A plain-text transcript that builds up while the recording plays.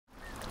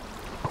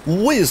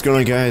What is going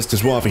on, guys?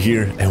 TheWaffle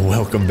here, and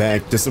welcome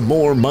back to some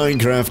more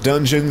Minecraft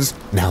dungeons.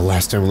 Now,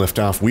 last time we left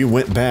off, we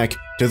went back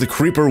to the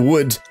Creeper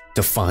Woods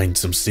to find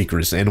some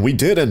secrets, and we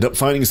did end up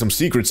finding some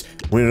secrets.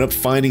 We ended up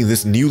finding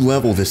this new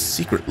level, this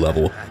secret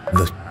level.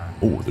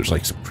 Oh, there's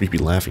like some creepy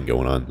laughing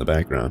going on in the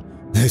background.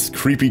 This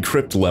creepy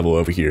crypt level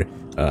over here.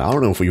 I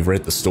don't know if we've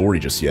read the story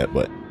just yet,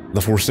 but the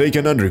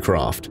Forsaken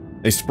Undercroft.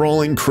 A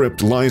sprawling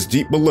crypt lies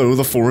deep below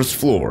the forest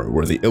floor,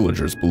 where the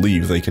Illagers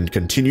believe they can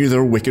continue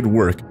their wicked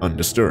work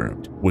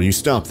undisturbed. Will you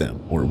stop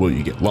them, or will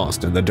you get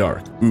lost in the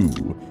dark?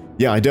 Ooh.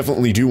 Yeah, I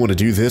definitely do want to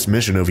do this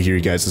mission over here,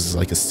 guys. This is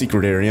like a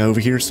secret area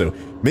over here, so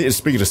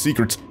speaking of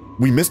secrets,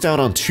 we missed out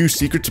on 2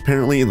 secrets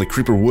apparently in the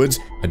Creeper Woods.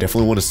 I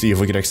definitely want to see if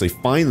we could actually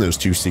find those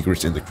 2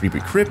 secrets in the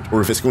Creepy Crypt,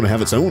 or if it's going to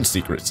have its own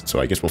secrets. So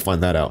I guess we'll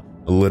find that out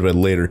a little bit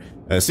later.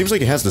 It seems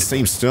like it has the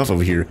same stuff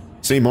over here.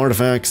 Same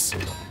artifacts,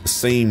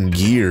 same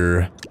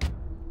gear.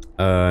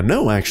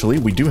 No, actually,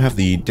 we do have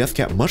the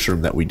Deathcap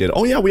Mushroom that we did.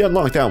 Oh yeah, we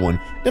unlocked that one.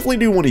 Definitely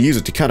do want to use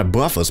it to kind of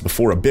buff us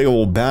before a big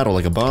old battle,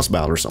 like a boss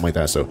battle or something like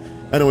that. So,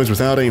 anyways,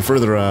 without any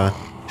further,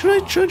 should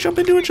I jump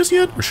into it just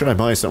yet? Or should I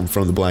buy something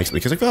from the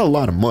blacksmith? Because I've got a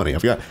lot of money.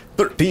 I've got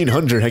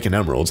 1,300 heckin'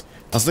 emeralds.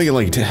 I was thinking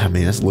like, damn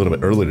man, that's a little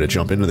bit early to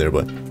jump into there,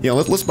 but yeah,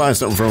 let's buy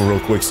something from him real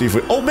quick, see if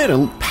we, oh man,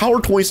 a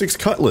Power 26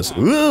 Cutlass.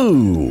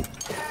 Ooh!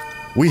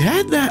 We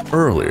had that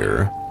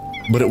earlier,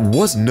 but it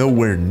was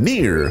nowhere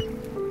near.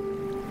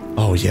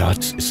 Oh yeah,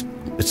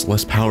 it's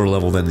less power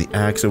level than the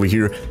axe over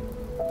here.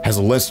 Has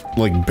a less,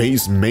 like,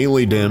 base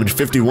melee damage.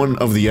 51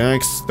 of the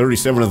axe,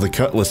 37 of the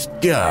cutlass.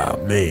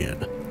 God, man.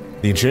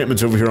 The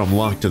enchantments over here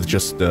unlocked to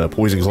just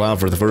Poison Cloud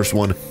for the first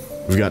one.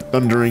 We've got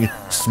Thundering,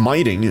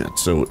 Smiting,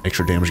 so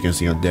extra damage against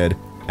the undead.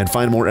 And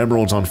find more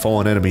emeralds on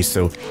fallen enemies,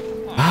 so...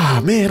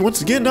 Ah, man,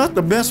 once again, not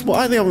the best one.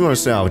 I think I'm going to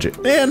salvage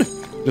it. Man,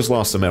 just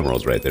lost some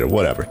emeralds right there,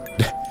 whatever.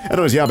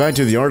 Anyways, yeah, back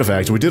to the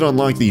artifacts. We did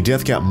unlock the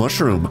Deathcap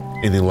Mushroom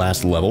in the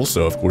last level,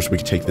 so of course we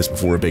could take this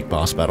before a big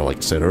boss battle, like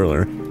I said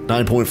earlier.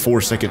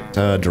 9.4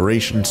 second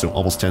duration, so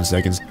almost 10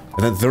 seconds,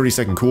 and then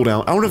 30-second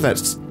cooldown. I don't know if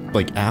that's,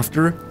 like,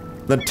 after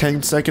the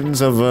 10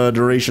 seconds of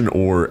duration,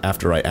 or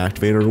after I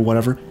activate it or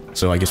whatever,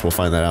 so I guess we'll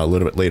find that out a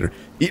little bit later.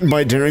 Eaten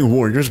by daring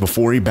warriors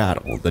before a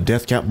battle, the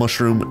Deathcap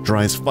Mushroom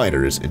drives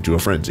fighters into a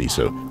frenzy,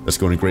 so that's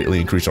going to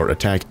greatly increase our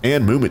attack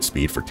and movement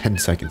speed for 10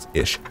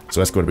 seconds-ish, so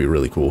that's going to be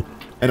really cool.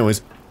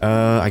 Anyways,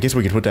 I guess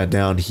we could put that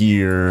down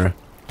here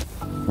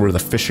where the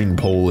fishing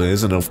pole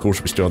is, and of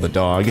course we still have the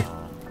dog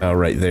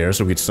right there,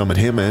 so we could summon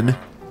him in.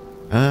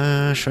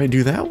 Should I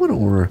do that one,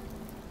 or...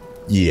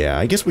 Yeah,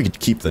 I guess we could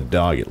keep the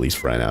dog at least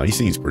for right now. He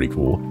seems pretty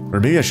cool. Or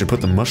maybe I should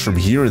put the mushroom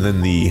here and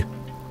then the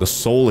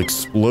soul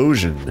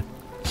explosion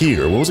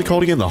here. What was it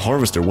called again? The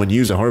harvester. When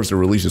used, a harvester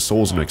releases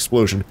souls in an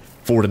explosion.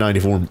 4 to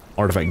 94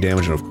 artifact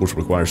damage, and of course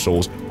requires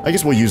souls. I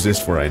guess we'll use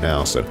this for right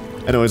now, so...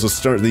 Anyways, let's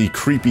start the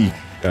creepy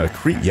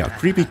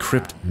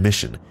crypt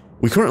mission.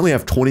 We currently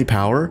have 20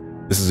 power.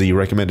 This is the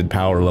recommended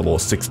power level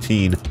of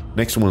 16.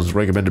 Next one is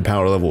recommended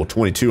power level of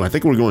 22. I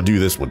think we're going to do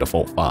this one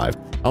default 5. I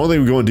don't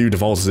think we're going to do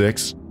default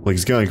 6. Like,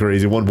 it's kind of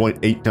crazy.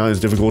 1.8 times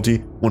difficulty,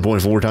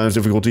 1.4 times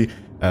difficulty.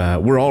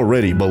 We're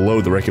already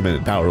below the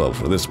recommended power level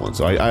for this one,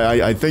 so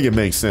I think it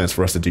makes sense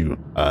for us to do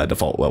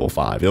default level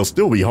 5. It'll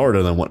still be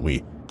harder than what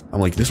we... I'm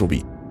like, this will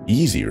be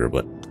easier,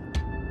 but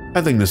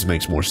I think this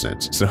makes more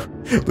sense. So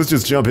let's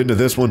just jump into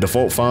this one,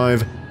 default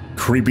 5.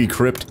 Creepy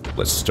Crypt.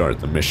 Let's start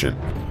the mission.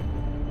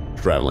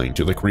 Traveling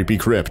to the Creepy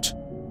Crypt.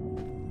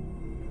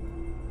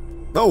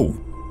 Oh,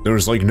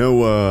 there's like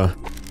no,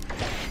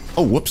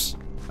 oh, whoops.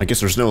 I guess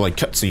there's no, like,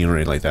 cutscene or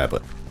anything like that,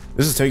 but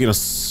this is taking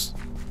us...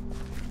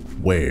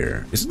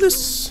 Where? Isn't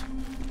this...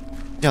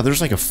 Yeah,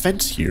 there's like a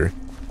fence here.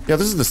 Yeah,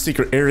 this is the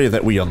secret area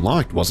that we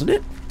unlocked, wasn't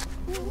it?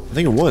 I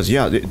think it was,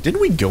 yeah. Didn't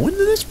we go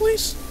into this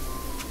place?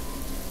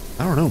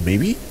 I don't know,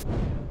 maybe?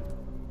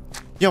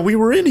 Yeah, we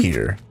were in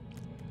here.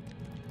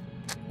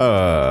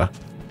 Hold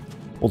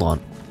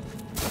on.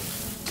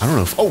 I don't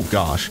know if... Oh,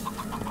 gosh.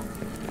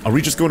 Are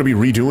we just going to be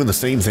redoing the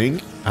same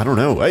thing? I don't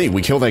know. Hey,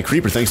 we killed that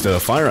creeper thanks to the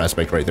fire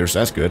aspect right there, so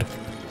that's good.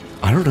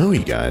 I don't know,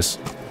 you guys.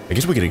 I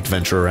guess we could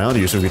adventure around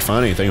here so we could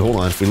find anything. Hold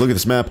on. If we look at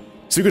this map,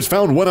 secrets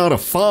found 1 out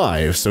of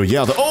 5. So,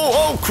 yeah, the...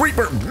 Oh,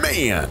 creeper!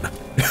 Man!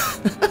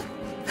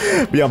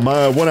 Yeah,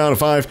 my 1 out of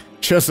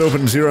 5. Chest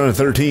open 0 out of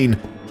 13.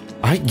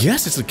 I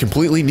guess it's a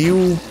completely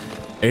new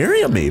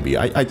area, maybe.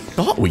 I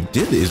thought we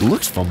did it. It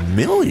looks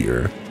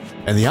familiar.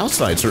 And the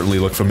outside certainly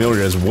looked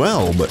familiar as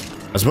well, but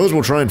I suppose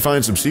we'll try and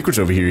find some secrets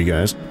over here, you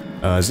guys.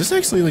 Is this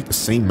actually like the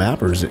same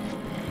map, or is it...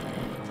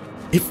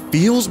 It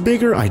feels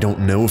bigger. I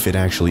don't know if it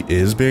actually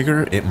is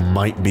bigger. It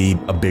might be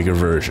a bigger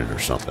version or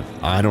something.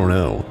 I don't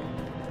know.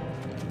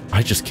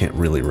 I just can't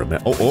really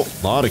remember. Oh,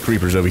 a lot of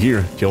creepers over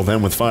here. Kill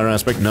them with fire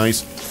aspect.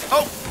 Nice.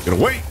 Oh, get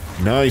away.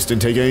 Nice.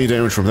 Didn't take any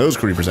damage from those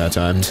creepers that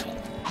time.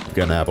 We've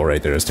got an apple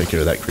right there. Let's take care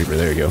of that creeper.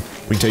 There you go.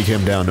 We can take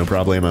him down, no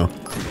problemo.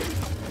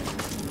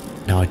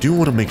 Now, I do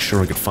want to make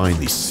sure I could find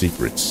these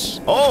secrets.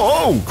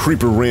 Oh,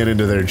 creeper ran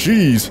into there.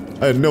 Jeez.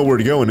 I had nowhere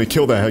to go, and it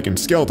killed that heckin'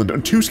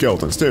 skeleton. 2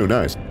 skeletons, too.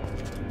 Nice.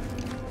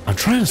 I'm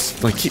trying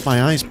to, like, keep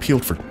my eyes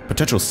peeled for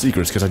potential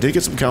secrets, because I did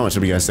get some comments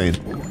from you guys saying,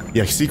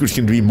 yeah, secrets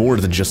can be more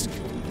than just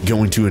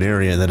going to an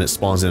area and then it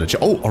spawns in a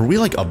chest. Oh, are we,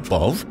 like,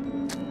 above?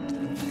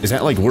 Is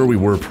that, like, where we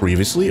were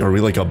previously? Are we,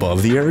 like,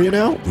 above the area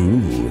now?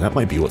 Ooh, that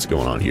might be what's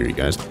going on here, you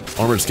guys.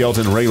 Armored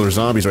skeleton and regular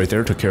zombies right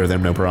there. Took care of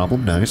them, no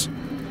problem. Nice.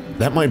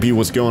 That might be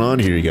what's going on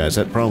here, you guys.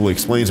 That probably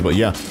explains it, but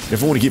yeah.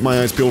 If I want to keep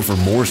my eyes peeled for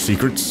more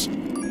secrets,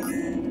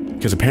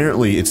 because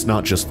apparently it's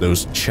not just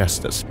those chests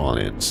that spawn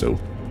in, so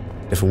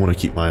if I want to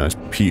keep my eyes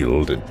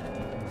peeled and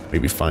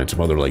maybe find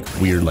some other, like,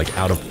 weird, like,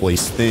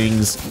 out-of-place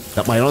things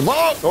that might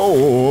unlock.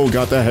 Oh,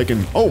 got that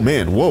heckin'. Oh,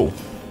 man, whoa.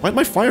 Why'd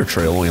my fire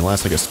trail only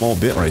last, like, a small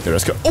bit right there?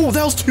 Let's go. Oh,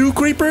 that was 2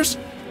 creepers?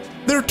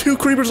 There are 2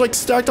 creepers, like,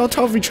 stacked on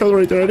top of each other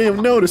right there. I didn't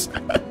even notice.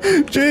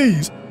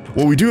 Jeez.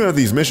 Well, we do have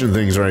these mission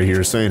things right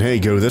here saying, hey,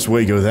 go this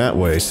way, go that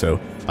way. So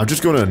I'm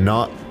just going to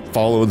not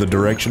follow the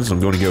directions. I'm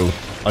going to go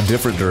a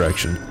different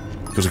direction.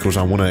 Because, of course,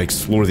 I want to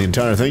explore the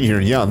entire thing here.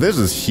 And yeah, this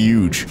is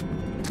huge.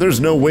 There's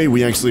no way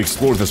we actually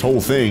explored this whole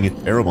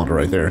thing. Arrow bundle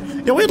right there.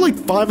 Yeah, we had like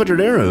 500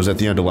 arrows at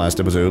the end of last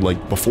episode,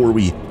 like before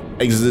we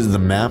exited the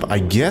map. I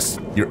guess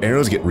your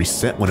arrows get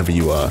reset whenever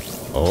you,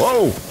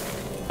 oh!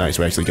 Nice,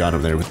 we actually got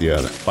him there with the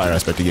fire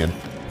aspect again.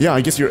 Yeah,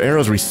 I guess your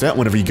arrows reset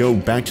whenever you go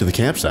back to the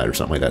campsite or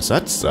something like that, so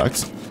that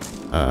sucks.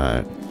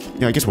 Yeah,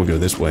 I guess we'll go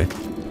this way.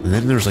 And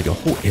then there's like a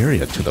whole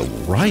area to the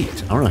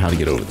right. I don't know how to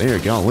get over there,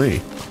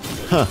 golly.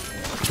 Huh,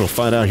 guess we'll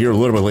find out here a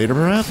little bit later,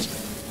 perhaps?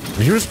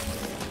 And here's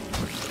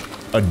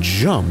a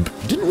jump.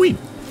 Didn't we?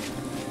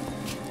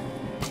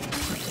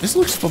 This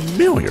looks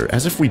familiar,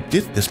 as if we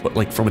did this, but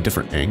like from a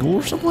different angle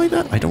or something like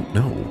that? I don't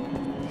know.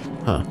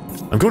 Huh.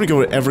 I'm going to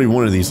go to every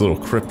one of these little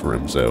crypt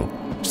rooms, though,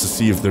 just to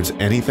see if there's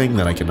anything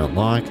that I can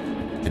unlock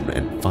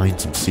and find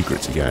some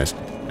secrets, you guys.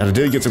 And I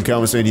did get some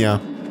comments saying, yeah,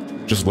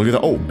 just look at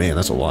that. Oh, man,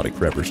 that's a lot of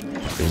creepers.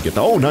 Didn't get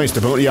the, oh, nice.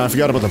 Yeah, I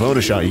forgot about the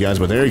bonus shot, you guys,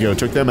 but there you go.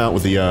 Took them out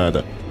with the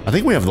I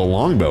think we have the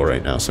longbow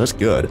right now, so that's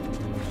good.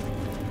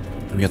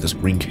 And we got this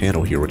green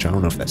candle here, which I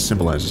don't know if that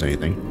symbolizes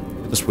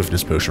anything. The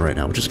swiftness potion right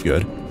now, which is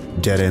good.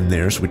 Dead end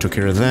there, so we took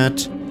care of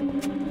that.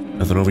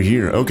 Nothing over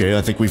here. Okay,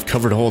 I think we've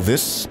covered all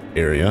this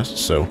area,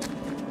 so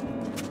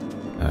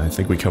I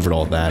think we covered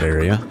all that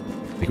area.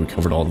 I think we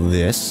covered all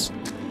this.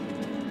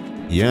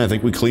 Yeah, I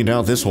think we cleaned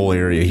out this whole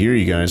area here,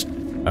 you guys.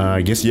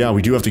 I guess, yeah,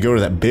 we do have to go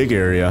to that big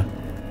area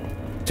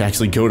to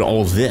actually go to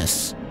all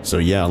this. So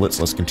yeah,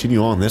 let's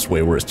continue on this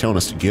way where it's telling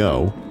us to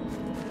go.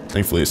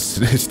 Thankfully,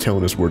 it's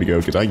telling us where to go,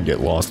 because I can get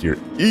lost here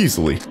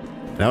easily.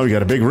 Now we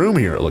got a big room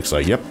here, it looks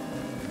like. Yep.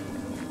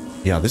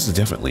 Yeah, this is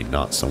definitely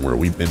not somewhere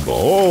we've been.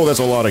 Oh, that's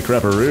a lot of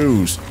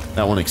creeperoos.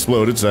 That one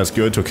exploded, so that's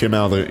good. Took him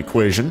out of the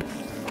equation.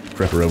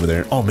 Creeper over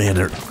there. Oh, man,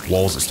 there are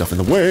walls and stuff in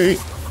the way.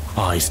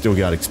 Oh, he still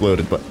got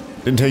exploded, but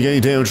didn't take any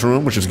damage from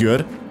him, which is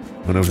good.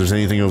 I don't know if there's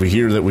anything over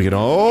here that we could...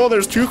 Oh,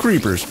 there's 2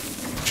 creepers.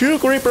 2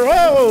 creeper.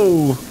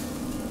 Oh!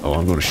 Oh,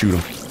 I'm going to shoot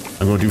him.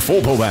 I'm going to do full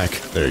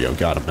pullback. There you go.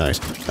 Got him. Nice.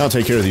 I'll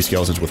take care of these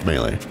skeletons with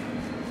melee.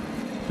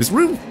 This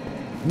room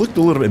looked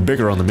a little bit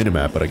bigger on the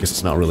minimap, but I guess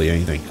it's not really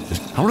anything.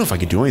 I don't know if I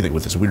could do anything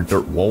with this weird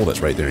dirt wall that's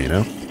right there, you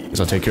know? Guess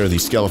I'll take care of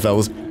these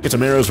skelefellas. Get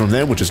some arrows from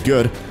them, which is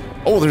good.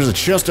 Oh, there's a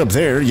chest up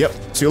there. Yep.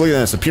 See, look at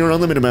that. It's appearing on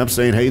the minimap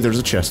saying, hey, there's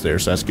a chest there,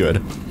 so that's good.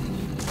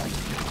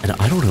 And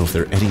I don't know if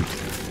there are any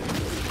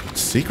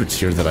secrets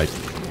here that I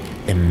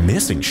am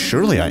missing.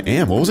 Surely I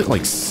am. What was it,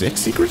 like 6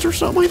 secrets or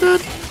something like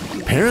that?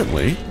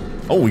 Apparently.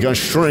 Oh, we got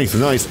strength.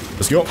 Nice.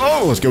 Let's go.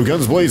 Oh, let's go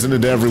guns blazing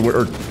into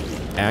everywhere. Or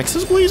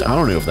axes, please? I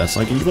don't know if that's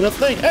like even a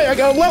thing. Hey, I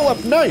got a level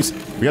up. Nice.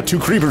 We got 2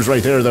 creepers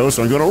right there, though,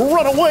 so I'm going to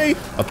run away.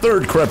 A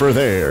 3rd creeper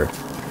there.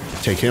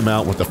 Take him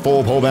out with the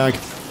full pullback.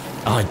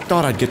 Oh, I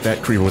thought I'd get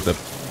that creeper with the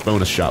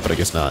bonus shot, but I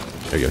guess not.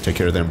 There you go. Take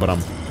care of them, but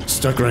I'm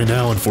stuck right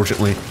now,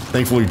 unfortunately.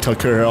 Thankfully, we took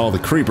care of all the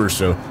creepers,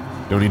 so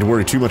don't need to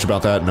worry too much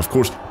about that. And, of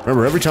course,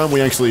 remember, every time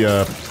we actually,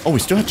 oh, we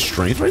still had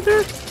strength right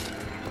there?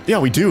 Yeah,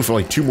 we do for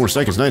like 2 more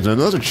seconds. Nice.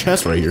 Another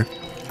chest right here.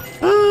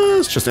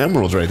 It's just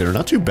emeralds right there.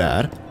 Not too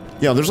bad.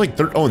 Yeah, there's like...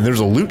 Oh, and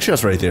there's a loot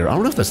chest right there. I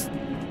don't know if that's...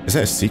 Is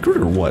that a secret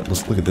or what?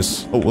 Let's look at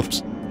this. Oh,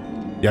 whoops.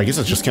 Yeah, I guess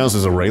it just counts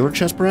as a regular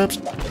chest, perhaps?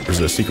 Or is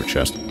it a secret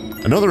chest?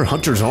 Another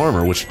hunter's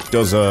armor, which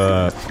does,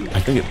 I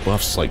think it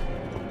buffs, like,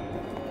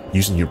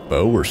 using your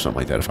bow or something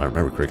like that, if I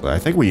remember correctly. I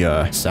think we,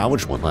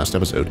 salvaged one last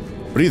episode.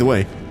 But either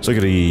way, let's look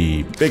at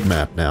the big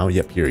map now.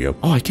 Yep, here we go.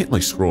 Oh, I can't,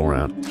 like, scroll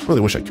around.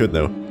 Really wish I could,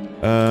 though.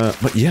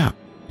 But yeah,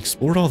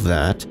 explored all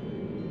that.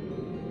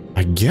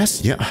 I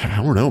guess, yeah,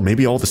 I don't know.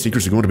 Maybe all the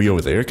secrets are going to be over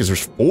there, because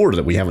there's 4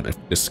 that we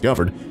haven't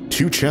discovered.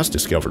 2 chests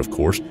discovered, of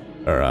course.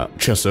 Or,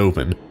 chests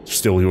open.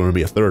 Still going to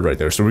be a 3rd right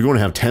there. So we're going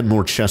to have 10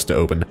 more chests to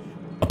open.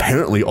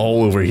 Apparently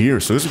all over here.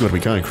 So this is going to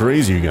be kind of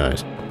crazy, you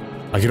guys.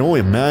 I can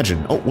only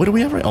imagine. Oh, what do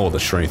we have right? Oh, the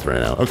strength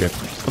right now. Okay.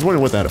 I was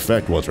wondering what that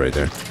effect was right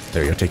there.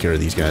 There you go. Take care of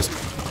these guys.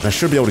 And I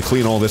should be able to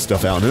clean all this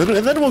stuff out. And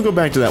then we'll go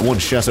back to that one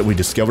chest that we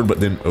discovered but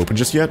didn't open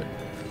just yet.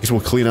 I guess we'll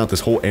clean out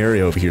this whole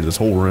area over here, this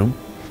whole room.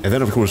 And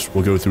then, of course,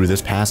 we'll go through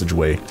this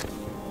passageway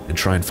and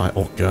try and find...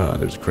 Oh, God,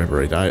 there's a creeper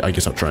right there. I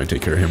guess I'll try and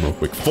take care of him real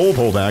quick. Full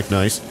pullback.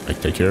 Nice. I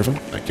can take care of him.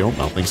 I kill him?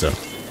 I don't think so.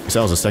 I guess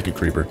that was a 2nd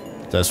creeper.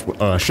 That's,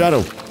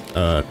 shadow,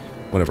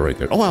 whatever right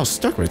there. Oh, I was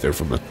stuck right there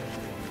from the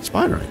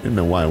spider. I didn't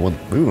know why I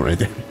wasn't moving right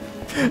there.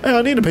 Hey,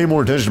 I need to pay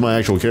more attention to my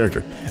actual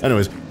character.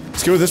 Anyways,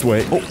 let's go this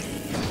way. Oh,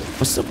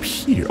 what's up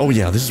here? Oh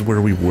yeah, this is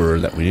where we were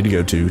that we need to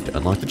go to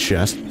unlock the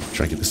chest.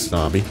 Try and get this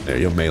zombie. There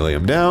you go, melee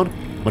him down.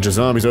 Bunch of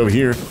zombies over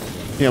here.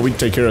 Yeah, we can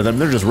take care of them.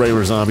 They're just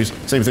regular zombies.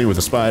 Same thing with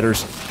the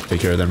spiders. Take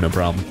care of them, no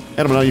problem. And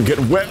I'm not even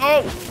getting wet.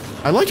 Oh!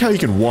 I like how you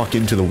can walk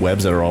into the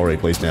webs that are already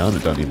placed down.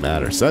 It doesn't even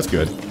matter. So that's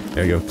good.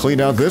 There you go.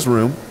 Cleaned out this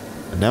room.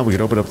 And now we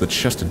can open up the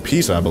chest in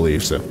peace, I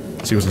believe. So,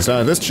 see what's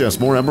inside this chest.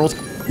 More emeralds.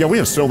 Yeah, we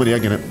have so many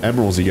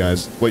emeralds, you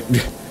guys. Like,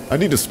 I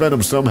need to spend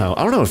them somehow.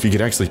 I don't know if you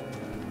could actually...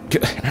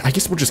 I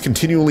guess we'll just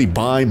continually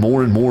buy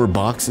more and more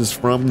boxes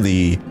from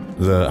the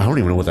I don't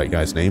even know what that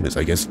guy's name is.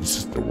 I guess it's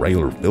just the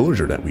regular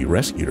villager that we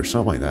rescued or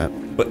something like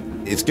that. But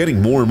it's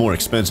getting more and more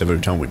expensive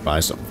every time we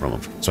buy something from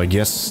him. So I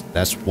guess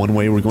that's one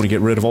way we're going to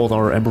get rid of all of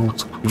our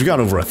emeralds. We've got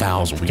over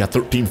 1,000. We got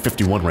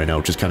 1351 right now,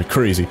 which is kind of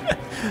crazy.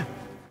 I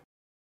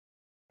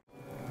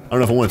don't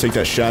know if I want to take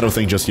that shadow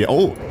thing just yet.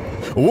 Oh!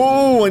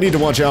 Whoa! I need to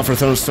watch out for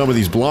some of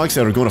these blocks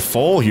that are going to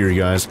fall here,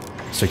 you guys.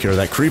 Let's take care of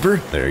that creeper.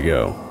 There you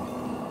go.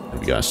 And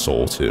we got a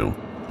soul, too.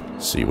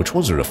 Let's see, which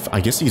ones are the... I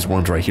guess these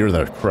ones right here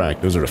that are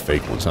cracked, those are the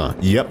fake ones, huh?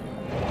 Yep.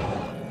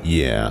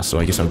 Yeah, so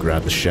I guess I'll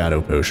grab the shadow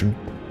potion.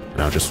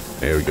 And I'll just...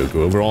 There we go,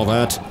 go over all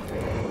that.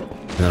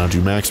 And then I'll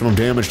do maximum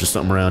damage to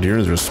something around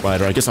here. There's a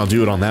spider. I guess I'll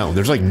do it on that one.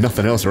 There's like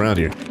nothing else around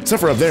here.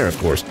 Except for up there, of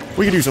course.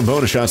 We can do some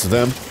bonus shots of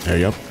them. There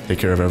you go. Take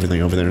care of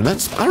everything over there. And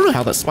that's... I don't know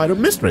how that spider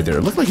missed right there.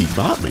 It looked like he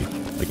got me.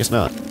 I guess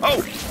not.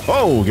 Oh!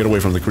 Oh! Get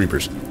away from the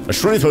creepers. A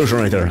strength potion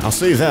right there. I'll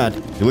save that.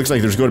 It looks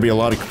like there's going to be a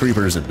lot of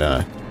creepers and,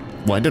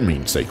 well, I didn't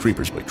mean to say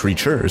creepers, but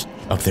creatures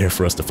up there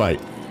for us to fight.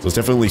 So let's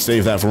definitely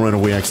save that for when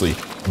we actually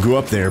go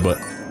up there,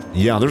 but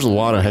yeah, there's a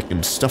lot of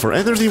heckin' stuff.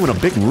 And there's even a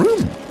big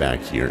room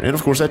back here. And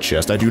of course that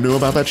chest, I do know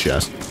about that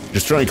chest.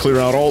 Just try and clear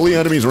out all the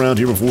enemies around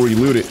here before you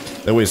loot it.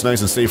 That way it's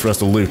nice and safe for us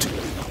to loot.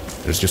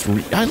 There's just,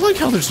 I like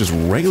how there's just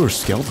regular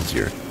skeletons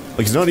here.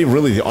 Like, it's not even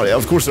really the,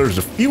 of course there's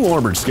a few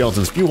armored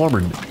skeletons, a few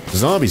armored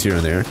zombies here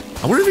and there.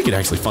 I wonder if we could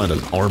actually find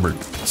an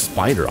armored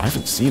spider. I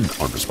haven't seen an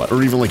armored spider,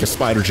 or even like a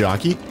spider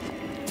jockey.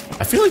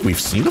 I feel like we've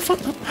seen I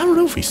don't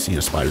know if we've seen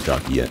a spider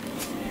jockey yet.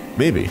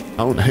 Maybe.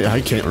 I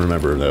can't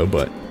remember though,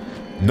 but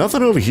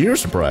nothing over here,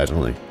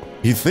 surprisingly.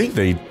 You'd think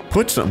they'd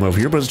put something over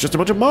here, but it's just a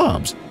bunch of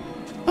mobs.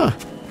 Huh.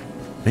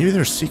 Maybe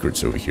there's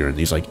secrets over here in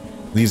these, like,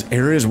 these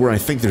areas where I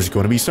think there's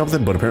going to be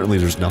something, but apparently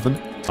there's nothing.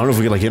 I don't know if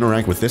we could, like,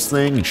 interact with this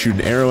thing and shoot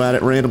an arrow at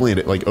it randomly and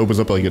it, like, opens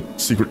up, like, a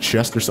secret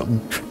chest or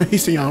something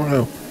crazy. I don't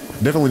know.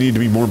 Definitely need to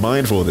be more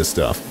mindful of this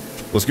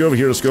stuff. Let's go over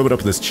here. Let's go up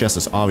to this chest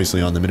that's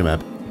obviously on the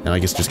minimap. And I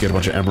guess just get a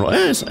bunch of emerald.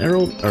 It's an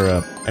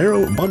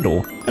arrow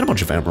bundle. And a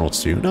bunch of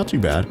emeralds, too. Not too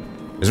bad.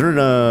 Is there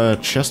a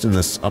chest in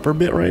this upper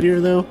bit right here,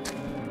 though?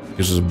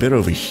 Because there's a bit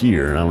over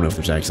here. I don't know if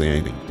there's actually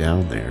anything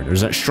down there. There's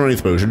that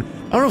strength potion.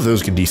 I don't know if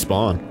those can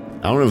despawn.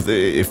 I don't know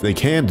if they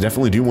can.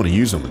 Definitely do want to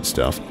use them and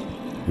stuff.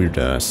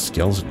 Weird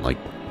skeleton, like,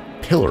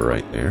 pillar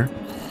right there.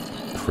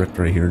 Crypt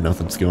right here.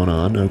 Nothing's going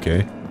on.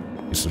 Okay.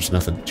 Guess there's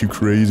nothing too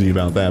crazy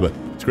about that, but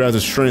let's grab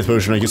this strength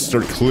potion. I guess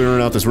start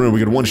clearing out this room. We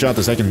could one-shot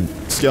the second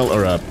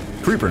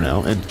creeper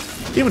now, and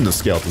even the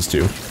skeletons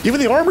too. Even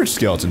the armored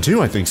skeleton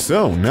too, I think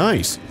so.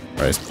 Nice.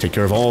 Alright, let's take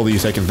care of all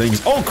these heckin'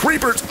 things. Oh,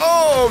 creepers!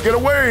 Oh, get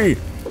away!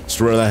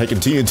 Destroy that heckin'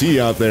 TNT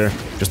out there.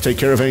 Just take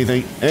care of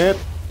anything. And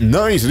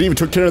nice, it even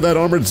took care of that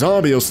armored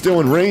zombie. It was still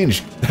in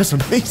range. That's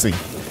amazing.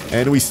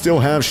 And we still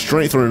have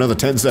strength for another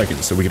 10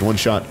 seconds, so we can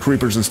one-shot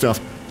creepers and stuff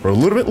for a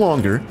little bit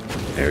longer.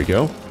 There we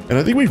go. And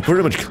I think we've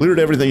pretty much cleared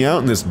everything out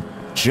in this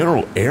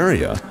general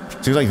area.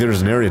 Seems like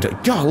there's an area to...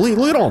 Golly,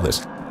 look at all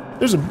this.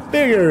 There's a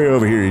big area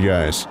over here, you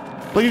guys.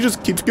 Like, it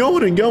just keeps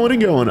going and going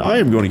and going. I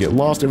am going to get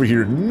lost over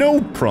here,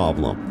 no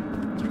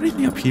problem. Is there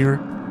anything up here?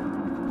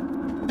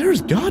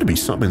 There's got to be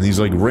something in these,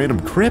 like, random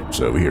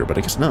crypts over here, but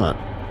I guess not.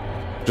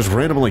 Just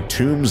random, like,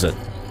 tombs that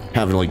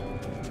have, like,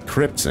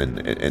 crypts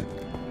and...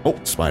 Oh,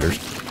 spiders.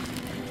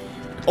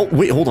 Oh,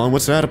 wait, hold on.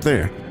 What's that up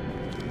there?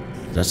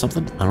 Is that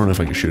something? I don't know if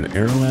I can shoot an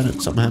arrow at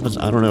it. Something happens.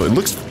 I don't know. It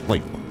looks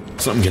like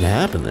something can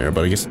happen there,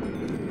 but I guess... I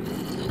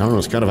don't know.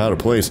 It's kind of out of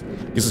place.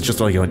 I guess it's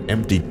just like an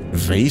empty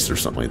vase or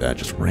something like that,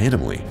 just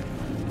randomly.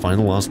 Find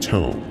the lost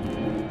tome.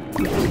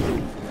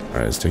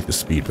 Alright, let's take the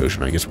speed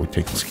potion. I guess we'll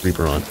take this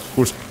creeper on. Of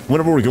course,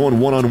 whenever we're going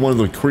one-on-one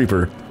with a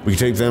creeper, we can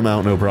take them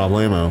out, no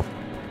problemo.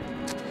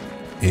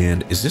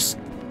 And is this...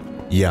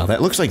 Yeah,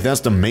 that looks like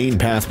that's the main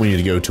path we need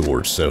to go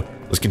towards, so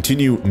let's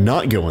continue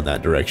not going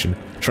that direction.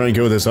 Try and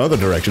go this other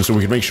direction so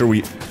we can make sure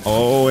we...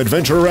 Oh,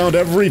 adventure around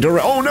every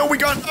direction. Oh, no, we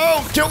got...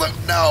 Oh, kill them!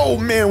 No,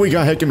 man, we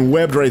got heckin'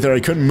 webbed right there. I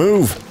couldn't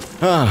move.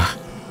 Ah,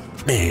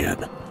 man.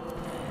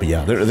 But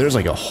yeah, there's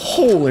like a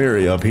whole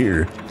area up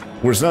here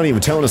where it's not even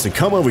telling us to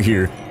come over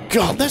here.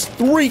 God, that's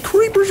 3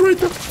 creepers right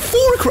there.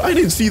 4 I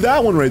didn't see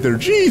that one right there.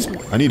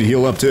 Jeez. I need to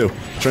heal up, too.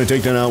 Try and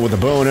take that out with a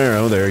bow and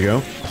arrow. There you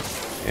go.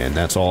 And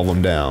that's all of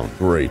them down.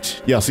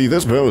 Great. Yeah, see,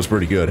 this bow is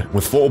pretty good.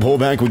 With full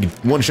pullback, we can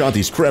one-shot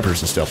these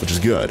creepers and stuff, which is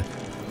good.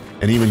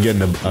 And even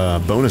getting a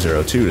bonus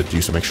arrow, too, to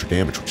do some extra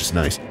damage, which is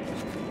nice.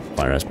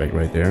 Fire aspect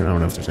right there. I don't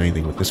know if there's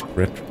anything with this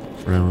crypt.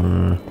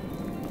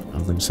 I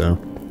don't think so.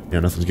 Yeah,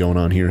 nothing's going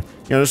on here.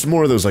 Yeah, there's some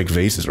more of those, like,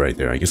 vases right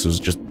there. I guess it was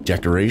just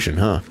decoration,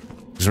 huh?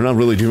 Because they're not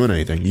really doing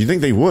anything. You'd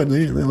think they would.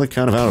 They look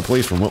kind of out of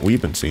place from what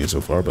we've been seeing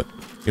so far, but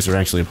I guess they're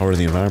actually a part of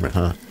the environment,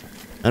 huh?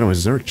 Anyways,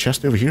 is there a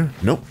chest over here?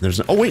 Nope,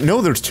 there's... Oh, wait,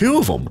 no, there's 2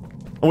 of them!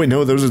 Oh, wait,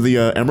 no, those are the,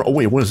 emerald... Oh,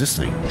 wait, what is this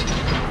thing?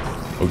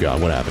 Oh,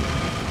 God, what happened?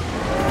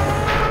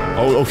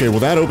 Oh, okay, well,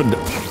 that opened...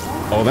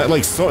 Oh, that,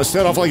 like,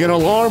 set off like an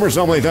alarm or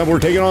something like that. We're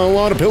taking on a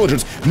lot of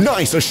pillagers.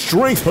 Nice, a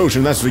strength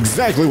potion. That's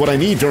exactly what I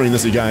need during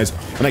this, you guys.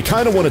 And I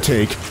kind of want to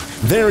take...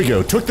 There we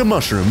go, took the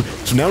mushroom.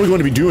 So now we're going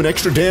to be doing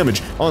extra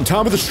damage on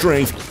top of the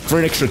strength for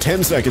an extra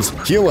 10 seconds.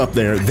 Heal up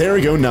there. There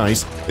we go,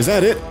 nice. Is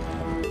that it?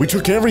 We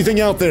took everything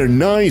out there.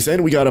 Nice,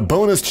 and we got a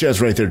bonus chest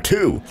right there,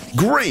 too.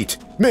 Great.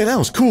 Man, that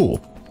was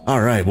cool.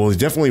 All right, well, we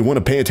definitely want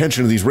to pay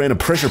attention to these random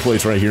pressure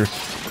plates right here.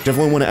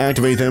 Definitely want to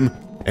activate them.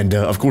 And,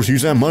 of course,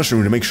 use that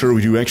mushroom to make sure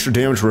we do extra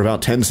damage for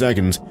about 10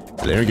 seconds.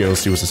 There we go,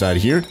 let's see what's inside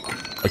of here.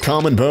 A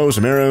common bow,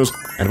 some arrows,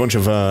 and a bunch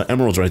of,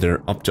 emeralds right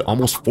there. Up to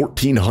almost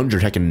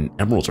 1,400 heckin'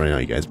 emeralds right now,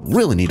 you guys.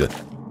 Really need to...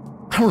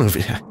 I don't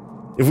know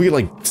if we,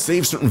 like,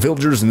 save certain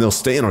villagers and they'll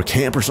stay in our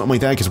camp or something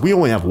like that, because we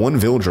only have 1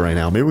 villager right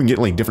now. Maybe we can get,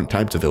 like, different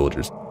types of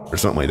villagers or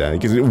something like that,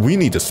 because we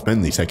need to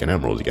spend these heckin'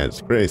 emeralds, you guys.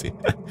 It's crazy.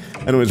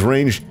 Anyways,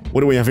 range,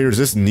 what do we have here? Is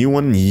this a new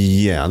one?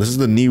 Yeah, this is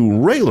the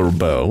new regular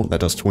bow. That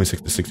does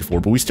 26 to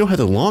 64, but we still have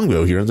the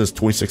longbow here that does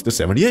 26 to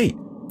 78.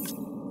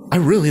 I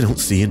really don't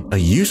see a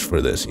use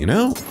for this, you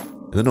know?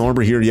 And then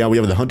armor here, yeah, we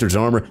have the hunter's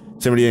armor,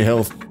 78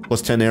 health,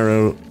 plus 10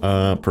 arrow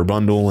per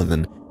bundle, and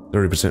then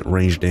 30%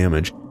 range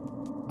damage.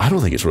 I don't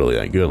think it's really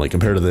that good, like,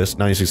 compared to this,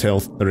 96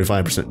 health,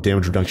 35%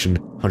 damage reduction,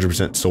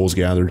 100% souls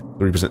gathered,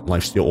 30%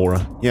 lifesteal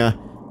aura. Yeah,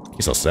 I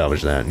guess I'll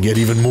salvage that and get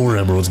even more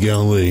emeralds,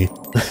 golly.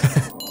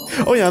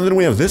 Oh yeah, and then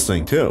we have this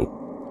thing, too.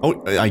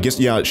 Oh, I guess,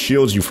 yeah, it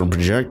shields you from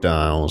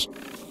projectiles.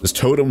 This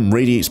totem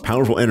radiates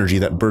powerful energy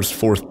that bursts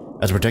forth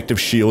as a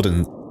protective shield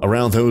and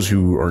around those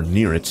who are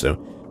near it,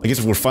 so... I guess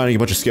if we're fighting a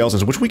bunch of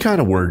skeletons, which we kind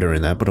of were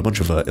during that, but a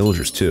bunch of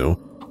illagers too,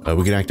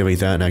 we can activate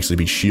that and actually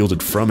be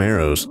shielded from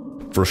arrows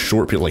for a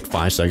short period, like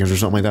 5 seconds or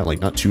something like that,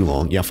 like not too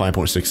long. Yeah,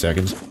 5.6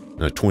 seconds,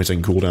 and a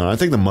 20-second cooldown. I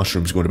think the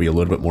mushroom's going to be a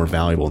little bit more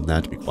valuable than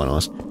that, to be quite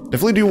honest.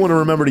 Definitely do want to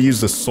remember to use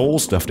the soul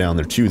stuff down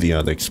there too, the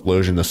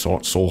explosion, the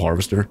soul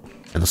harvester,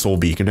 and the soul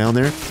beacon down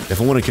there.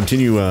 Definitely want to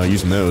continue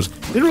using those.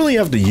 Didn't really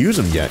have to use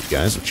them yet,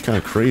 guys, which is kind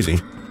of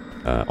crazy.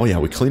 Oh yeah,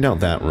 we cleaned out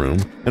that room.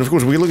 And of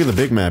course, we look at the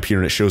big map here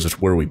and it shows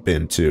us where we've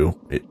been too.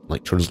 It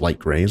like turns light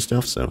gray and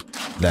stuff, so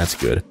that's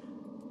good.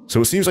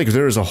 So it seems like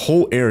there is a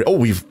whole area. Oh,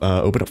 we've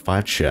opened up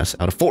 5 chests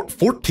out of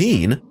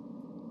 14.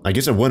 I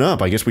guess it went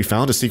up. I guess we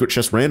found a secret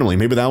chest randomly.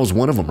 Maybe that was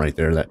one of them right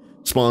there that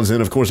spawns in,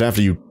 of course,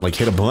 after you like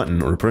hit a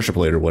button or a pressure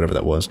plate or whatever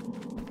that was.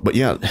 But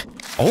yeah,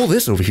 all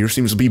this over here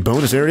seems to be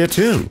bonus area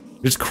too.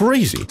 It's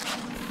crazy.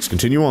 Let's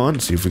continue on,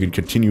 see if we can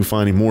continue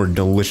finding more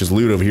delicious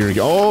loot over here.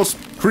 Oh,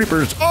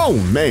 creepers! Oh,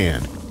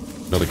 man!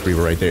 Another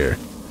creeper right there.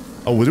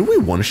 Oh, did we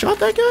one-shot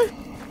that guy?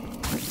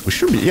 We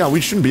shouldn't be, yeah, we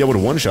shouldn't be able to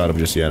one-shot him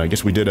just yet. I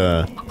guess we did,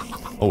 oh,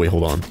 wait,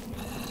 hold on.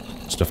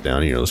 Stuff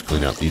down here, let's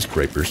clean out these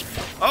creepers.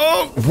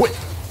 Oh, what?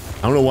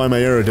 I don't know why my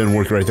arrow didn't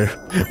work right there.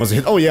 Was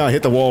it? Oh, yeah, I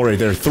hit the wall right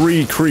there.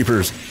 3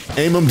 creepers.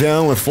 Aim them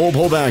down with full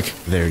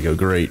pullback. There you go,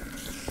 great.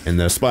 And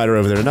the spider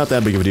over there, not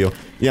that big of a deal.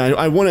 Yeah,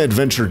 I want to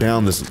adventure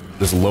down this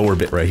lower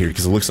bit right here,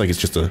 because it looks like it's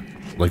just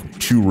like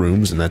 2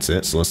 rooms, and that's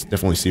it. So let's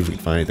definitely see if we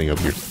can find anything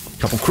over here.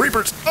 Couple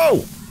creepers!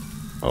 Oh!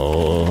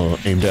 Oh,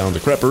 aim down the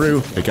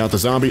creeperoo, take out the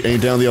zombie, aim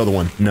down the other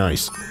one.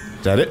 Nice.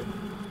 Is that it?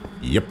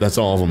 Yep, that's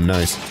all of them.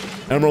 Nice.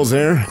 Emeralds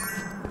there.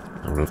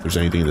 I don't know if there's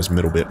anything in this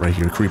middle bit right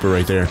here. Creeper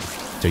right there.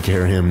 Take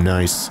care of him.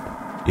 Nice.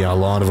 Yeah, a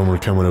lot of them are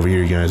coming over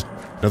here, you guys.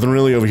 Nothing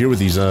really over here with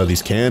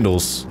these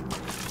candles.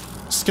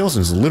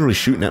 Skeleton's literally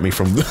shooting at me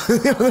from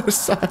the other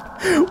side.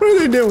 What are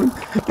they doing?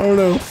 I don't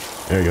know.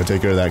 There you go,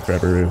 take care of that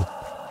crapperoo.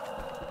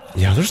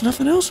 Yeah, there's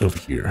nothing else over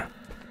here.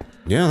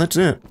 Yeah, that's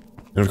it.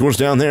 And of course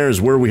down there is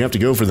where we have to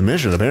go for the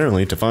mission,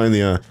 apparently, to find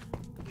the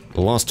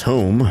lost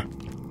tome.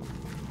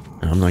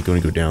 And I'm not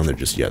going to go down there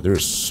just yet.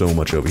 There's so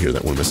much over here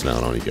that we're missing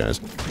out on, you guys.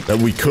 That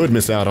we could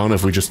miss out on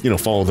if we just, you know,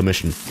 follow the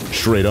mission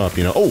straight up,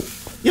 you know. Oh,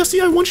 yeah,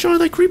 see, I one-shot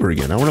that creeper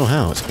again. I don't know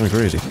how. It's kind of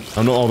crazy.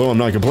 Although I'm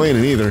not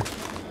complaining either.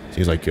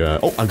 Seems like,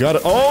 oh, I got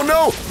it. Oh,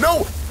 no!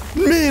 No!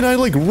 Man, I,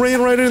 like,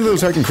 ran right into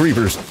those heckin'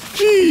 creepers.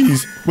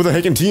 Jeez! With a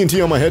heckin'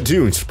 TNT on my head,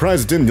 too. I'm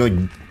surprised it didn't,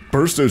 like,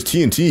 burst those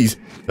TNTs.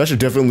 That should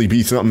definitely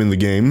be something in the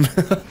game.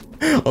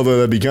 Although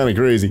that'd be kind of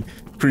crazy.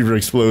 Creeper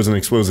explodes and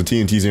explodes the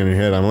TNTs on your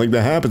head. I'm like,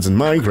 that happens in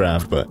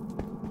Minecraft, but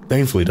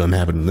thankfully it doesn't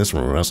happen in this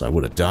one, or else I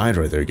would have died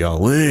right there,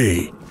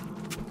 golly.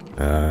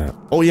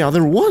 Oh yeah,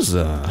 there was,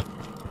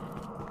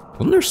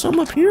 wasn't there some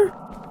up here?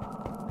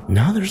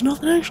 No, there's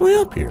nothing actually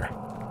up here.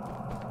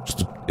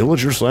 Just a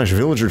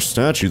illager/villager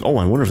statue. Oh,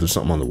 I wonder if there's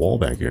something on the wall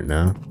back here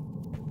now.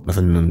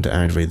 Nothing to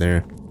activate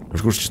there.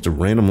 Of course, just a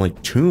random,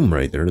 like, tomb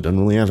right there that doesn't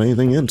really have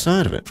anything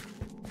inside of it.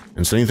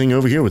 And same thing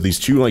over here with these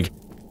 2, like,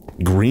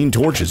 green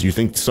torches. You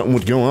think something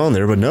would go on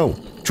there, but no.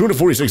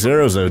 246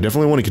 arrows, though.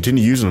 Definitely want to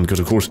continue using them, because,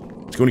 of course,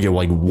 it's going to get,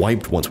 like,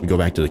 wiped once we go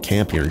back to the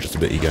camp here in just a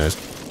bit, you guys.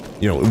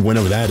 you know,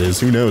 whenever that is.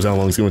 Who knows how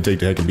long it's going to take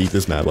to heck and beat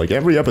this map. Like,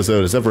 every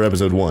episode, except for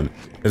episode 1,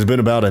 has been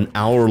about an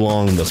hour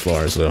long thus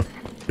far, so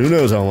who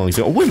knows how long it's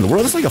going to... Oh, what in the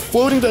world? That's like a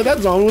floating... That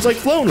zombie was like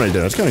floating right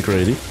there. That's kind of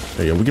crazy.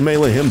 There you go. We can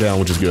melee him down,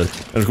 which is good.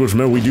 And of course,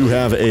 remember, we do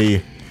have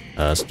a...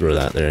 let's throw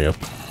that. There you go.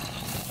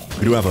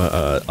 We do have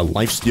a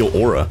lifesteal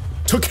aura.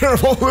 Took care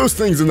of all those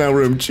things in that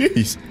room.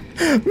 Jeez.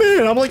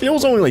 Man, I'm like, it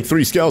was only like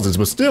 3 skeletons,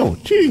 but still,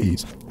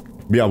 jeez.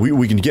 Yeah,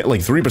 we can get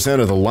like 3%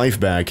 of the life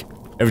back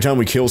every time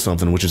we kill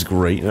something, which is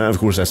great. Of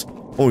course, that's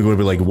only going to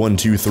be like 1,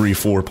 2, 3,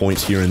 4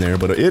 points here and there,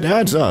 but it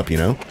adds up, you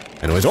know?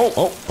 Anyways,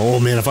 oh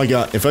man, if I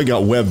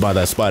got webbed by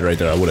that spider right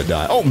there, I would have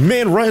died. Oh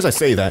man, right as I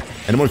say that.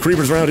 And more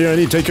creepers around here I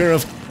need to take care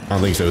of? I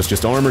don't think so. It's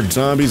just armored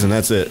zombies and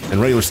that's it.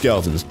 And regular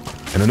skeletons.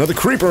 And another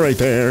creeper right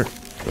there.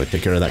 Go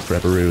take care of that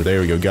creeperoo.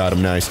 There we go, got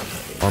him, nice.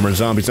 Armored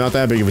zombies, not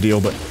that big of a deal,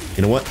 but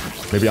you know what?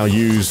 Maybe I'll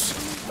use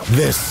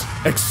this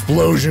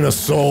explosion of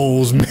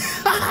souls.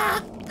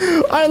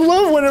 I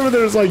love whenever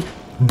there's like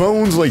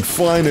bones like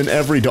flying in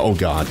every oh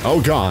god,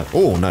 oh god.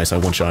 Oh nice, I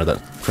one-shot that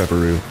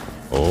creeperoo.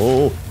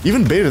 Oh,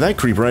 even baited that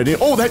creeper idea.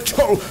 Oh, that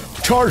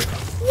charge.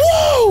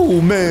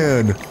 Whoa,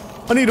 man.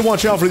 I need to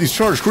watch out for these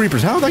charged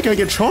creepers. How did that guy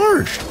get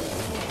charged?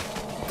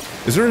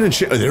 Is there an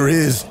enchant? There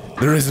is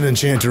an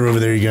enchanter over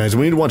there, you guys.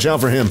 We need to watch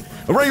out for him.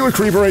 A regular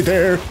creeper right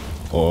there.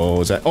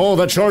 Oh, is that? Oh,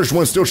 that charged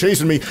one's still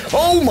chasing me.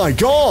 Oh my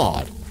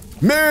god.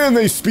 Man,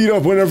 they speed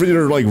up whenever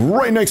they're like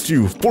right next to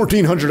you.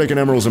 1,400 Econ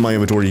Emeralds in my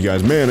inventory, you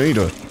guys. Man, I need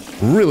to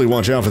really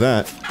watch out for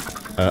that.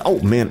 Oh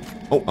man.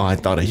 Oh, I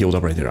thought I healed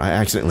up right there. I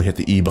accidentally hit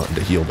the E button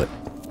to heal, but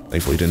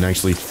thankfully didn't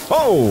actually.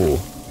 Oh!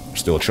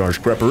 Still a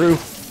charged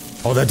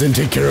creeperoo. Oh, that didn't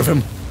take care of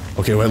him.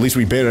 Okay, well at least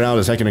we baited out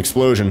his heckin'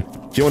 explosion.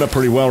 Healing up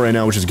pretty well right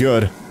now, which is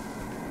good.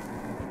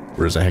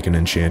 Where's the heckin'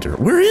 enchanter?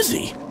 Where is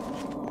he?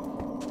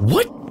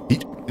 What?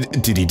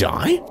 Did he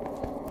die?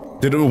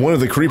 Did one of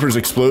the creepers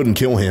explode and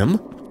kill him?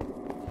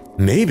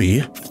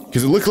 Maybe.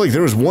 Because it looked like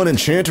there was one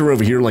enchanter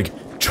over here, like,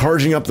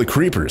 charging up the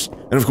creepers.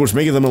 And of course,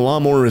 making them a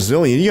lot more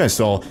resilient. You guys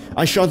saw,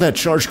 I shot that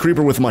charged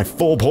creeper with my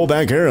full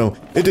pullback arrow.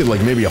 It did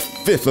like maybe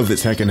 1/5 of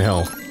its heckin'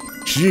 health.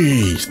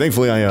 Jeez.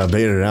 Thankfully, I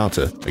baited it out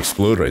to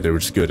explode right there,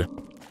 which is good.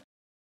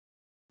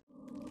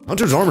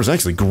 Hunter's armor's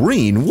actually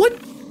green. What?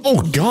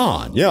 Oh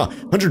god. Yeah.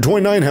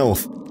 129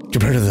 health.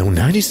 Compared to the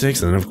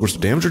 96, and then of course the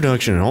damage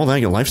reduction and all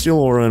that, lifesteal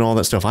aura and all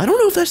that stuff. I don't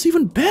know if that's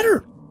even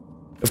better.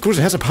 Of course,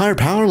 it has a higher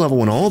power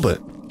level and all,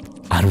 but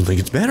I don't think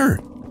it's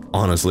better.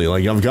 Honestly,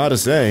 like, I've got to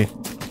say,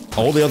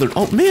 all the other,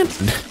 oh man,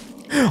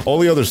 all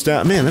the other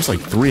stats, man, that's like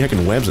 3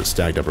 heckin' webs that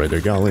stacked up right there,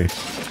 golly.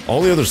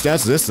 All the other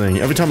stats of this thing,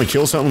 every time I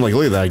kill something, like,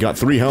 look at that, I got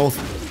 3 health,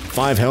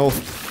 5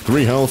 health,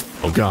 3 health.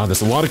 Oh god,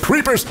 that's a lot of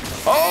creepers.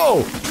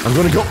 Oh, I'm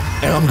gonna go,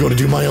 and I'm gonna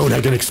do my own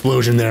heckin'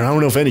 explosion there. I don't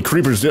know if any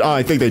creepers did,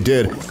 I think they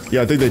did.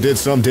 Yeah, I think they did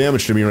some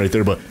damage to me right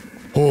there, but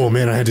oh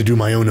man, I had to do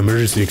my own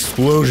emergency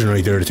explosion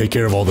right there to take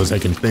care of all those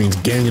heckin' things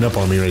ganging up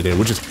on me right there,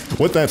 which is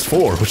what that's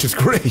for, which is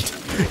great.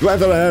 Glad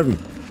that I have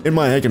them in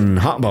my heckin'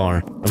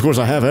 hotbar. Of course,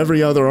 I have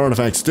every other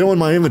artifact still in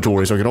my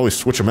inventory, so I can always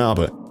switch them out,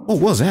 but oh,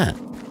 what was that?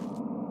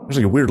 There's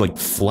like a weird, like,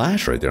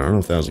 flash right there. I don't know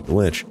if that was a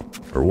glitch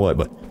or what,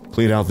 but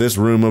cleaned out this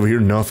room over here,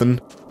 nothing.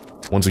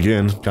 Once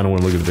again, kind of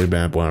want to look at the big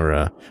map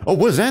while, oh,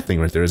 what is that thing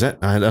right there? Is that,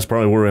 that's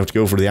probably where we have to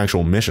go for the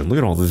actual mission. Look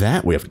at all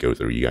that we have to go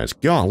through, you guys.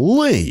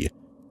 Golly!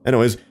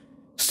 Anyways,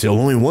 still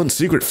only 1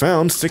 secret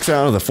found, 6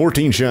 out of the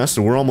 14 chests,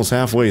 so we're almost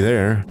halfway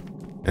there.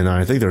 And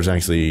I think there's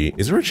actually,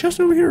 is there a chest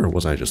over here, or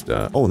was I just,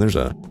 oh, there's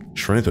a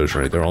strength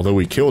potion right there, although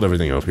we killed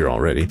everything up here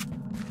already.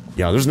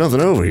 Yeah, there's nothing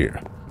over here.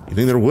 You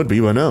think there would be,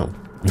 but no.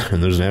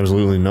 And there's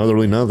absolutely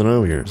nothing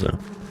over here, so.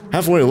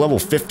 Halfway to level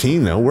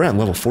 15, though. We're at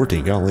level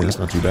 14, golly, that's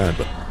not too bad,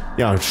 but.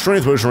 Yeah,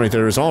 strength potion right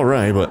there is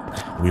alright,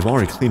 but we've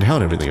already cleaned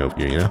out everything over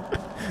here, you know?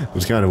 It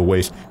was kind of a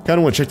waste. Kind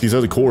of want to check these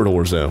other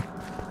corridors, though.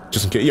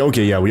 Just in case.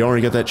 Okay, yeah, we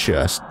already got that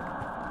chest.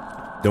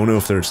 Don't know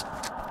if there's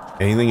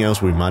anything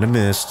else we might have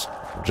missed.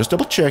 Just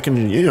double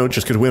checking, you know,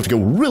 just because we have to go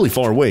really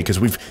far away, because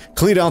we've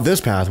cleaned out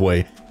this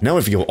pathway. Now we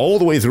have to go all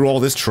the way through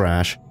all this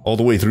trash, all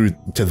the way through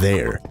to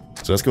there.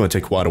 So that's going to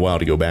take quite a while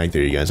to go back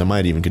there, you guys. I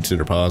might even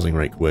consider pausing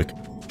right quick,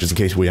 just in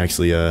case we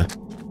actually,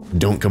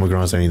 don't come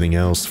across anything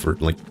else for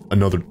like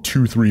another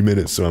 2-3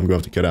 minutes, so I'm going to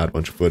have to cut out a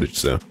bunch of footage,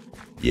 so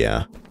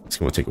yeah, it's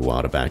going to take a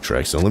while to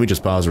backtrack. So let me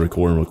just pause the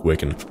recording real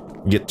quick and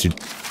get to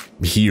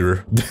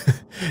here.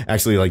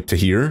 Actually, like to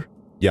here.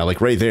 Yeah,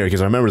 like right there,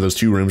 because I remember those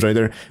 2 rooms right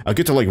there. I'll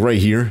get to like right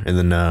here, and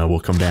then we'll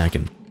come back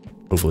and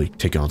hopefully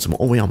take on some.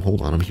 Oh wait,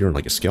 hold on, I'm hearing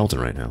like a skeleton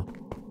right now.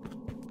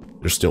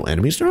 There's still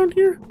enemies around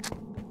here?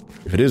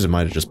 If it is, it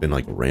might have just been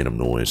like a random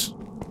noise.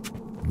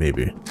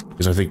 Maybe.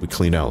 Because I think we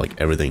cleaned out like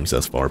everything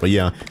thus far. But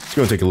yeah, it's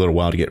going to take a little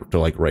while to get to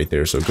like right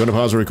there. So go to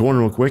pause the recording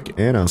real quick,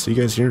 and I'll see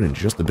you guys here in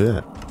just a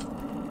bit.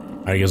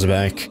 Alright guys, I'm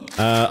back.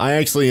 I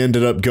actually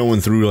ended up going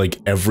through like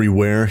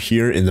everywhere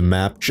here in the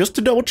map just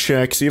to double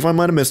check, see if I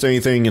might have missed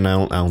anything, and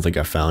I don't think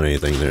I found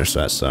anything there, so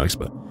that sucks,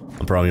 but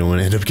I'm probably going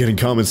to end up getting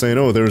comments saying,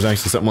 oh, there was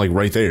actually something like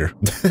right there.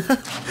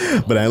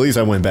 But at least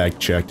I went back,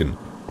 checked, and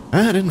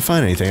I didn't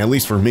find anything, at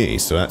least for me,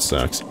 so that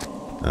sucks.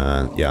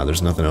 Yeah,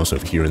 there's nothing else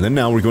over here. And then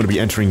now we're going to be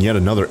entering yet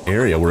another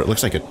area where it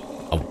looks like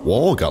a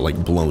wall got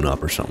like blown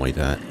up or something like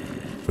that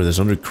for this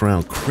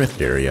underground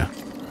crypt area.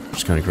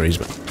 It's kind of crazy,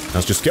 but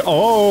let's just get.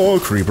 Oh,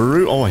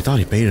 creeper! Oh, I thought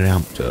he baited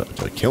out to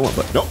kill him,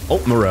 but no.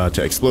 Oh, or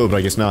to explode, but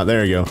I guess not.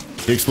 There you go.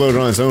 He exploded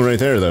on his own right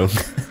there, though.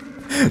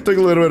 Took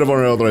a little bit of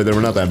our health right there.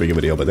 We're not that big of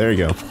a deal, but there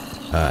you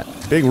go.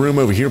 Big room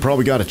over here.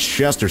 Probably got a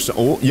chest or so.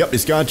 Oh, yep,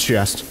 it's got a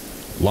chest.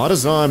 A lot of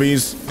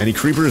zombies. Any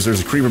creepers? There's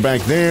a creeper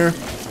back there.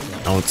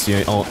 I don't see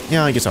any. Oh,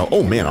 yeah, I guess I'll.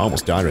 Oh, man, I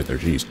almost died right there.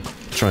 Jeez.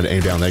 Trying to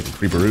aim down that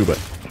creeperoo, but.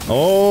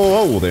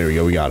 Oh, there we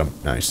go. We got him.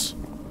 Nice.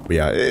 But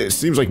yeah, it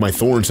seems like my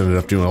thorns ended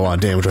up doing a lot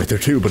of damage right there,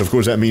 too. But of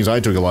course, that means I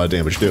took a lot of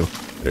damage, too.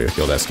 There you go.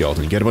 Kill that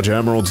skeleton. Get a bunch of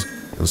emeralds.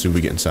 Let's see what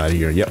we get inside of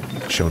here.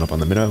 Yep. Showing up on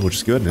the minute, which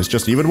is good. And it's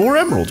just even more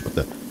emeralds. But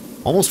the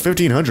almost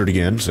 1,500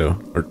 again. So,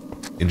 or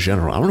in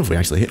general, I don't know if we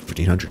actually hit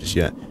 1,500 just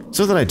yet.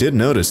 Something I did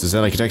notice is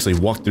that I could actually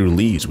walk through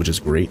leaves, which is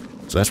great.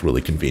 So that's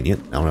really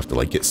convenient. I don't have to,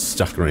 like, get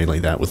stuck or anything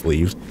like that with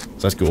leaves. So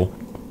that's cool.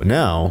 But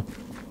now,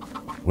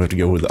 we have to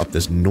go up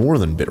this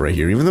northern bit right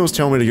here. Even though it's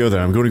telling me to go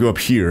there, I'm going to go up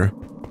here.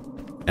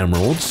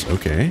 Emeralds.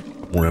 Okay.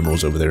 More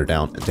emeralds over there,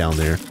 down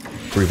there.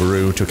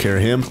 Creeperoo took care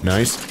of him.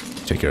 Nice.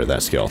 Take care of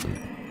that skeleton.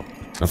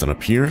 Nothing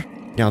up here.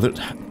 Yeah,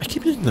 I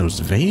keep thinking those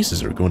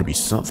vases are going to be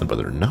something, but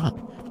they're not.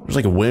 There's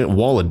like a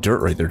wall of dirt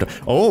right there.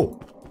 Oh!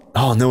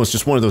 Oh, no, it's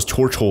just one of those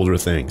torch holder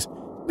things.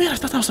 Man, I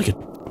thought that was like a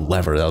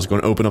lever that was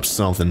going to open up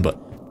something, but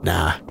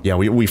nah. Yeah,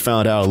 we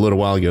found out a little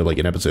while ago, like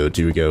an episode or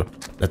two ago,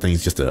 that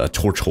thing's just a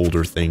torch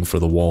holder thing for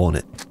the wall, and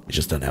it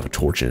just doesn't have a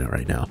torch in it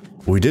right now.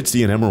 But we did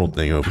see an emerald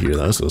thing over here,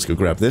 though, so let's go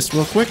grab this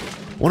real quick.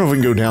 Wonder if we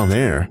can go down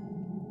there.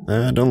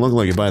 Don't look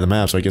like it by the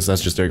map, so I guess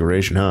that's just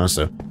decoration, huh?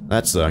 So,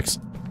 that sucks.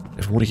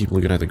 If we want to keep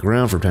looking at the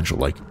ground for potential,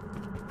 like,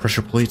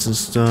 pressure plates and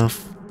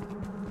stuff.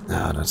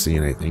 Nah, not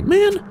seeing anything.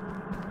 Man!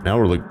 Now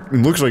we're like, it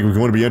looks like we're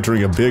going to be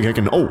entering a big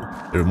heckin'. Oh!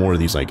 There are more of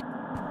these, like,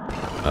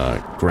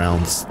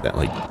 grounds that,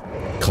 like,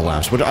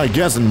 collapse. But I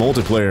guess in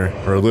multiplayer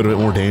are a little bit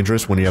more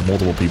dangerous when you have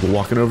multiple people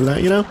walking over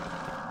that, you know?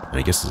 And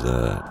I guess it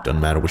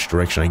doesn't matter which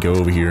direction I go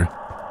over here.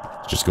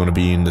 It's just going to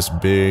be in this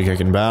big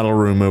heckin' battle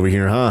room over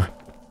here, huh?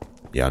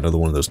 Yeah, another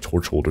one of those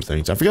torch holder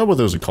things. I forgot what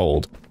those are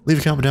called. Leave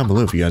a comment down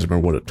below if you guys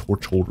remember what a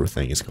torch holder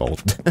thing is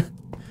called.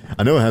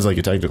 I know it has like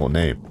a technical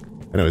name.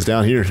 Anyways,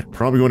 down here,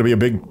 probably going to be a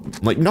big,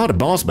 like, not a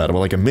boss battle, but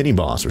like a mini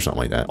boss or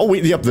something like that. Oh,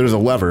 wait, yep, there's a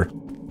lever.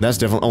 That's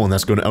definitely, oh, and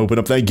that's going to open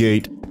up that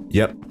gate.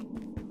 Yep.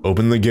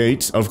 Open the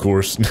gates, of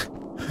course.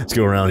 Let's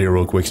go around here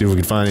real quick, see if we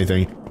can find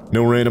anything.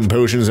 No random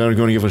potions that are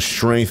going to give us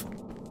strength.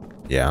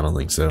 Yeah, I don't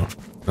think so.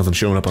 Nothing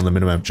showing up on the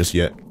minimap just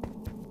yet.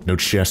 No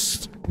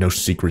chests, no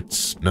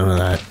secrets, none of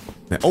that.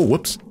 Oh,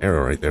 whoops.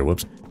 Arrow right there,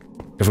 whoops.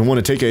 If we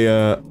want to take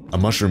a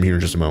mushroom here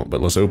in just a moment,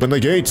 but let's open the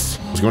gates.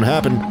 What's going to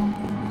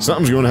happen?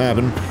 Something's going to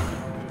happen.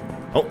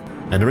 Oh,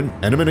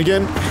 Enderman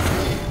again?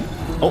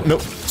 Oh,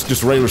 nope. It's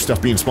just regular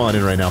stuff being spawned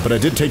in right now, but I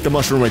did take the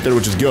mushroom right there,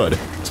 which is good.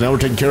 So now we're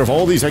taking care of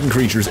all these heckin'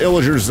 creatures.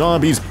 Illagers,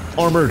 zombies,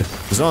 armored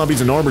zombies,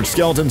 and armored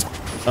skeletons.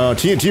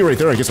 TNT right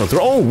there, I guess I'll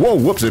throw. Oh, whoa,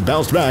 whoops, it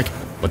bounced back.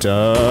 But,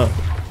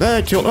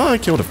 I killed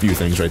a few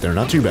things right there,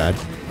 not too bad.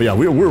 But yeah,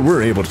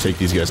 we're able to take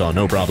these guys on,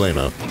 no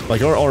problemo.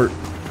 Like, our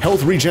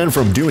health regen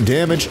from doing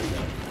damage,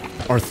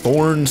 our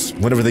thorns,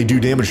 whenever they do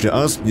damage to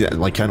us, yeah,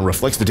 like, kind of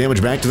reflects the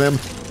damage back to them.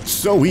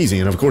 So easy,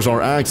 and of course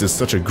our axe is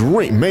such a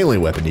great melee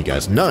weapon, you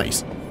guys.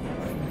 Nice.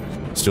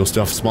 Still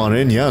stuff spawning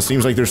in, yeah,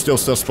 seems like there's still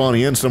stuff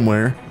spawning in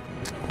somewhere.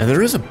 And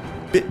there is a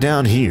bit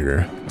down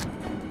here.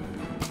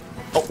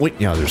 Oh, wait,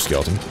 yeah, there's a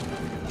skeleton.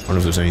 I don't know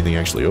if there's anything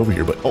actually over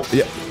here, but, oh,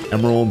 yeah,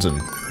 emeralds and...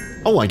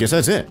 Oh, I guess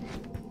that's it.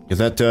 Is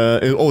that,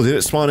 oh, did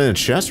it spawn in a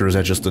chest, or is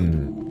that just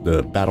in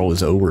the battle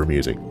is over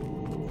music?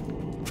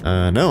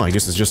 No, I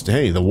guess it's just,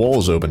 hey, the wall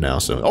is open now,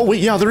 so... Oh,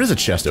 wait, yeah, there is a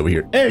chest over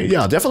here. Hey,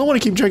 yeah, definitely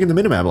want to keep checking the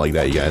minimap like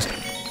that, you guys.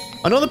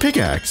 Another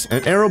pickaxe,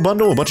 an arrow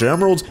bundle, a bunch of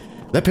emeralds.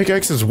 That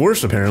pickaxe is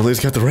worse, apparently. It's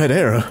got the red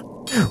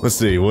arrow. Let's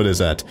see, what is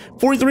that?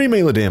 43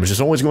 melee damage. It's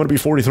always going to be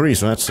 43,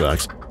 so that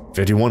sucks.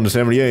 51 to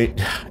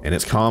 78, and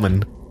it's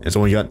common. It's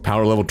only got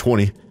power level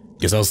 20.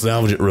 Guess I'll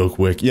salvage it real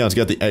quick. Yeah, it's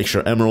got the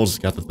extra emeralds, it's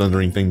got the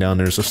thundering thing down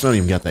there, so it's not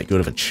even got that good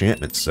of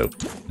enchantments, so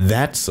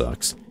that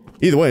sucks.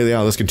 Either way, yeah,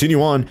 let's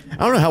continue on.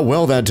 I don't know how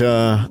well that,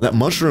 that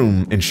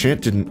mushroom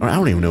enchanted, or I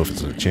don't even know if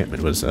it's an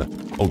enchantment, but it's a,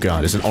 oh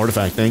god, it's an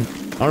artifact thing.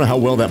 I don't know how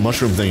well that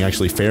mushroom thing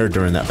actually fared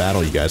during that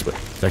battle, you guys, but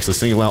to actually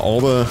single out all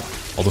the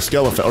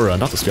skeleton, or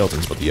not the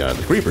skeletons, but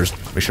the creepers,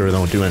 make sure they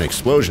don't do any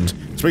explosions.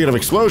 Speaking of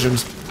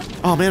explosions,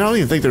 oh man, I don't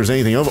even think there's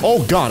anything over,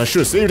 oh god, I should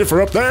have saved it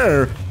for up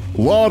there.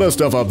 A lot of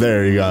stuff up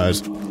there, you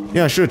guys.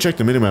 Yeah, I should have checked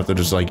the minimap. There's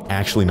just, like,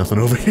 actually nothing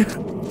over here.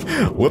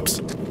 Whoops.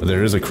 But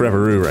there is a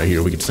creeperoo right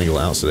here we can single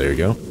out, so there you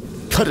go.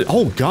 Cut it.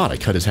 Oh, God, I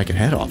cut his heckin'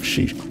 head off.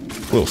 Sheesh.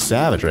 A little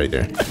savage right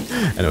there.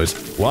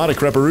 Anyways, a lot of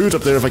creeperoos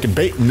up there. If I can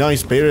bait,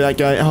 nice, baited that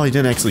guy. Oh, he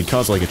didn't actually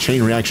cause, like, a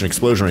chain reaction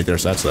explosion right there,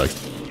 so that sucks.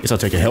 Guess I'll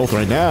take a health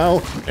right now.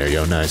 There you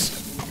go,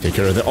 nice. Take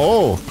care of the-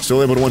 oh!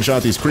 Still able to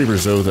one-shot these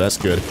creepers, though, that's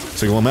good.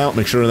 Single them out,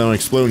 make sure they don't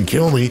explode and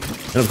kill me.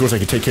 And of course I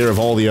can take care of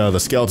all the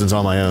skeletons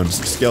on my own.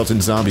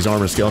 Skeletons, zombies,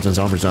 armor, skeletons,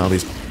 armor,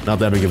 zombies. Not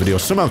that big of a deal.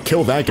 Somehow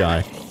killed that guy.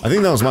 I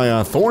think that was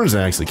my thorns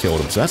that actually killed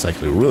him, so that's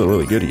actually really,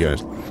 really good, you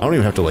guys. don't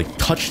even have to, like,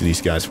 touch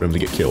these guys for him to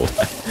get killed.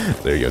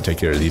 There you go, take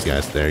care of these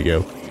guys. There you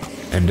go.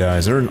 And,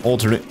 is there an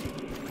alternate?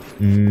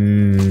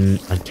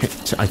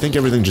 I think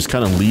everything just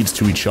kind of leads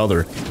to each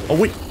other. Oh,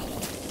 wait.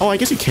 Oh, I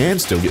guess you can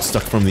still get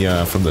stuck from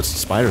the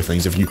spider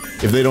things if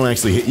they don't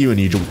actually hit you and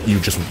you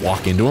just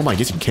walk into them. I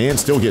guess you can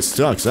still get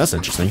stuck, so that's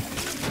interesting.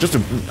 Just a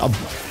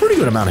pretty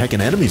good amount of heckin'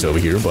 enemies over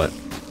here, but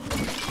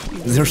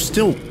they're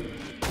still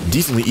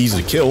decently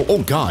easy to kill.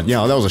 Oh god,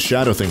 yeah, that was a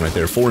shadow thing right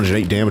there.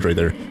 408 damage right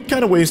there.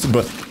 Kind of wasted,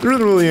 but there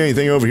isn't really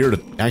anything over here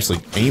to actually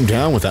aim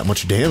down with that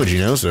much damage, you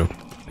know, so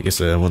I guess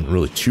that wasn't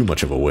really too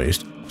much of a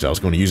waste, because I was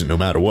going to use it no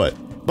matter what.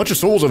 Bunch of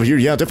souls over here,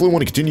 yeah, definitely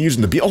want to continue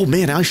using the oh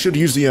man, I should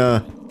use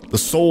the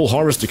soul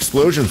harvest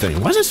explosion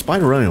thing. Why is that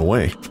spider running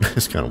away?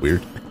 It's kind of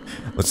weird.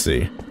 Let's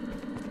see.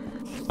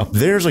 Up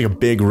there's like a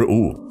big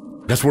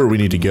ooh, that's where we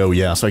need to go,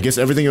 yeah, so I guess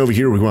everything over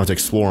here we're going to have to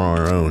explore on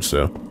our own,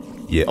 so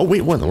yeah. Oh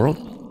wait, what in the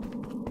world?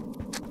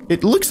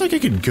 It looks like I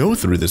could go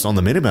through this on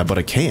the minimap, but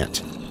I can't.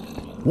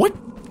 What?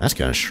 That's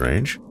kind of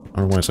strange. I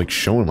don't know why it's like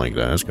showing like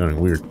that. That's kind of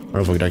weird. I don't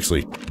know if I could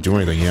actually do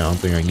anything. Yeah, I don't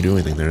think I can do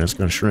anything there. That's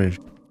kind of strange.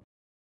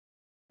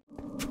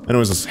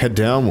 Anyways, let's head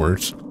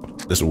downwards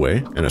this way,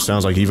 and it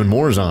sounds like even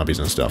more zombies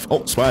and stuff.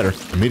 Oh, spider.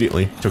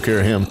 Immediately took care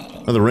of him.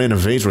 Another random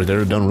vase right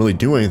there. Doesn't really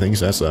do anything,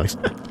 so that sucks.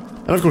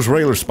 And of course,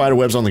 regular spider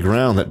webs on the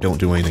ground that don't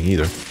do anything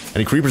either.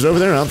 Any creepers over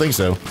there? I don't think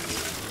so.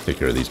 Take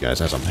care of these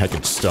guys as I'm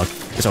heckin' stuck.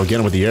 Guess I'll get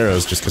them with the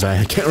arrows just because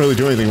I can't really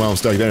do anything while I'm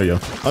stuck. There you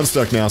go. I'm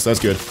stuck now, so that's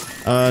good.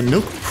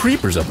 No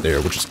creepers up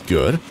there, which is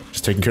good.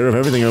 Just taking care of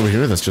everything over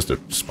here. That's just a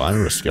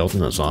spider, a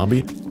skeleton, a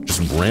zombie.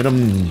 Just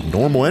random,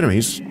 normal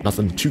enemies.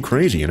 Nothing too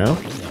crazy, you know?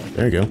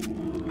 There you go.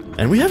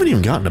 And we haven't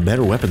even gotten a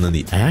better weapon than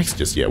the axe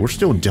just yet. We're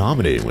still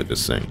dominating with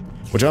this thing.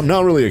 Which I'm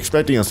not really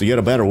expecting us to get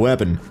a better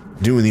weapon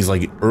doing these,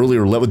 like,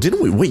 earlier levels.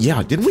 Didn't we? Wait,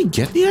 yeah. Didn't we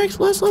get the axe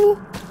last level?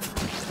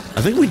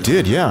 I think we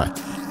did, yeah.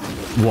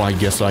 Well, I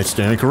guess I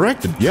stand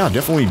corrected. Yeah,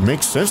 definitely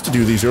makes sense to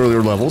do these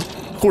earlier levels.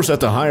 Of course, at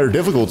the higher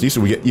difficulty,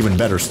 so we get even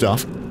better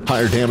stuff.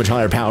 Higher damage,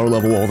 higher power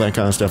level, all that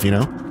kind of stuff, you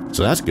know?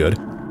 So that's good.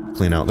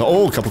 Clean out the...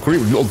 Oh, a couple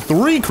creepers. Oh,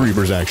 3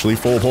 creepers, actually.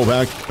 Full pull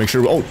back. Make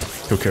sure... Oh,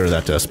 took care of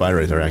that spider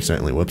right there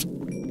accidentally. Whoops.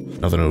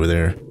 Nothing over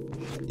there.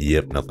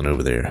 Yep, nothing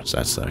over there. So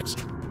that sucks.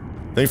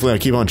 Thankfully, I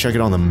keep on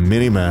checking on the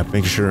minimap,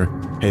 making sure...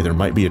 Hey, there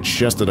might be a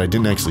chest that I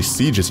didn't actually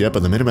see just yet,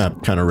 but the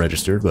minimap kind of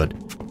registered, but...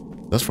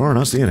 Thus far,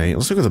 not seeing any.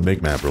 Let's look at the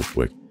big map real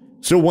quick.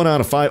 Still 1 out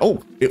of 5.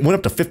 Oh, it went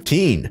up to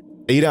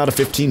 15. 8 out of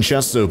 15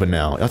 chests open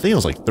now. I think it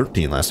was like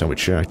 13 last time we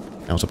checked.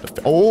 Now it's up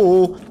to...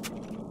 Oh!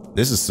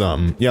 This is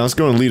something. Yeah, let's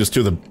go and lead us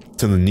to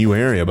the new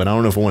area, but I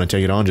don't know if I want to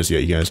take it on just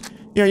yet, you guys.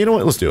 Yeah, you know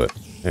what? Let's do it.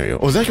 There you go.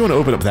 Oh, is that going to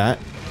open up that?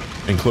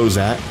 And close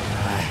that?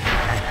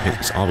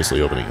 It's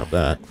obviously opening up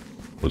that.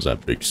 What's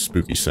that big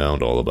spooky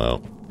sound all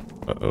about?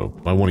 Uh-oh.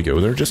 Do I want to go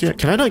there just yet?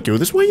 Can I not go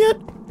this way yet?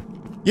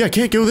 Yeah, I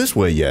can't go this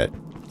way yet.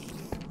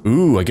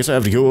 Ooh, I guess I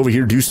have to go over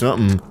here, do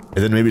something, and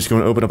then maybe it's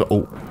going to open up.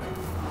 Oh.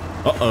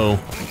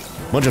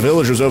 Uh-oh. Bunch of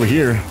villagers over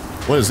here.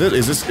 What is it?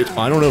 Is this...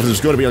 I don't know if there's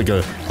going to be like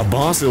a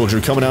boss villager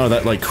coming out of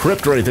that like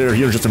crypt right there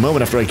here in just a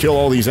moment after I kill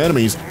all these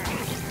enemies.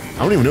 I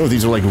don't even know if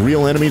these are like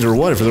real enemies or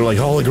what, if they're like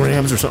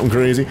holograms or something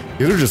crazy.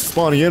 They're just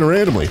spawning in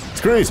randomly.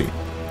 It's crazy.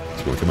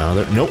 It's going to come out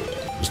of there. Nope.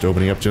 Just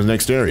opening up to the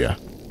next area.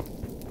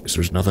 Guess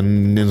there's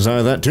nothing inside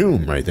of that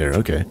tomb right there.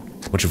 Okay.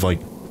 Bunch of like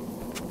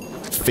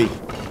fake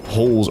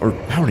holes, or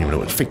I don't even know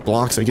what, fake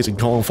blocks, I guess you can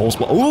call them, false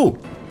blocks. Oh!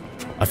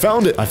 I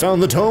found it! I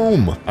found the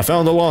tome! I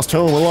found the lost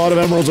tome. A lot of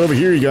emeralds over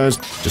here, you guys.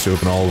 Just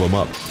open all of them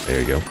up.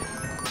 There you go.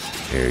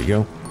 There you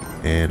go.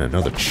 And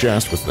another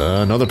chest with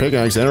another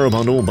pickaxe, arrow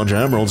bundle, a bunch of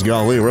emeralds.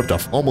 Golly, we're up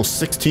to almost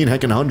 16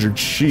 heckin' hundred.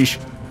 Sheesh.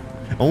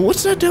 Oh,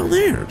 what's that down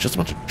there? Just a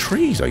bunch of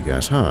trees, I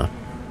guess, huh?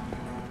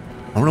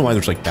 I don't know why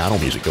there's like battle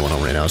music going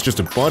on right now. It's just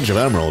a bunch of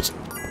emeralds,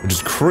 which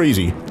is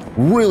crazy.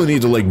 Really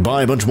need to like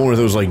buy a bunch more of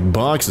those like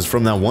boxes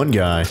from that one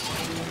guy.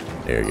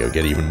 There you go,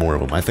 get even more of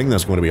them. I think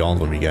that's going to be all of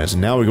them, you guys.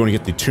 And now we're going to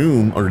get the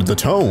tomb, or the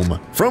tome,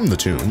 from the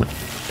tomb.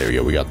 There you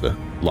go, we got the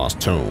lost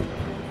tome.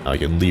 Now I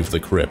can leave the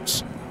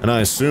crypts. And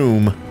I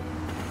assume...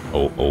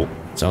 Oh,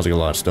 sounds like a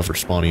lot of stuff are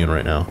spawning in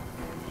right now.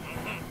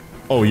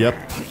 Oh, yep,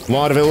 a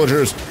lot of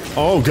villagers.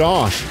 Oh,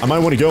 gosh, I might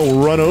want to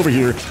go run over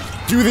here.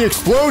 Do the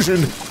explosion!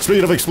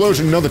 Speaking of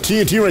explosion, another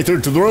TNT right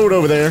there to the road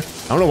over there.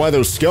 I don't know why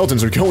those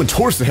skeletons are going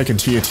towards the heckin'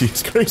 TNT.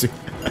 It's crazy.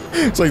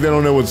 It's like they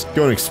don't know what's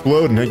going to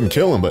explode and they can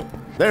kill them, but...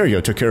 There we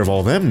go, took care of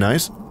all them,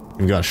 nice.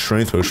 We've got a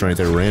strength potion right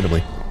there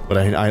randomly. But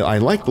I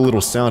like the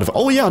little sound of...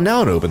 Oh yeah,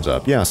 now it opens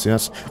up. Yeah, see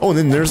that's... Oh, and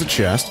then there's a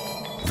chest.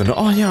 Then,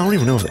 oh yeah, I don't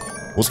even know if it...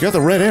 Well, it's got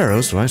the red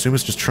arrows, so I assume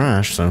it's just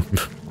trash, so...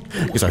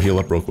 I guess I'll heal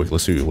up real quick.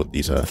 Let's see what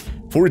these,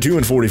 42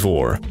 and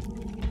 44.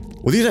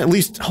 Well, these at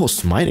least... Oh,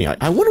 smiting.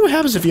 I wonder what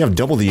happens if you have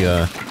double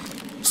the,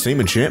 same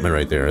enchantment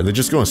right there. Are they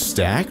just going to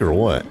stack, or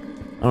what?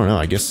 I don't know,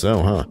 I guess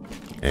so, huh?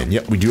 And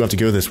yep, we do have to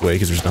go this way,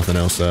 because there's nothing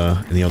else,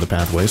 in the other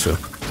pathway, so...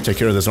 Take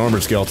care of this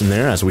armored skeleton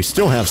there, as we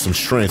still have some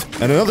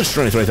strength. And another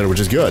strength right there, which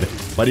is good.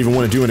 Might even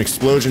want to do an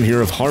explosion here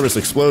of harvest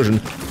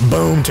explosion.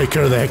 Boom, take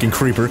care of the heckin'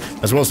 creeper,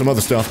 as well as some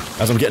other stuff,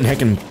 as I'm getting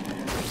heckin'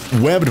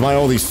 webbed by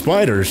all these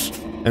spiders.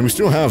 And we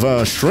still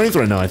have strength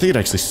right now. I think it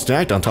actually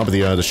stacked on top of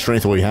the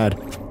strength that we had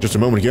just a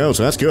moment ago,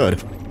 so that's good.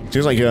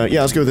 Seems like, yeah,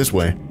 let's go this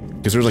way.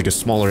 Because there's like a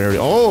smaller area.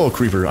 Oh,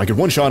 creeper. I could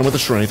one-shot him with the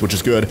strength, which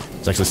is good.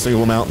 Let's actually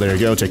single them out. There you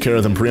go. Take care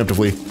of them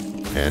preemptively.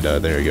 And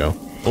there you go.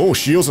 Oh,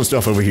 shields and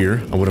stuff over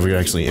here. I wonder if we could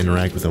actually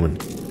interact with them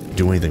and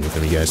do anything with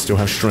them. You guys still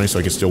have strength, so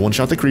I can still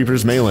one-shot the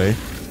creepers melee.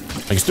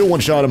 I can still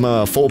one-shot him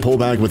full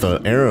pullback with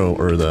an arrow,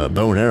 or the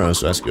bow and arrow,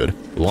 so that's good.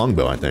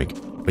 Longbow, I think.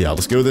 But yeah,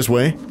 let's go this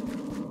way.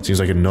 Seems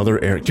like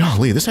another area.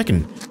 Golly, this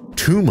heckin'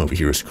 tomb over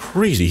here is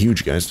crazy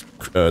huge, guys.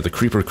 The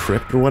creeper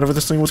crypt, or whatever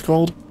this thing was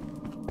called.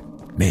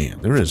 Man,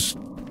 there is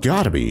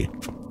gotta be.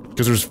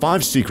 Because there's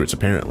 5 secrets,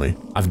 apparently.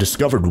 I've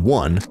discovered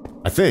 1,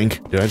 I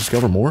think. Did I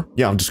discover more?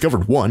 Yeah, I've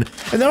discovered 1.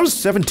 And that was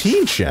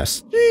 17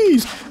 chests.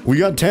 Jeez. We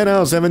got 10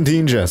 out of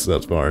 17 chests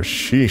thus far.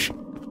 Sheesh.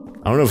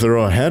 I don't know if they're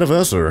all ahead of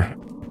us, or...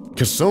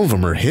 Because some of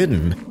them are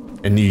hidden,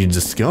 and you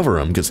discover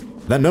them, because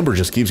that number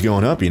just keeps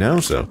going up, you know?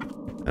 So,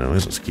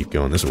 anyways, let's keep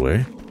going this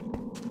way.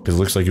 Because it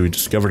looks like we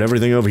discovered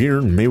everything over here,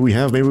 and maybe we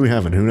have, maybe we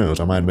haven't, who knows?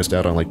 I might have missed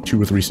out on like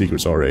 2 or 3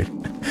 secrets already.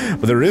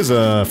 But there is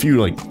a few,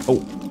 like,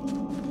 oh,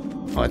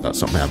 I thought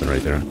something happened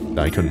right there.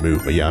 I couldn't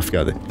move, but yeah, I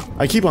forgot that.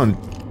 I keep on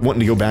wanting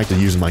to go back to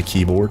using my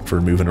keyboard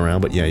for moving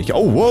around, but yeah, you can,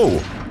 oh, whoa!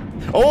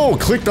 Oh,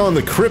 clicked on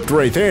the crypt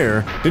right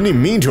there. Didn't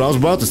even mean to. I was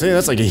about to say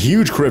that's like a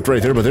huge crypt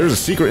right there, but there's a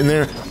secret in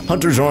there.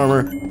 Hunter's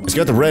armor. It's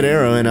got the red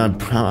arrow, and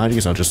I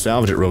guess I'll just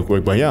salvage it real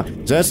quick. But yeah,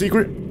 is that a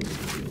secret?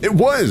 It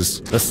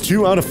was. That's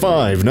 2 out of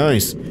 5.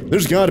 Nice.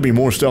 There's got to be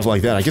more stuff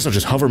like that. I guess I'll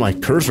just hover my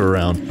cursor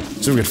around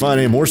so we can find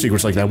any more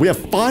secrets like that. We have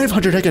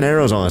 500 heckin'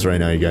 arrows on us right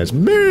now, you guys.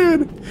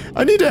 Man,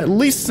 I need to at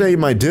least save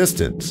my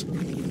distance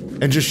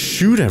and just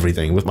shoot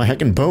everything with my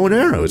heckin' bow and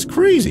arrow. It's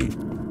crazy.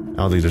 I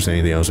don't think there's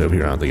anything else over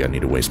here. I don't think I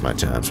need to waste my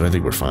time, so I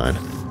think we're fine.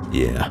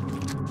 Yeah.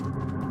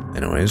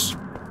 Anyways.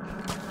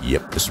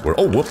 Yep, this is where...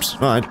 Oh, whoops.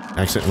 Oh, I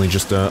accidentally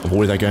just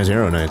avoided that guy's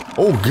arrow knife.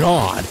 Oh,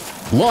 God.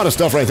 A lot of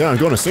stuff right there. I'm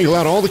going to single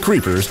out all the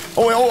creepers.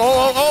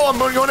 Oh, I'm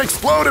going to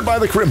explode by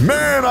the creep.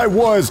 Man, I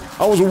was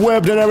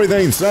webbed and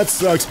everything, so that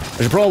sucks.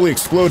 I should probably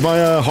explode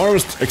my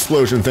harvest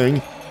explosion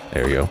thing.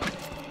 There you go.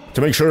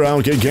 To make sure I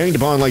don't get ganged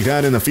upon like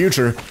that in the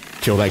future.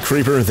 Kill that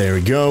creeper. There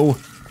we go.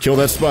 Kill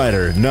that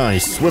spider.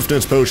 Nice.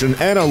 Swiftness potion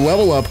and a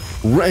level up.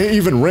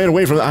 Even ran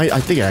away from that. I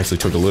think I actually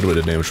took a little bit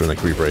of damage from that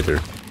creeper right there.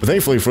 But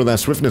thankfully for that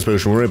swiftness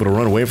potion, we were able to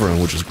run away from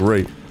him, which is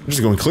great. I'm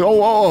just going clear.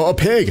 Oh, a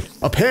pig!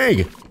 A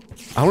pig!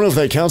 I don't know if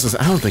that counts as...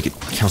 I don't think it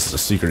counts as a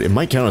secret. It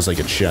might count as like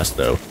a chest,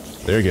 though.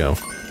 There you go.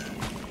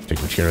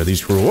 Taking care of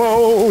these crew.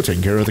 Whoa!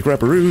 Taking care of the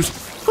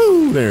crapperoos.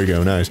 Woo! There you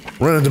go. Nice.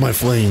 Run into my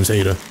flames,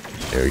 Ada.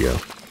 There you go.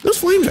 Those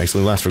flames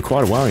actually last for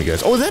quite a while, you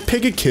guys. Oh, did that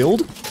pig get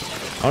killed?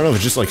 I don't know if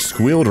it just like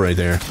squealed right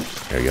there.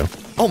 There you go.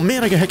 Oh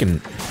man, I got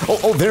heckin'...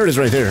 Oh, there it is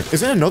right there.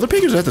 Is that another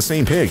pig or is that the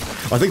same pig?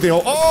 I think they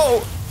all...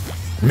 Oh!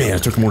 Man, I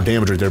took more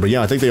damage right there, but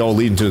yeah, I think they all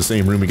lead into the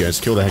same room, you guys.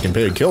 Kill the heckin'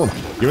 pig. Kill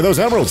him. Give me those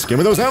emeralds. Give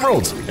me those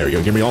emeralds. There we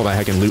go. Give me all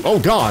that heckin' loot. Oh,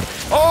 God.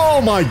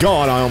 Oh, my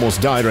God. I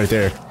almost died right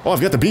there. Oh, I've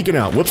got the beacon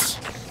out. Whoops.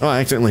 Oh, I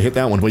accidentally hit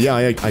that one. But yeah,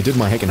 I did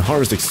my heckin'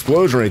 harvest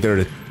explosion right there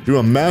to do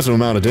a massive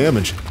amount of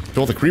damage to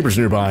all the creepers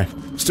nearby.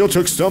 Still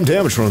took some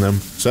damage from them,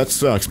 so that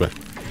sucks, but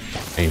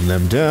aim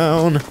them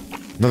down.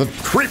 Another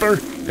creeper.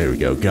 There we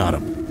go. Got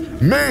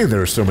him. Man,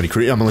 there are so many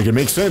creepers. I mean, like, it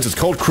makes sense. It's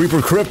called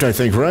Creeper Crypt, I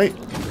think, right?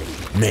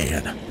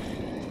 Man.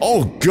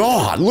 Oh,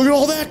 God, look at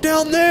all that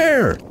down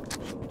there.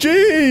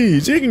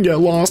 Jeez, you can get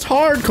lost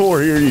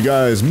hardcore here, you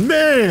guys.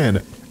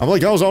 Man, I'm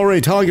like I was already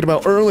talking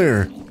about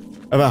earlier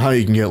about how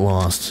you can get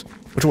lost.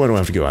 Which way do I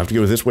have to go? I have to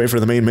go this way for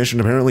the main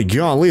mission, apparently.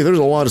 Golly, there's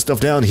a lot of stuff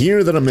down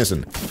here that I'm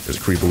missing. There's a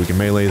creeper we can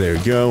melee. There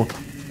we go.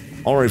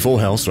 Already full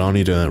health, so I don't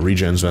need to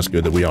regen, so that's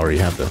good that we already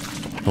have the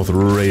health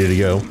ready to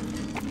go.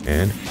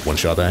 And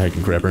one-shot that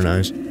heckin' crapper,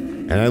 nice.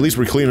 And at least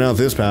we're cleaning out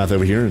this path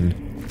over here, and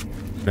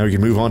now we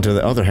can move on to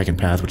the other heckin'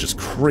 path, which is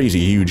crazy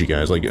huge, you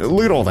guys. Like,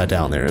 look at all that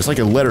down there. It's like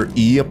a letter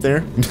E up there.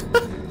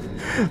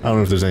 I don't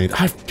know if there's anything.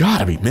 I've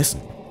gotta be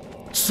missing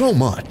so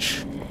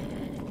much.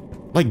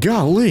 Like,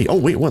 golly. Oh,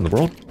 wait, what in the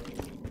world?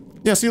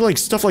 Yeah, see, like,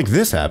 stuff like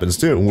this happens,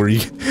 too, where you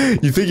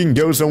think you can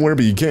go somewhere,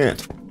 but you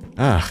can't.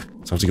 Ah,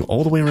 so I have to go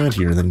all the way around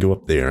here and then go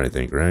up there, I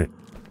think, right?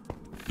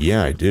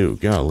 Yeah, I do.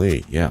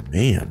 Golly. Yeah,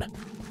 man.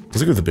 Let's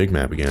look at the big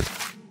map again.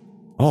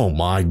 Oh,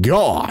 my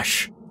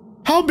gosh.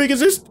 How big is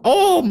this?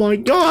 Oh my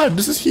God,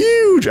 this is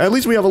huge! At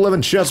least we have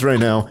 11 chests right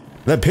now.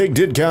 That pig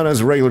did count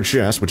as a regular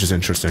chest, which is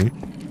interesting.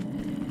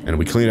 And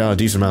we cleaned out a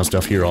decent amount of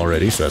stuff here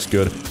already, so that's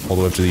good. All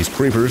the way up to these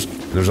creepers.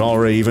 And there's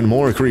already even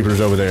more creepers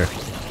over there.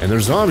 And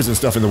there's zombies and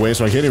stuff in the way,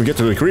 so I can't even get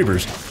to the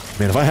creepers.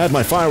 Man, if I had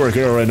my firework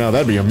arrow right now,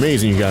 that'd be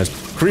amazing, you guys.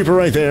 Creeper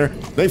right there.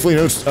 Thankfully,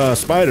 no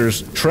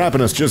spiders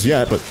trapping us just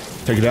yet, but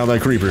taking down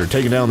that creeper,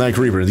 taking down that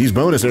creeper. These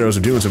bonus arrows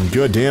are doing some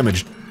good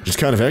damage. Just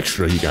kind of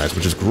extra, you guys,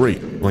 which is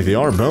great. Like, they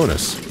are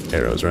bonus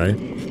arrows, right?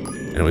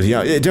 Anyways,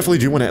 yeah, I definitely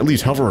do want to at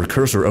least hover our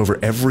cursor over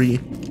every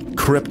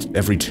crypt,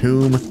 every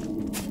tomb.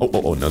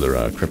 Oh, another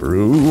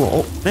cripperoo.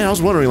 Oh, man, I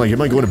was wondering, like, am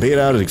I going to bait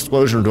out an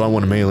explosion or do I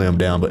want to melee him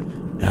down? But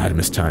I'd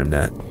mistimed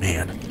that.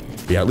 Man.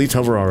 But yeah, at least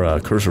hover our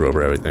cursor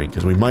over everything,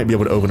 because we might be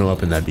able to open them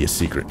up and that'd be a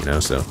secret, you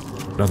know? So,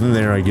 nothing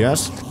there, I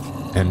guess.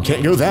 And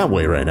can't go that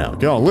way right now.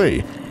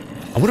 Golly.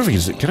 I wonder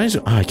if I can I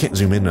zoom? Oh, I can't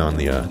zoom in on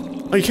the,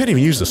 oh, you can't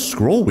even use the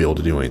scroll wheel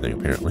to do anything,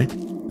 apparently.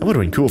 That would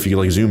have been cool if you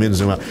could, like, zoom in,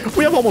 zoom out.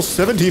 We have almost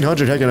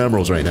 1,700 heckin'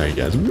 emeralds right now, you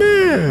guys.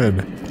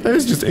 Man! That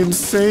is just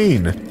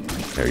insane.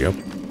 There you go.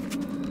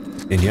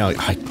 And yeah,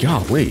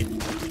 golly.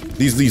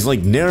 These,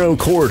 like, narrow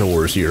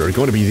corridors here are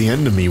going to be the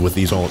end of me with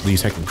these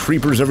heckin'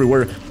 creepers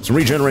everywhere. Some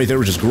regen right there,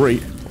 which is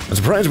great. I'm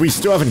surprised we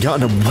still haven't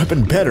gotten a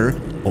weapon better.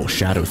 Oh,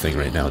 shadow thing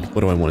right now.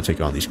 What do I want to take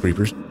on these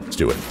creepers? Let's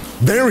do it.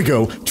 There we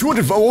go.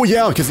 200. Oh,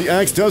 yeah, because the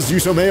axe does do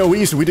some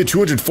AoE, so we did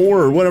 204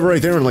 or whatever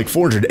right there and like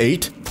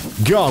 408.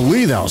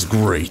 Golly, that was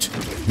great.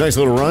 Nice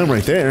little rhyme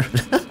right there.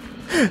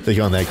 Take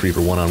on that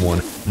creeper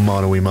one-on-one.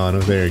 Mono-y-mono.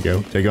 There you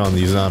go. Take on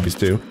these zombies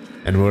too.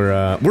 And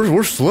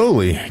we're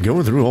slowly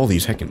going through all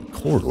these heckin'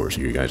 corridors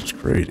here, you guys. It's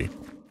crazy.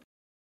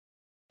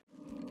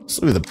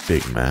 Let's look at the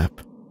big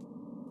map.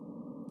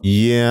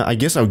 Yeah, I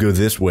guess I'll go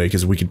this way,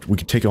 because we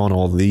could take on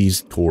all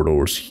these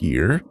corridors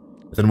here.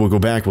 Then we'll go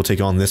back, we'll take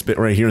on this bit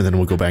right here, and then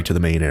we'll go back to the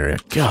main area.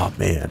 God,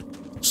 man.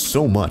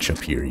 So much up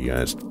here, you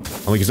guys.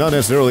 Like, it's not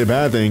necessarily a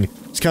bad thing.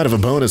 It's kind of a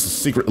bonus, a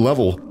secret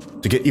level,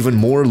 to get even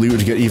more loot,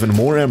 to get even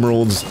more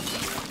emeralds.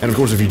 And of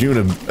course, if you're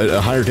doing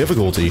a higher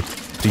difficulty,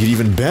 to get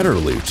even better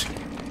loot.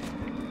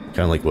 Kind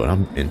of like what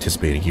I'm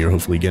anticipating here,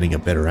 hopefully getting a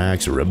better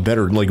axe, or a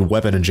better, like,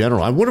 weapon in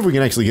general. I wonder if we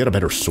can actually get a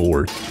better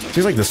sword.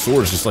 Seems like the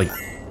sword is just, like,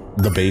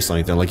 the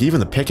baseline thing. Like,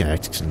 even the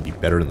pickaxe can be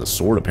better than the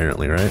sword,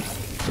 apparently, right?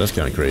 So that's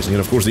kind of crazy. And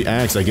of course, the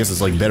axe, I guess,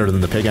 is like better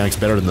than the pickaxe,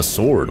 better than the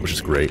sword, which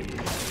is great.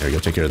 There we go,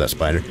 take care of that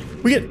spider.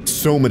 We get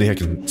so many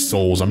heckin'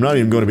 souls. I'm not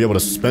even going to be able to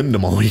spend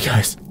them all, you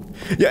guys.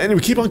 Yeah, and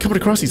we keep on coming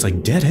across these,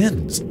 like, dead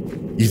ends.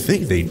 You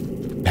think they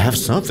have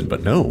something,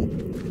 but no.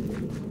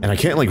 And I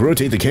can't, like,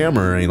 rotate the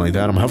camera or anything like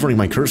that. I'm hovering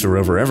my cursor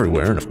over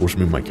everywhere, and of course,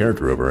 moving my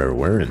character over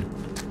everywhere, and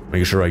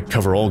making sure I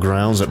cover all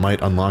grounds that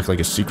might unlock, like,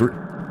 a secret.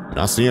 I'm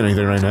not seeing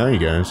anything right now, you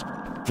guys.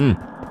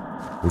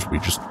 Of course, we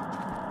just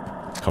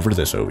covered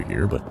this over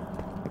here, but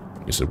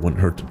I guess it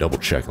wouldn't hurt to double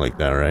check like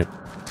that, right?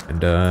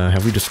 And,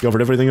 have we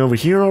discovered everything over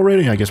here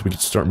already? I guess we could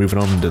start moving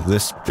on into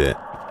this bit.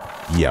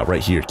 Yeah,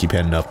 right here. Keep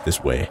heading up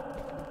this way.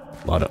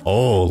 A lot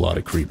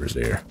of creepers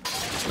there.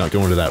 Let's not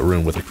go into that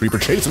room with a creeper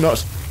chasing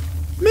us.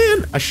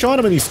 Man, I shot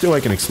him and he's still,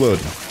 like, an explode.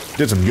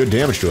 Did some good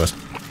damage to us.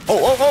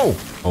 Oh!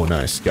 Oh,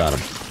 nice. Got him.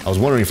 I was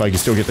wondering if I could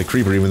still get the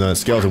creeper even though that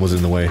skeleton was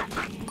in the way.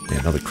 Yeah,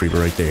 another creeper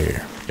right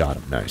there. Got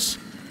him. Nice.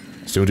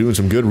 Still doing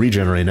some good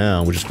regen right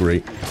now, which is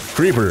great.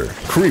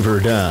 Creeper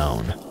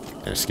down.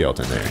 And a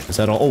skeleton there. Is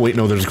that all? Oh, wait,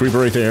 no, there's a creeper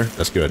right there.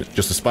 That's good.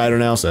 Just a spider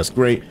now, so that's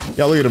great.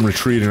 Yeah, look at him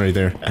retreating right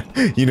there.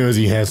 He knows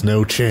he has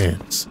no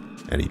chance.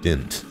 And he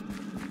didn't.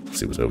 Let's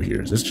see what's over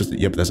here. Is this just...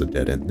 Yep, that's a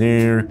dead end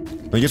there.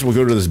 I guess we'll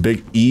go to this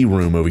big E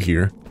room over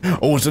here.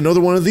 Oh, it's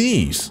another one of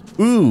these.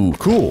 Ooh,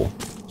 cool.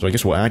 So I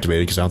guess we'll activate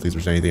it, because I don't think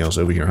there's anything else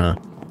over here, huh?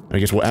 I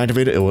guess we'll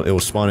activate it. It will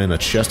spawn in a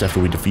chest after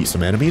we defeat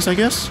some enemies, I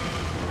guess?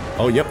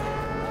 Oh, yep.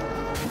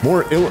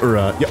 More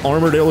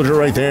armored illager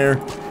right there.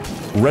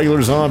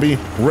 Regular zombie,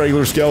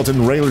 regular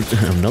skeleton,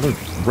 another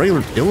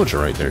regular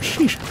illager right there.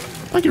 Sheesh.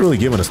 Not really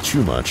giving us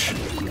too much.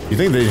 You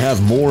think they'd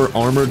have more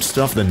armored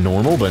stuff than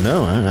normal, but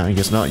no, I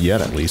guess not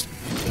yet at least.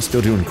 It's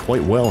still doing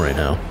quite well right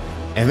now.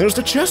 And there's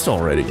the chest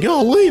already.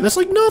 Golly, that's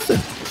like nothing.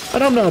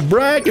 And I'm not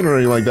bragging or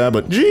anything like that,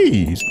 but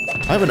geez.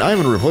 I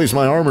haven't replaced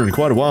my armor in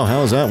quite a while.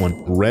 How's that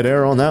one? Red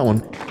arrow on that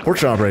one. Pork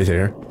chop right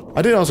there.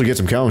 I did also get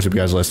some comments with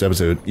you guys last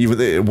episode,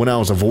 even when I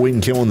was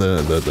avoiding killing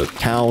the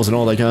cows and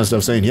all that kind of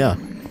stuff, saying, yeah,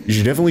 you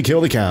should definitely kill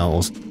the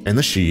cows and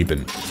the sheep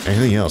and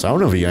anything else. I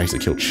don't know if he actually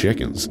killed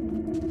chickens. I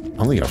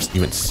don't think I've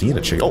even seen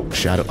a chicken. Oh,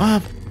 shadow.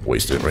 Ah,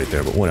 wasted it right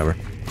there, but whatever.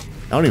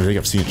 I don't even think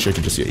I've seen a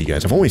chicken just yet, you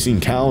guys. I've only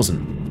seen cows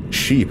and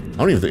sheep. I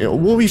don't even think...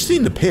 Well, we've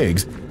seen the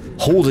pigs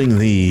holding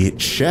the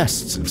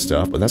chests and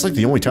stuff, but that's like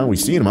the only time we've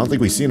seen them. I don't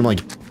think we've seen them,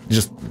 like,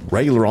 just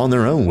regular on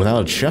their own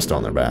without a chest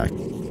on their back.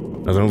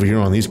 Nothing over here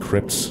on these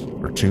crypts,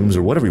 or tombs,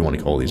 or whatever you want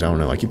to call these. I don't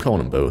know. I keep calling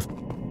them both.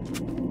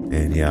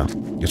 And yeah,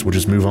 guess we'll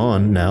just move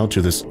on now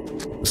to this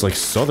like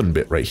southern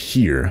bit right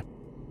here.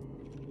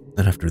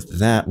 Then after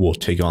that, we'll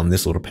take on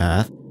this little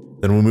path.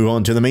 Then we'll move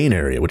on to the main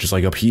area, which is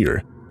like up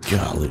here.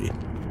 Golly,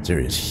 this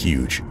area is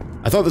huge.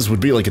 I thought this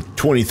would be like a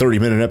 20-30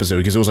 minute episode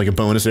because it was like a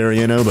bonus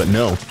area, you know, but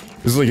no.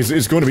 This is like,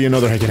 it's going to be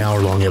another like an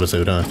hour-long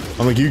episode, huh?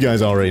 I'm like, you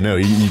guys already know.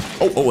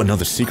 Oh,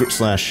 another secret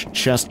slash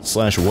chest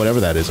slash whatever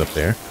that is up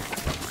there.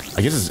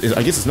 I guess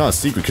it's not a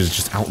secret because it's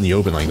just out in the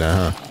open like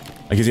that, huh?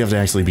 I guess you have to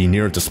actually be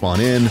near it to spawn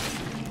in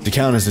to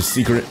count as a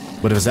secret.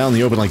 But if it's out in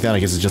the open like that, I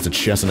guess it's just a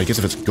chest. And I guess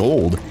if it's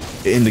gold,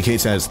 it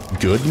indicates it has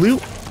good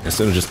loot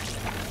instead of just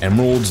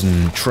emeralds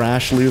and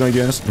trash loot, I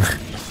guess.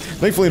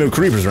 Thankfully, no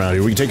creepers around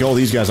here. We can take all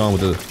these guys on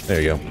with the...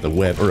 There you go. The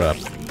web... Or,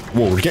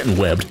 well, we're getting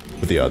webbed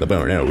with the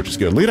bow and arrow, which is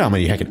good. Look at how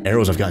many heckin'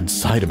 arrows I've got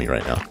inside of me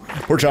right now.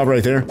 Pork chop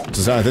right there. It's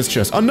inside this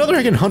chest. Another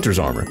heckin' hunter's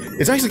armor.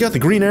 It's actually got the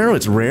green arrow.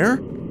 It's rare.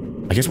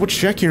 I guess we'll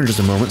check here in just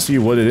a moment, see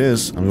what it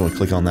is. I'm going to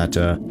click on that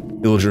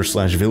illager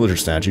slash villager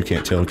statue.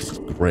 Can't tell because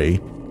it's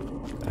gray.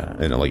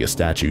 And like a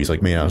statue, he's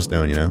like made out of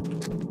stone, you know?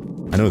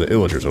 I know the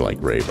illagers are like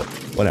gray, but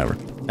whatever.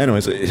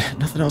 anyways,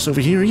 nothing else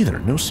over here either.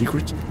 No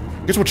secrets.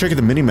 I guess we'll check out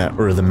the mini-map,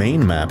 or the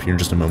main map here in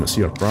just a moment,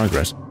 see our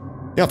progress.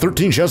 Yeah,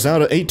 13 chests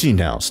out of 18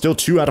 now. Still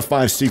 2 out of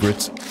 5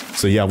 secrets.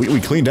 So yeah,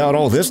 we cleaned out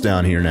all this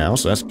down here now,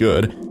 so that's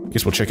good. I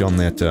guess we'll check on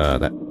that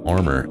that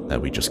armor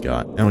that we just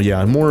got. Oh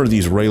yeah, more of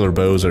these railer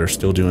bows that are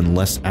still doing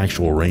less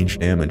actual range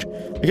damage.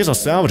 I guess I'll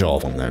salvage all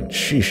of them then.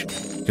 Sheesh.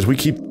 Because we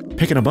keep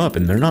picking them up,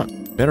 and they're not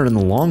better than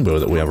the longbow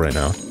that we have right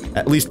now.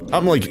 At least,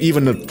 I'm like,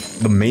 even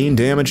the main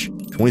damage,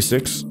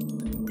 26.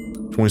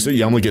 26,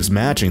 yeah, I'm like, it's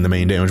matching the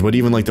main damage, but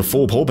even like the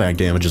full pullback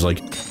damage is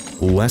like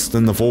less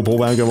than the full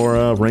pullback of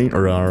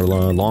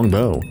our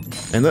longbow.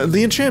 And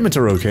the enchantments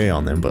are okay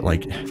on them, but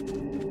like,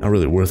 not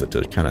really worth it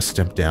to kind of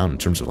step down in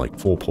terms of like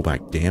full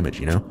pullback damage,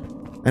 you know?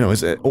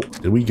 Anyways, oh,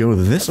 did we go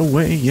this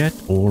away yet,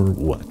 or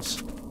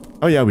what?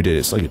 Oh yeah, we did.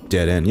 It's like a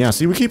dead end. Yeah,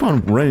 see, we keep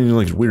on running into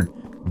like weird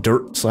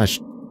dirt slash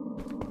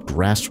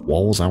grass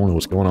walls. I don't know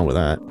what's going on with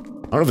that.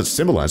 I don't know if it's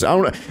symbolized. I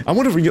wonder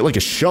if we can get like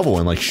a shovel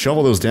and like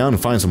shovel those down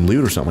and find some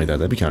loot or something like that.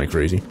 That'd be kind of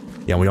crazy.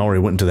 Yeah, we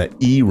already went into that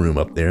E room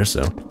up there,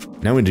 so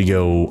now we need to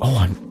go. Oh,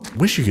 I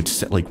wish you could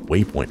set like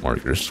waypoint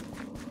markers,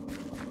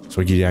 so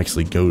we could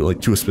actually go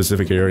like to a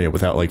specific area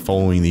without like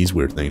following these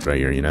weird things right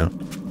here, you know.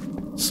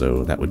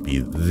 So that would be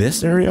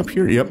this area up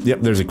here. Yep,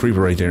 there's a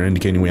creeper right there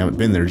indicating we haven't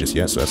been there just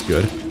yet, so that's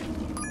good.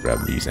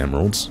 Grab these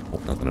emeralds.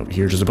 Oh, nothing over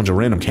here. Just a bunch of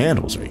random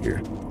candles right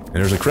here. And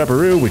there's a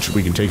creeperoo, which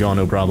we can take on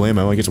no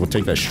problemo. I guess we'll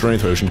take that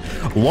strength potion.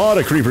 A lot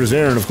of creepers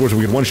there, and of course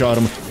we can one-shot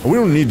them. We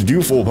don't need to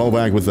do full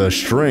pullback with the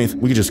strength.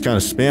 We can just kind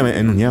of spam it,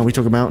 and yeah, we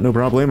took them out no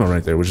problemo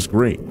right there, which is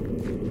great.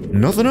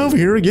 Nothing over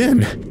here again.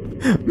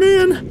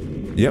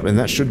 Man. Yep, and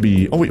that should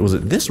be... Oh wait, was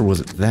it this or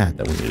was it that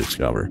we need to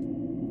discover?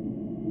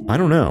 I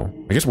don't know.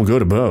 I guess we'll go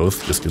to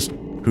both, just because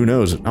who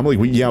knows. I'm like,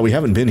 we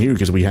haven't been here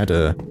because we had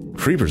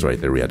creepers right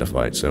there we had to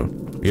fight, so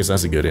I guess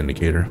that's a good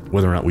indicator,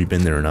 whether or not we've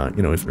been there or not,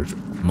 you know, if there's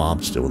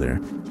mobs still there.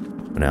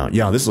 But now,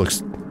 yeah, this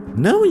looks...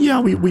 No,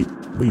 yeah, we've...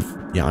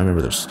 Yeah, I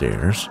remember those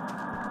stairs.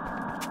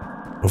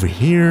 Over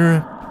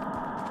here...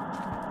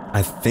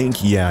 I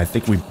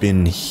think we've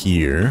been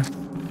here.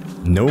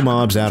 No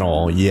mobs at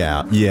all.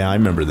 Yeah, I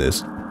remember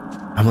this.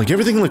 I'm like,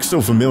 everything looks so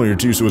familiar,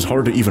 too, so it's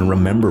hard to even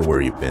remember where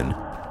you've been.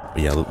 But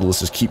yeah, let's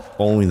just keep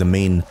following the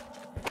main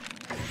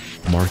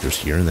markers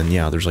here, and then,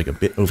 yeah, there's like a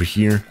bit over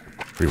here.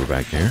 Creeper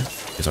back there.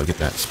 Guess I'll get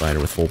that spider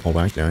with full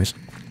pullback, guys.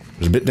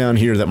 There's a bit down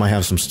here that might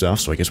have some stuff,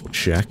 so I guess we'll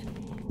check.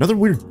 Another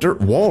weird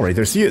dirt wall right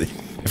there. See,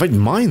 if I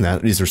mine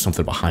that, is there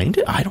something behind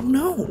it? I don't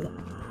know.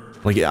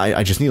 Like,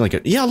 I just need like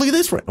a... Yeah, look at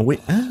this right... Oh, wait.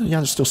 Yeah,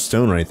 there's still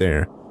stone right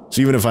there.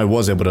 So even if I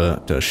was able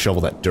to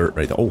shovel that dirt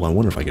right there... Oh, I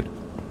wonder if I could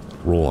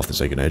roll off the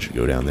second edge and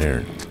go down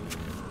there.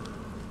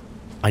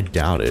 I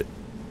doubt it.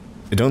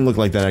 It doesn't look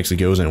like that actually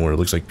goes anywhere. It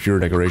looks like pure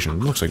decoration. It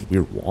looks like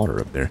weird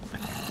water up there.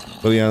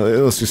 But yeah,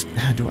 let's just...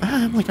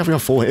 I'm like, I've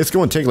got full... It's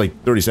going to take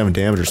like 37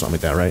 damage or something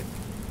like that, right?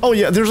 Oh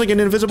yeah, there's like an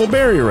invisible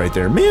barrier right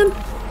there. Man!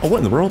 Oh, what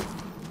in the world?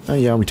 Oh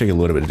yeah, we take a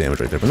little bit of damage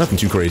right there, but nothing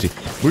too crazy.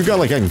 We've got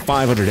like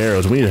 500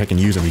 arrows. We need to heck and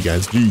use them, you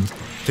guys. Gee,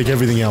 take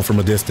everything out from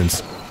a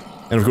distance.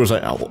 And of course,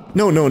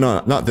 no,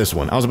 not this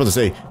one. I was about to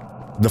say,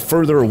 the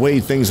further away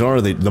things are,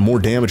 the more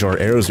damage our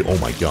arrows do. Oh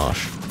my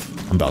gosh.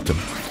 I'm about to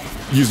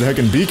use the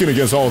heckin' beacon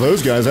against all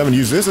those guys. I haven't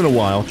used this in a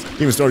while.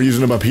 Even started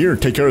using them up here.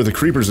 Take care of the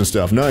creepers and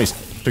stuff. Nice.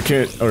 Take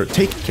care of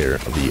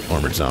the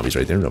armored zombies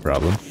right there. No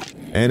problem.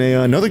 And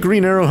another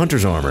green arrow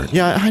hunter's armor.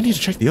 Yeah, I need to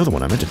check the other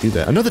one. I meant to do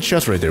that. Another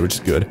chest right there, which is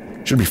good.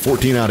 Should be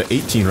 14 out of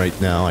 18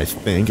 right now, I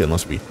think,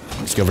 unless we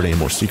discovered any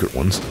more secret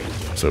ones.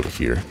 It's over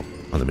here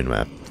on the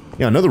minimap.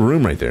 Yeah, another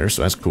room right there,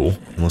 so that's cool.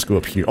 And let's go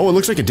up here. Oh, it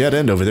looks like a dead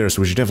end over there,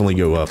 so we should definitely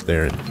go up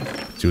there and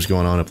see what's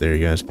going on up there,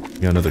 you guys. We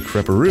got another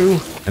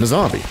creeperoo and a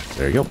zombie.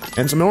 There you go.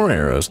 And some more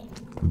arrows.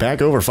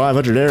 Back over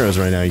 500 arrows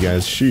right now, you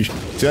guys. Sheesh.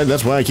 See,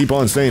 that's why I keep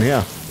on saying,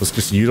 yeah, let's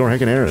just use our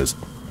heckin' arrows.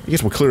 I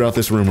guess we'll clear out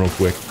this room real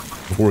quick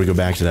before we go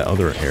back to that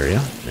other area.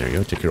 There you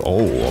go. Take care.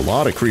 Oh, a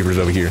lot of creepers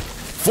over here.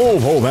 Full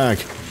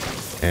pullback.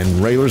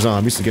 And regular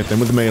zombies to get them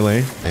with the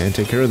melee. And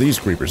take care of these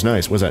creepers.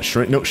 Nice. What's that?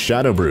 Shrink? No,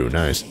 shadow brew.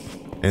 Nice.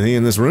 Anything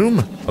in this room?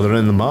 Other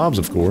than the mobs,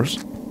 of course.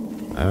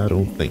 I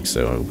don't think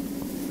so.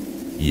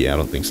 Yeah, I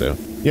don't think so.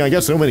 Yeah, I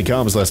got so many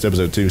comments last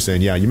episode, too,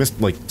 saying, yeah, you missed,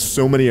 like,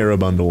 so many arrow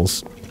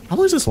bundles. How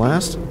long does this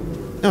last?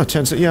 No,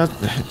 10 seconds. Yeah,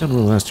 it doesn't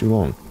really last too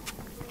long.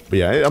 But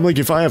yeah, I'm like,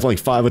 if I have, like,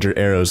 500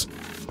 arrows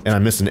and I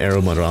miss an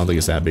arrow bundle, I don't think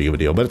it's that big of a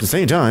deal. But at the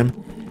same time,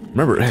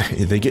 remember,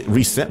 they get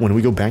reset when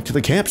we go back to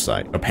the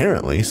campsite,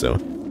 apparently, so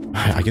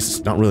I guess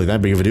it's not really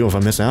that big of a deal if I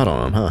miss out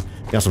on them, huh?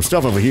 Got some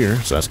stuff over here,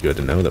 so that's good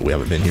to know that we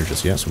haven't been here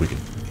just yet, so we can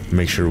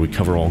make sure we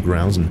cover all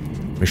grounds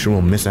and make sure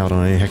we'll miss out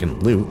on any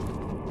heckin' loot.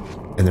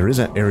 And there is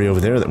that area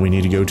over there that we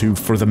need to go to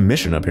for the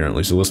mission,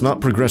 apparently, so let's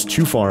not progress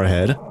too far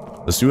ahead.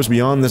 Let's do us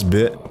beyond this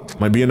bit.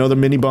 Might be another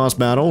mini-boss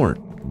battle, or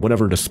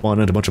whatever, to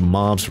spawn in a bunch of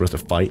mobs for us to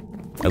fight.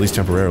 At least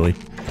temporarily.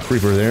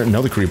 Creeper there,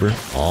 another creeper.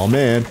 Oh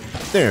man.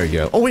 There you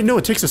go. Oh wait, no,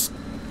 it takes us...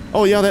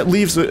 Oh yeah, that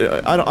leaves...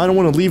 I don't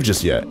want to leave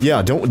just yet.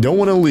 Yeah, don't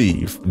want to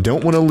leave.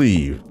 Don't want to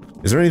leave.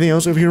 Is there anything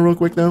else over here real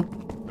quick, though?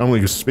 I'm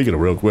like, speaking of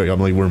real quick, I'm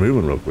like, we're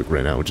moving real quick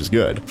right now, which is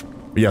good.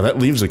 But yeah, that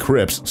leaves the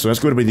crypts, so that's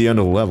going to be the end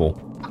of the level.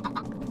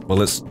 Well,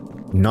 let's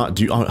not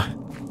do...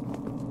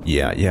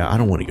 Yeah, I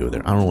don't want to go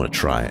there. I don't want to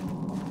try it.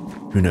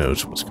 Who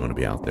knows what's going to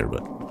be out there,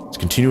 but let's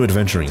continue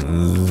adventuring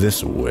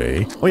this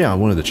way. Oh yeah, I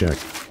wanted to check.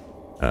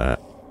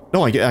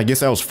 No, I guess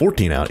that was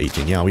 14 out of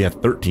 18. Yeah, we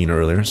had 13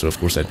 earlier, so of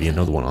course that'd be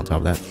another one on top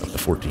of that, up to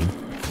 14.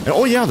 And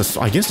oh yeah,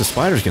 I guess the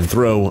spiders can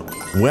throw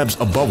webs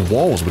above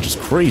walls, which is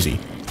crazy.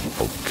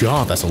 Oh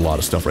god, that's a lot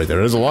of stuff right there.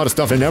 There's a lot of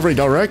stuff in every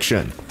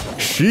direction.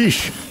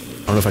 Sheesh.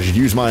 I don't know if I should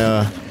use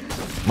my,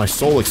 my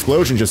soul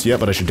explosion just yet,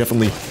 but I should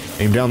definitely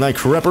aim down that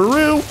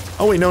creeperoo.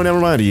 Oh wait, no, never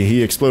mind.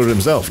 He exploded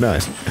himself.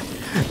 Nice.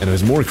 And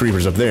there's more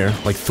creepers up there.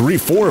 Like 3,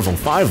 4 of them,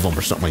 5 of them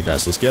or something like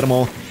that. So let's get them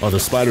all. Oh, the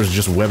spiders are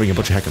just webbing a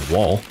bunch of heckin'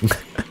 wall.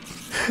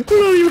 They're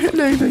not even hitting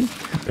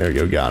anything. There we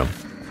go, got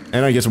him.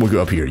 And I guess we'll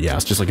go up here. Yeah,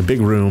 it's just like a big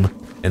room.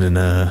 And then,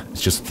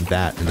 it's just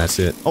that, and that's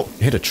it. Oh,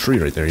 hit a tree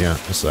right there. Yeah,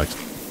 that sucks.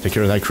 Take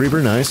care of that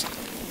creeper. Nice.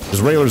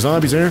 There's regular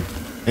zombies there.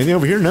 Anything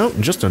over here? No,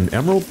 just an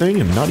emerald thing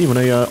and not even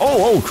a,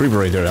 oh, creeper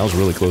right there. That was a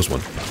really close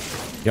one.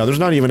 Yeah, there's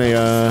not even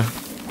a,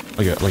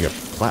 like a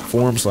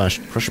platform slash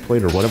pressure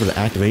plate or whatever to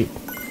activate.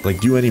 Like,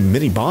 do any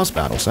mini boss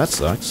battles. That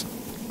sucks.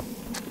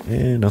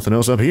 And nothing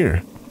else up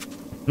here.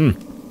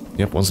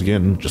 Yep, once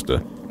again, just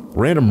a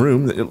random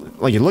room.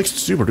 Like, it looks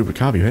super duper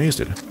copy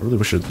pasted. I really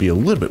wish there'd be a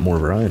little bit more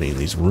variety in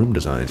these room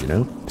designs, you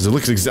know? Because it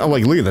looks exactly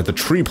like, look at that, the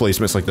tree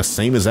placement's like the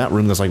same as that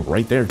room that's like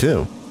right there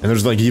too. And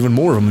there's like even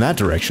more of them in that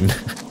direction.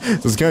 So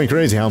it's kind of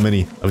crazy how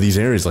many of these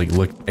areas like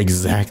look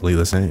exactly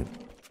the same.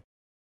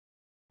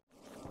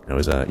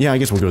 Anyways, yeah, I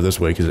guess we'll go this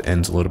way because it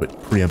ends a little bit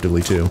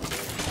preemptively too.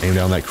 Aim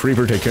down that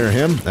creeper, take care of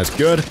him. That's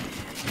good.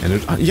 And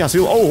there's, yeah, see,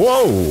 oh,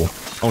 whoa!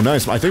 Oh,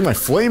 nice. I think my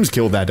flames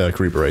killed that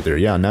creeper right there.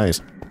 Yeah,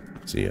 nice.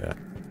 Let's see,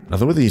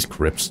 nothing with these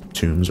crypts,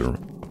 tombs, or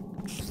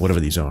whatever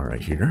these are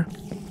right here.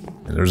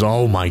 And there's,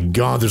 oh my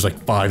god, there's like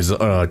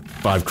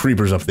 5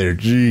 creepers up there.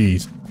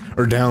 Jeez.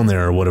 Or down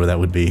there, or whatever that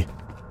would be.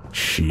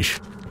 Sheesh.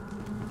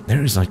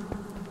 There's like,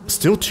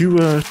 still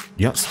 2,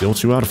 yeah, still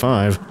 2 out of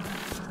 5.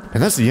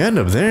 And that's the end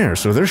of there,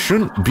 so there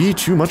shouldn't be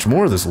too much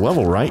more of this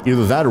level, right?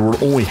 Either that or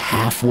we're only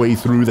halfway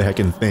through the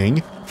heckin' thing.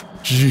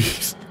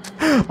 Jeez.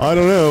 I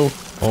don't know.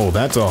 Oh,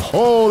 that's a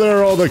hole. There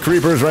are all the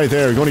creepers right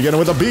there. Going to get them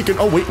with a beacon.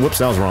 Oh, wait, whoops,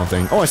 that was the wrong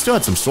thing. Oh, I still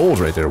had some souls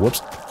right there.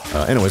 Whoops.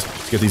 Anyways,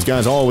 let's get these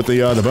guys all with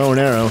the bow and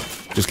arrow.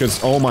 Just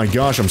because, oh my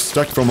gosh, I'm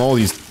stuck from all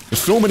these.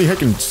 There's so many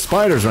heckin'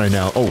 spiders right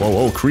now.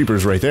 Oh,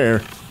 creepers right there.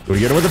 Going to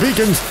get them with the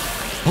beacons.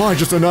 Oh, I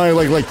just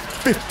annihilated like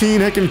 15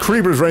 heckin'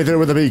 creepers right there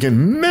with a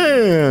beacon.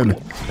 Man!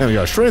 And we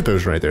got a shred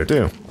potion right there,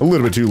 too. A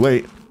little bit too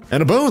late.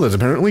 And a bow that's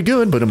apparently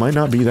good, but it might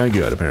not be that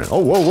good, apparently.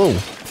 Oh, whoa.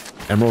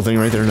 Emerald thing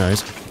right there,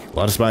 nice. A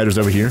lot of spiders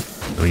over here.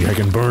 I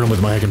can burn them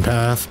with my heckin'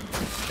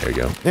 path. There you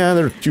go. Yeah,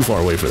 they're too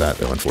far away for that,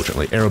 though,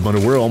 unfortunately. Arrow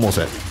bundle, we're almost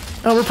at...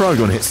 Oh, we're probably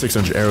going to hit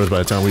 600 arrows by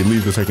the time we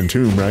leave this heckin'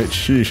 tomb, right?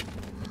 Sheesh.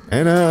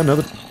 And,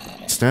 another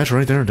statue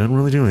right there. Doesn't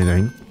really do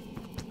anything.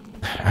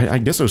 I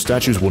guess those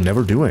statues will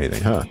never do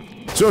anything, huh?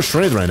 So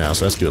strength right now,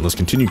 so that's good. Let's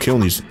continue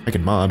killing these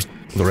heckin' mobs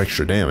with our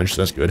extra damage,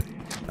 so that's good.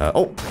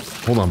 Oh,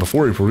 hold on,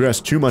 before we progress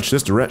too much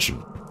this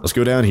direction, let's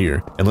go down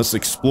here, and let's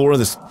explore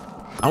this.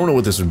 I don't know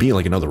what this would be,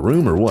 like another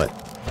room or what.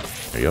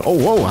 There you go. Oh,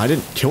 whoa, I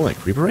didn't kill that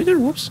creeper right there,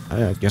 whoops.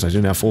 I guess I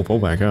didn't have full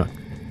pullback, huh?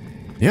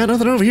 Yeah,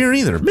 nothing over here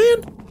either,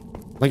 man.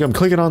 Like, I'm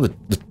clicking on the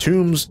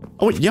tombs.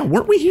 Oh, wait, yeah,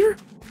 weren't we here?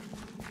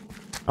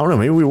 I don't know,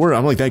 maybe we were.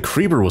 I'm like, that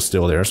creeper was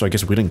still there, so I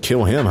guess we didn't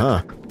kill him,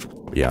 huh?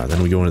 But yeah,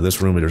 then we go into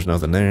this room, and there's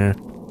nothing there.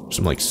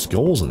 Some like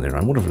skulls in there.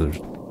 I wonder if there's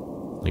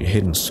like a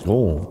hidden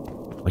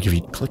skull. Like if you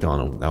click on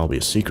them, that'll be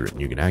a secret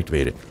and you can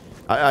activate it.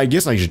 I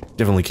guess I should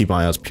definitely keep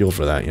my eyes peeled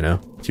for that, you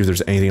know? See if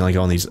there's anything like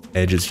on these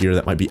edges here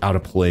that might be out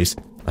of place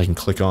I can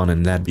click on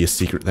and that'd be a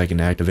secret that I can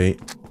activate.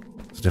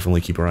 So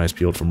definitely keep our eyes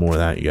peeled for more of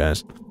that, you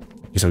guys.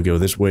 Guess I'll go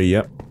this way,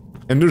 yep.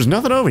 And there's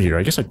nothing over here.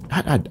 I guess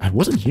I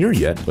wasn't here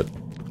yet, but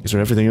I guess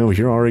everything over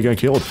here already got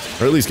killed.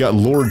 Or at least got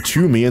lured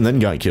to me and then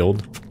got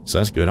killed. So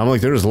that's good. I'm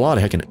like, there's a lot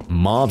of heckin'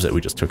 mobs that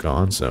we just took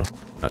on, so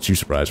not too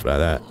surprised by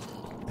that.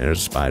 And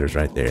there's spiders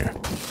right there.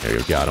 There you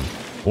go, got them.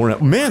 Or,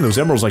 man, those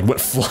emeralds like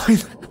went flying.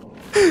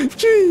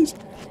 Jeez.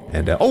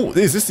 And, oh,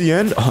 is this the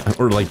end?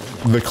 Or like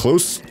the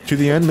close to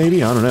the end,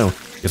 maybe? I don't know.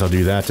 Guess I'll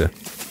do that to...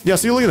 Yeah,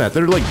 see, look at that.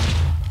 They're like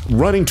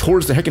running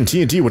towards the heckin'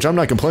 TNT, which I'm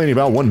not complaining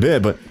about one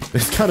bit, but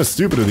it's kind of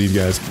stupid of these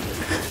guys.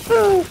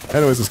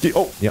 Anyways, let's keep...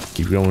 Oh, yeah,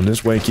 keep going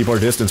this way. Keep our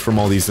distance from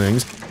all these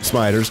things.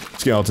 Spiders,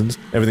 skeletons,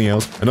 everything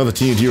else. Another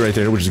TNT right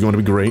there, which is going to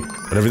be great.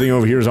 But everything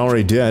over here is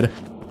already dead.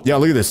 Yeah,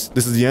 look at this.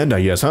 This is the end,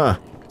 I guess, huh?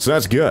 So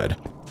that's good.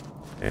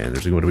 And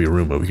there's going to be a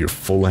room over here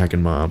full of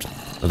heckin' mobs.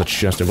 Another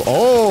chest of...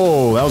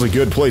 Oh, that was a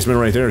good placement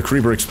right there.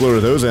 Creeper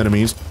exploded those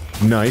enemies.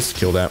 Nice.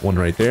 Kill that one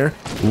right there.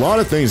 A lot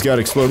of things got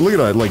exploded. Look at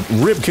that. Like,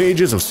 rib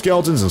cages of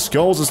skeletons and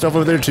skulls and stuff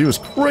over there, too. It's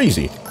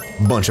crazy.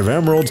 Bunch of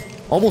emeralds.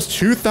 Almost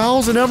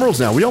 2,000 emeralds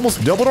now. We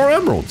almost doubled our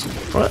emeralds.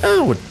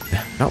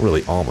 Not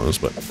really almost,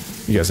 but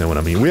you guys know what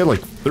I mean. We had like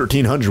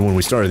 1,300 when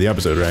we started the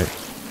episode, right?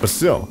 But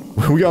still,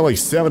 we got like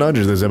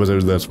 700 this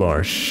episode thus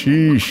far.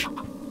 Sheesh.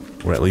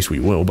 Or at least we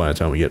will by the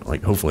time we get,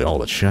 like, hopefully all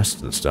the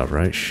chests and stuff,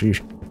 right? Sheesh.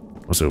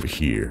 What's over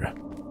here?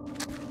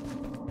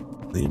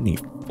 Any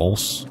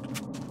false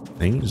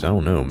things? I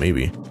don't know,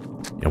 maybe.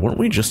 Yeah, weren't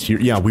we just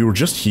here? Yeah, we were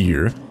just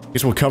here.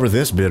 Guess we'll cover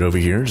this bit over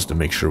here just to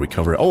make sure we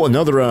cover it. Oh,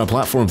 another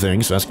platform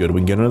thing, so that's good. We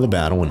can get another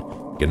battle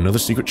and get another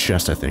secret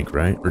chest, I think,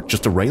 right? Or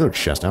just a regular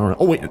chest, I don't know.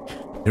 Oh, wait,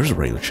 there's a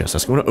regular chest.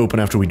 That's going to open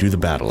after we do the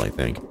battle, I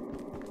think.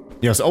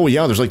 Yes, oh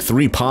yeah, there's like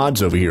 3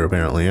 pods over here,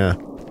 apparently, yeah. I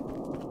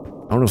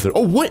don't know if they're...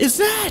 Oh, what is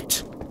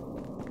that?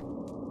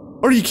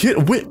 Are you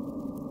kidding? Wait,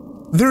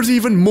 there's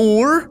even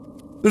more?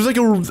 There's like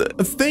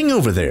a thing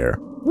over there.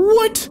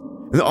 What?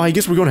 Oh, I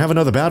guess we're going to have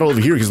another battle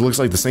over here because it looks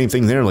like the same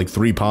thing there, like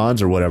 3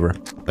 pods or whatever.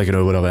 I can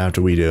open up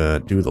after we do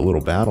the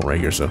little battle right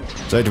here, so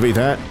activate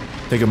that.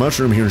 Take a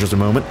mushroom here in just a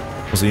moment.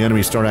 Once the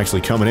enemies start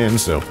actually coming in,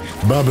 so...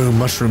 Ba-boom,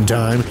 mushroom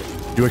time.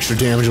 Do extra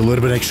damage, a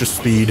little bit extra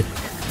speed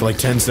for like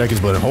 10 seconds,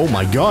 but oh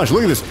my gosh,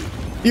 look at this.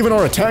 Even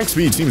our attack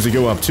speed seems to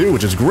go up too,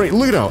 which is great.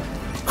 Look at how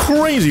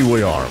crazy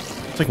we are.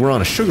 It's like we're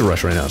on a sugar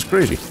rush right now. It's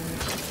crazy.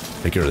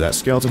 Take care of that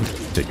skeleton.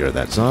 Take care of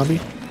that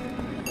zombie.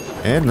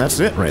 And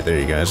that's it right there,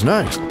 you guys.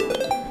 Nice.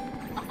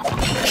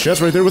 Chest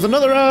right there with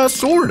another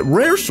sword.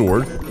 Rare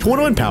sword.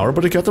 21 power,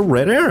 but it got the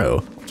red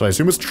arrow. So I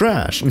assume it's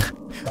trash.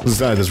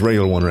 Inside this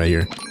regular one right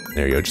here.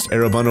 There you go. Just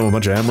arrow bundle, a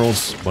bunch of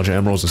emeralds. A bunch of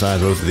emeralds inside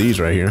both of these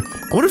right here.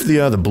 I wonder if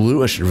the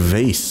bluish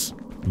vase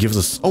gives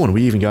us... Oh, and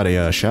we even got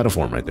a shadow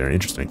form right there.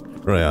 Interesting.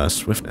 Or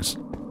swiftness.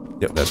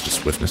 Yep, that's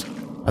just swiftness.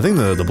 I think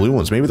the blue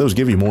ones, maybe those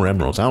give you more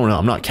emeralds. I don't know.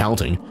 I'm not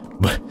counting.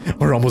 But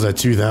we're almost at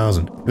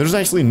 2,000. There's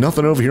actually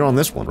nothing over here on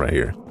this one right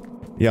here.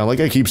 Yeah, like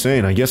I keep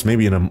saying, I guess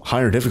maybe in a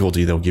higher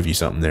difficulty they'll give you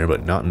something there,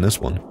 but not in this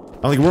one.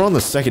 I think we're on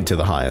the second to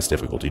the highest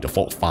difficulty.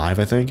 Default 5,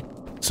 I think.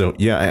 So,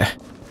 yeah,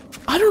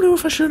 I don't know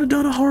if I should have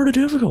done a harder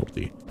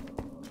difficulty.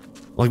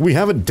 Like, we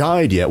haven't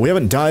died yet. We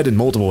haven't died in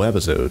multiple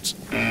episodes.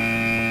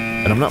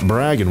 And I'm not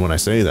bragging when I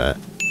say that.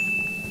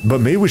 But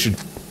maybe we should...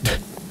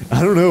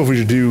 I don't know if we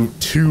should do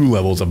 2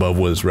 levels above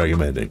what it's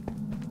recommending.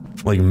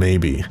 Like,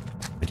 maybe.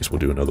 I guess we'll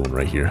do another one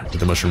right here. Get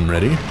the mushroom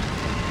ready.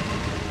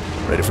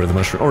 Ready for the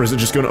mushroom. Or is it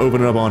just going to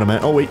open it up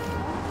automatically? Oh, wait.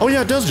 Oh,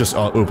 yeah, it does just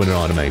open it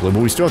automatically.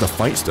 But we still have to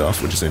fight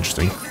stuff, which is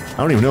interesting. I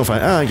don't even know if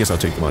I guess I'll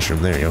take the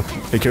mushroom. There you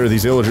go. Take care of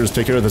these illagers.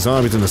 Take care of the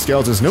zombies and the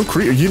skeletons. No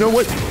creeper. You know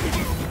what?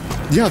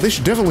 Yeah, they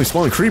should definitely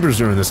spawn creepers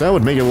during this. That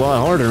would make it a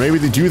lot harder. Maybe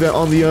they do that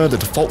on the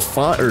default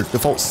 5 or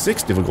default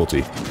 6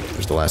 difficulty.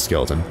 There's the last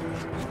skeleton.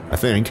 I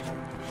think.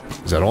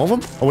 Is that all of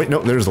them? Oh, wait,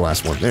 no, there's the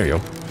last one. There you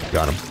go.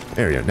 Got him.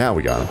 There you go. Now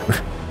we got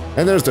him.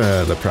 And there's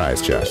the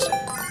prize chest.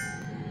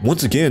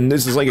 Once again,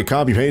 this is like a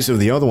copy-paste of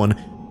the other one.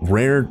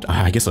 Rare,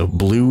 I guess a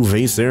blue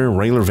vase there,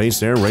 regular vase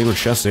there, regular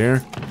chest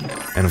there.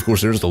 And of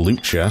course, there's the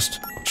loot chest,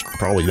 which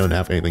probably doesn't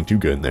have anything too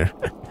good in there.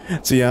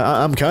 So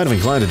yeah, I'm kind of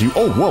inclined to do...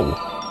 Oh, whoa!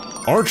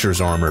 Archer's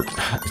armor.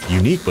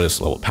 Unique, but it's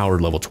powered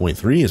level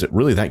 23. Is it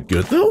really that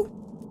good, though?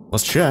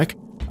 Let's check.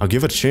 I'll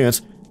give it a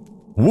chance.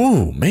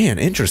 Whoa, man,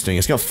 interesting.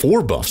 It's got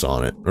 4 buffs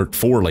on it, or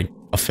 4, like,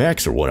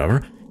 effects or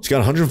whatever. It's got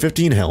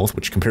 115 health,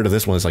 which compared to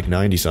this one is like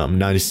 90-something,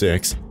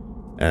 96.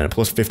 And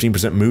plus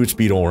 15% mood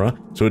speed aura,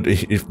 so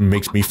it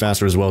makes me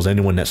faster as well as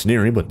anyone that's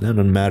near me, but that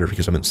doesn't matter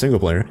because I'm in single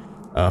player.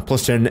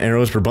 Plus 10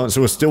 arrows per bundle,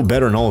 so it's still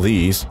better than all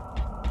these.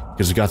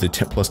 Because it's got the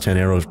plus 10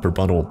 arrows per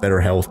bundle, better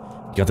health.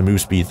 You got the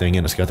move speed thing,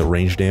 and it's got the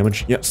range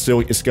damage. Yeah, still,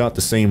 it's got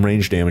the same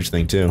range damage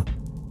thing, too.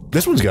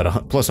 This one's got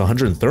a plus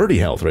 130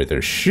 health right there.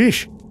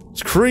 Sheesh.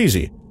 It's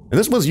crazy. And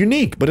this one's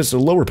unique, but it's a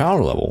lower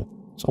power level.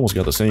 It's almost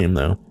got the same,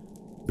 though.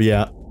 But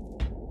yeah,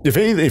 if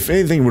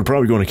anything, we're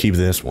probably going to keep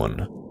this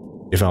one.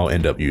 If I'll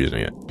end up using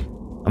it.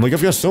 I'm like,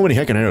 I've got so many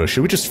heckin' arrows.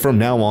 Should we just, from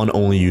now on,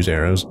 only use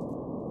arrows?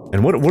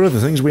 And what are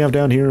the things we have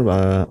down here?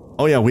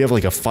 Oh yeah, we have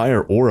like a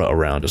fire aura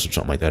around us or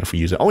something like that if we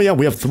use it. Oh yeah,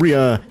 we have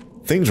 3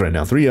 things right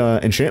now. 3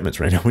 enchantments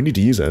right now. We need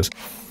to use those.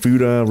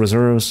 Food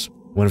reserves.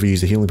 Whenever you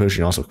use the healing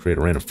potion, you also create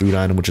a random food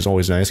item, which is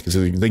always nice because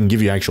they can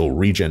give you actual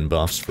regen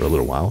buffs for a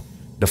little while.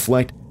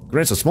 Deflect.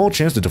 Grants a small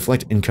chance to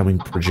deflect incoming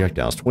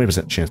projectiles.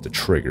 20% chance to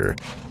trigger.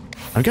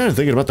 I'm kind of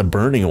thinking about the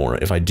burning aura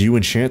if I do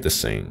enchant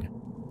this thing.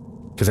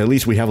 Because at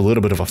least we have a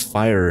little bit of a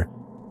fire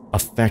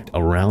effect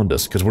around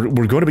us. Because we're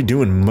going to be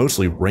doing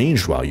mostly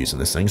ranged while using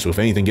this thing. So if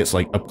anything gets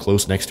like up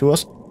close next to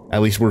us,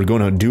 at least we're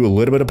going to do a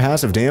little bit of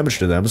passive damage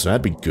to them. So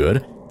that'd be good.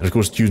 And of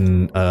course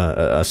using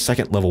a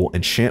second level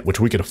enchant, which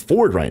we could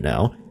afford right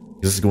now.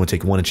 This is going to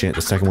take 1 enchant.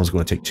 The second one's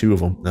going to take 2 of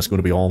them. That's going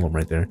to be all of them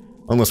right there.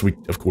 Unless we,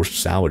 of course,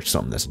 salvage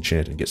something that's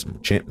enchanted and get some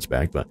enchantments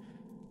back. But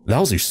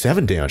that'll do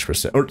 7 damage per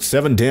second, or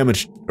 7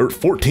 damage, or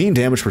 14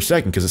 damage per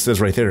second, because it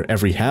says right there,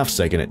 every half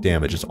second it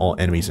damages all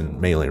enemies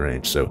in melee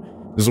range.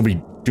 So this will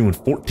be doing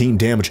 14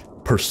 damage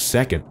per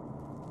second.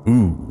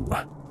 Ooh,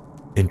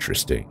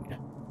 interesting.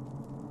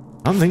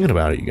 I'm thinking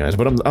about it, you guys,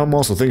 but I'm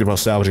also thinking about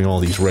salvaging all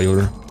these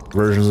regular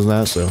versions of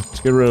that. So let's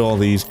get rid of all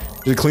these.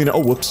 Just clean it. Oh,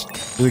 whoops.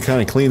 Really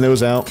kind of clean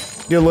those out.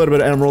 Get a little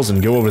bit of emeralds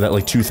and go over that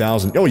like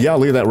 2,000. Oh yeah,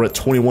 look at that. We're at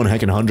 21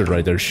 heckin' 100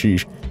 right there.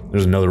 Sheesh.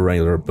 There's another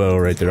regular bow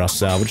right there. I'll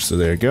salvage. So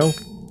there you go.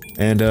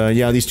 And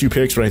yeah, these 2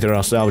 picks right there,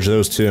 I'll salvage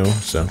those too.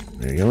 So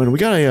there you go. And we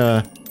got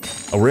a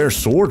rare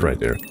sword right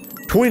there.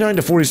 29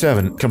 to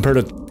 47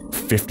 compared to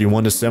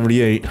 51 to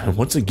 78. And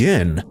once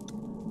again,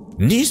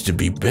 needs to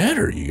be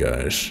better, you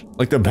guys.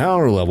 Like the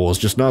power level is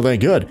just not that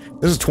good.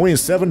 This is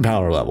 27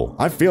 power level.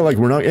 I feel like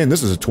we're not, and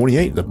this is a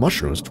 28. The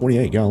mushroom is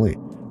 28, golly.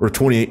 or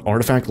 28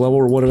 artifact level,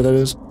 or whatever that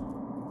is.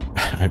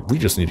 We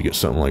just need to get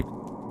something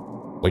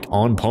like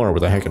on par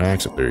with a heckin'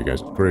 axe up there, you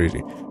guys. It's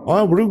crazy.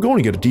 Oh, we're going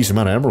to get a decent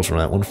amount of emeralds from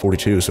that one,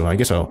 42, so I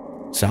guess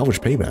I'll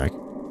salvage payback.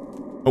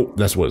 Oh,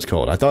 that's what it's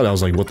called. I thought that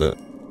was like what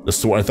the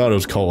sword, I thought it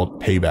was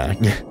called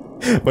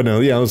payback. But no,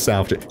 yeah, let's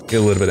salvage it. Get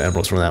a little bit of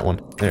emeralds from that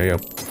one. There you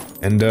go.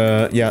 And,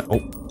 yeah,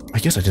 oh, I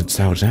guess I didn't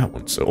salvage that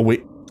one, so, oh,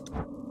 wait.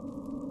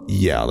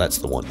 Yeah, that's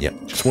the one, yep.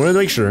 Just wanted to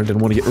make sure, didn't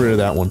want to get rid of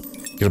that one,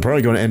 because I'm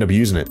probably going to end up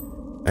using it.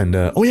 And,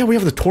 oh yeah, we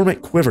have the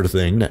torment quiver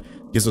thing that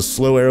gives us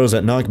slow arrows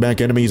that knock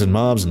back enemies and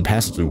mobs and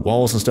passes through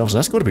walls and stuff, so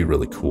that's going to be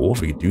really cool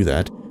if we could do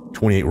that.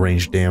 28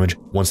 range damage,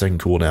 1 second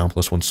cooldown,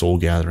 plus 1 soul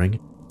gathering.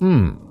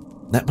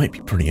 That might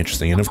be pretty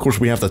interesting. And of course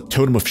we have the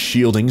totem of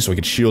shielding, so I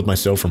could shield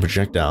myself from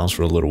projectiles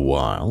for a little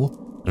while.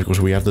 And of course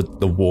we have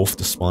the wolf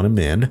to spawn him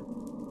in.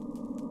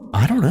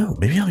 I don't know,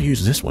 maybe I'll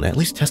use this one, at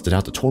least test it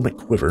out, the torment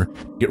quiver.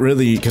 Get rid of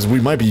the, because we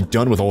might be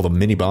done with all the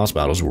mini boss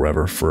battles or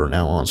whatever for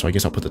now on, so I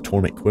guess I'll put the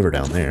torment quiver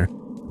down there.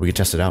 We could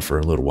test it out for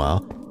a little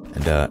while.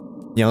 And,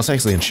 yeah, let's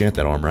actually enchant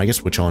that armor. I guess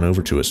switch on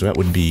over to it. So that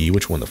would be,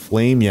 which one? The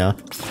flame, yeah.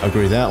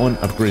 Upgrade that one.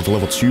 Upgrade to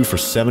level 2 for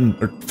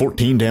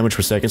 14 damage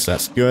per second, so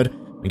that's good.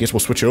 I guess we'll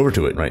switch over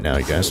to it right now,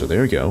 you guys. So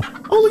there we go.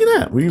 Oh, look at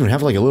that. We even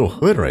have like a little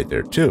hood right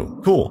there, too.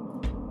 Cool.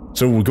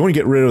 So we're going to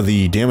get rid of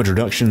the damage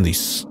reduction, the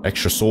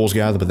extra souls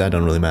gathered, but that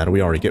doesn't really matter.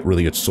 We already get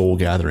really good soul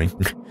gathering.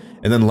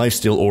 And then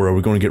lifesteal aura,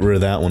 we're going to get rid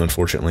of that one,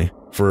 unfortunately.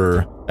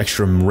 For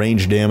extra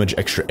range damage,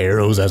 extra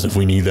arrows, as if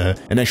we need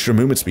that, and extra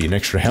movement speed, and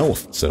extra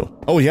health, so.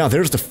 Oh yeah,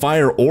 there's the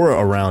fire aura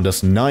around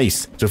us,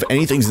 nice. So if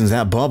anything's in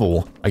that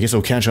bubble, I guess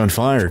it'll catch on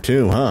fire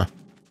too, huh?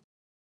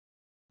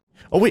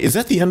 Oh wait, is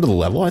that the end of the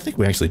level? I think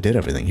we actually did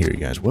everything here, you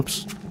guys,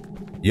 whoops.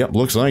 Yep,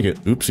 looks like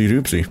it, oopsie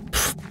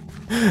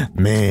doopsie.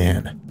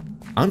 Man.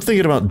 I'm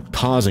thinking about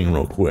pausing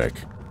real quick,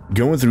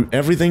 going through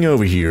everything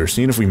over here,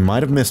 seeing if we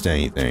might have missed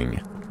anything.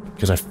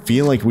 Because I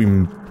feel like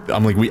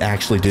we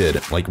actually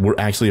did. Like, we're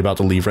actually about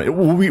to leave right...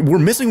 We're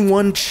missing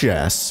one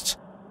chest.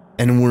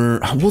 And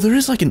well, there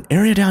is like an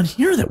area down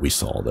here that we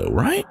saw, though,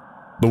 right?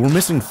 But we're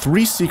missing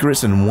 3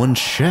 secrets and 1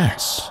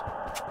 chest.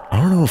 I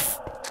don't know if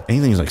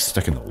anything's like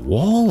stuck in the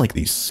wall, like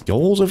these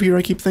skulls over here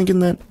I keep thinking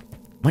that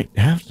might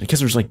have... Because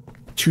there's like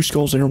 2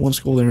 skulls there, 1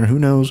 skull there, who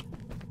knows?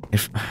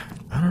 If...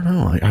 I don't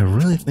know, I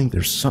really think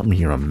there's something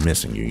here I'm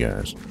missing, you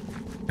guys.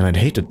 And I'd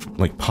hate to,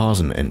 like, pause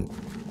and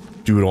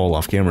do it all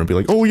off camera and be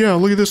like, oh yeah,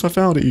 look at this, I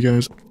found it, you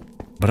guys.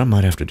 But I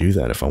might have to do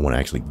that if I want to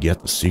actually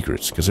get the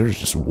secrets, because there's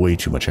just way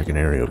too much heckin'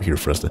 area over here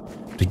for us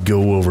to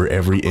go over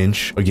every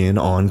inch again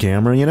on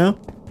camera, you know?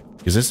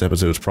 Because this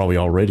episode's probably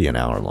already an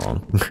hour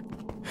long.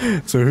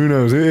 So who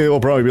knows, it'll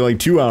probably be like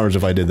 2 hours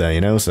if I did that, you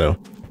know? So,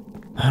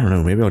 I don't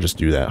know, maybe I'll just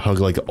do that. Hug,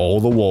 like,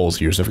 all the walls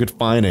here, so if I could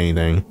find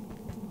anything.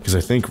 Because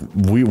I think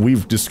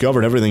we've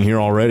discovered everything here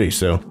already,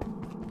 so...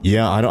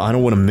 Yeah, I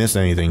don't want to miss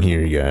anything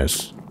here, you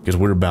guys. Because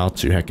we're about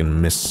to heckin'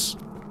 miss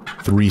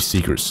 3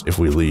 secrets if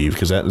we leave.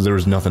 Because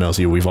there's nothing else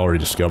here. We've already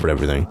discovered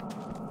everything.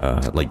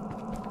 Like,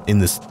 in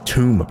this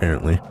tomb,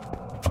 apparently.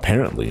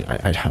 Apparently.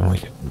 I don't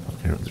like it.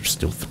 Apparently, there's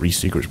still 3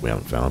 secrets we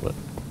haven't found, but...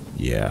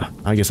 Yeah.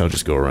 I guess I'll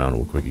just go around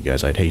real quick, you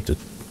guys. I'd hate to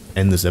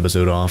end this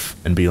episode off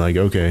and be like,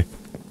 okay,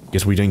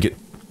 guess we didn't get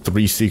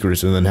 3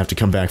 secrets and then have to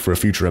come back for a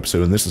future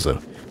episode, and this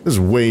is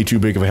way too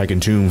big of a heckin'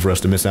 tomb for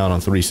us to miss out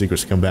on 3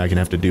 secrets to come back and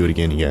have to do it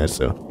again, you guys,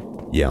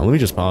 so... Yeah, let me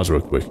just pause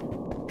real quick.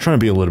 Trying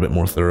to be a little bit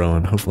more thorough,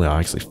 and hopefully I'll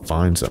actually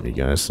find something,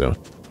 you guys, so...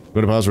 I'm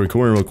gonna pause the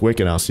recording real quick,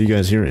 and I'll see you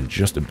guys here in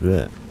just a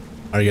bit.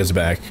 Alright guys,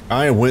 back.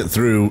 I went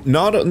through,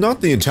 not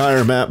the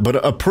entire map, but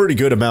a pretty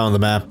good amount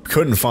of the map,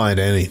 couldn't find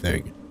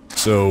anything.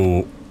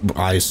 So,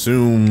 I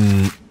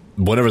assume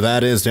whatever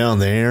that is down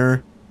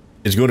there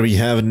is going to be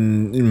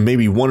having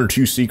maybe 1 or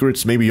 2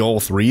 secrets, maybe all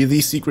 3 of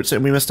these secrets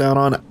that we missed out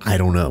on, I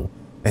don't know.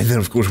 And then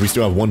of course we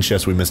still have 1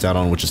 chest we missed out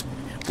on, which is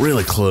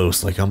really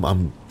close, like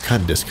I'm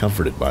kind of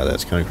discomforted by that,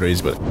 it's kind of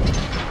crazy, but...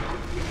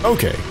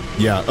 Okay,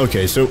 yeah,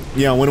 okay, so,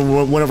 yeah,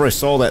 whenever I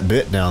saw that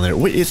bit down there,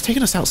 wait, it's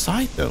taking us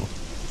outside though.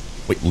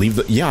 Wait, leave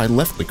the, yeah, I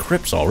left the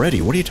crypts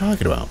already, what are you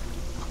talking about?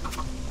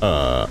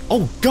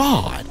 Oh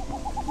god!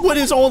 What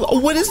is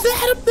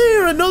that up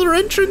there? Another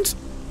entrance?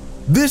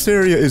 This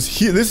area is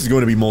here. This is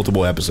going to be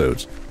multiple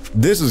episodes.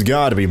 This has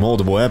got to be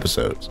multiple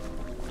episodes.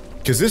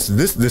 Because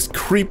this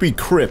creepy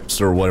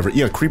crypts or whatever.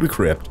 Yeah, creepy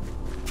crypt.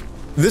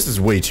 This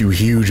is way too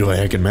huge of a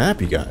heckin'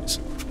 map, you guys.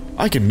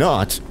 I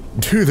cannot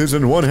do this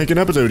in 1 heckin'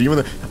 episode. Even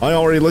though I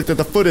already looked at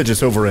the footage.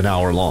 It's over an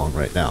hour long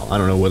right now. I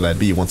don't know what that'd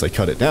be once I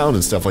cut it down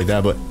and stuff like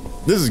that. But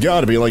this has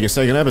got to be like a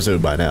 2nd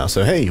episode by now.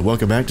 So hey,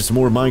 welcome back to some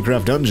more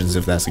Minecraft Dungeons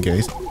if that's the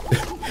case.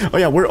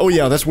 Oh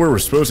yeah, that's where we're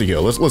supposed to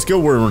go. Let's go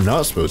where we're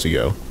not supposed to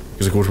go.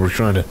 Because of course we're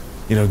trying to,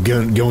 you know,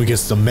 go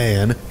against some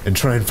man and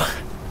try and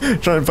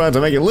find some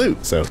heckin'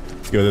 loot. So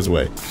let's go this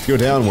way. Let's go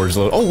downwards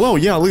a little. Oh whoa,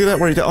 yeah, look at that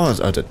right there. Oh,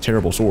 that's a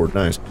terrible sword.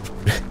 Nice.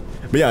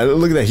 But yeah,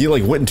 look at that. He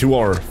like went into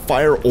our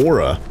fire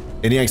aura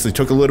and he actually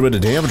took a little bit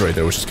of damage right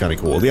there, which is kind of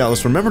cool. Yeah,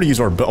 let's remember to use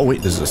our bow. Oh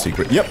wait, this is a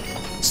secret. Yep,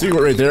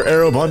 secret right there.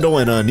 Arrow bundle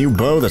and a new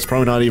bow. That's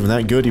probably not even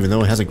that good, even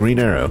though it has a green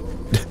arrow.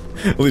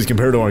 At least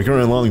compared to our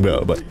current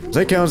longbow. But does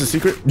that count as a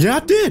secret? Yeah,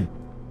 it did.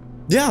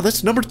 Yeah,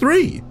 that's number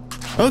 3.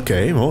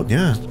 Okay, well,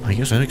 yeah, I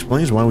guess that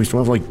explains why we still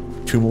have like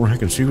 2 more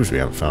heckin' secrets we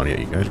haven't found yet.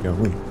 You guys got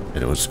me.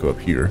 And let's go up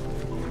here.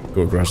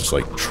 Go across this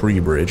like tree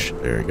bridge.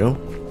 There you go.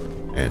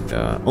 And,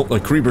 oh, a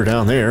creeper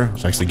down there.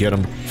 Let's actually get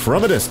him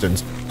from a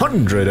distance.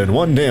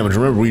 101 damage.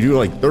 Remember, we do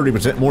like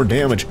 30% more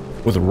damage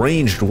with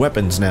ranged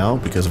weapons now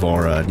because of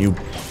our new,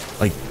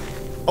 like,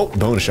 oh,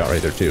 bonus shot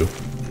right there too.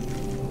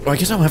 Well, I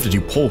guess I'll have to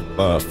do full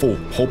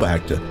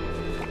pullback to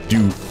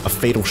do a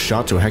fatal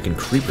shot to a heckin'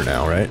 creeper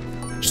now, right?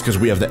 Just because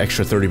we have the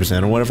extra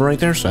 30% or whatever right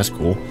there, so that's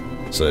cool.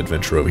 Let's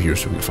adventure over here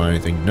so we can find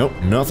anything. Nope,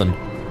 nothing.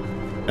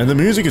 And the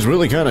music is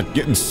really kind of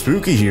getting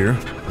spooky here.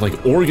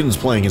 Like organs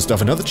playing and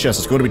stuff. Another chest.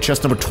 It's going to be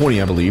chest number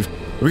 20, I believe.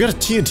 We got a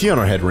TNT on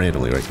our head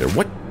randomly right there.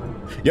 What?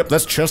 Yep,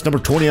 that's chest number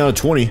 20 out of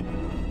 20.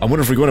 I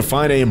wonder if we're going to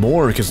find any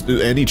more, because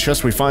any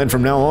chests we find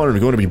from now on are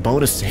going to be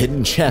bonus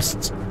hidden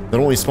chests that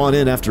only spawn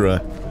in after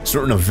a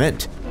certain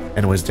event.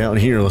 Anyways, down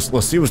here,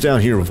 let's see what's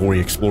down here before we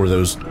explore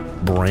those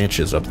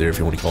branches up there, if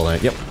you want to call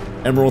that. Yep,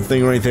 emerald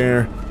thing right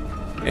there.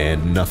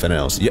 And nothing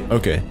else. Yep,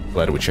 okay.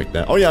 Glad we checked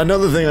that. Oh yeah,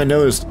 another thing I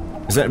noticed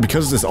is that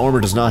because this armor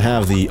does not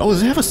have the... Oh,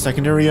 does it have a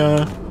secondary,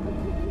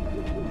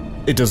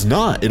 It does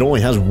not. It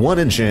only has 1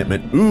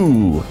 enchantment.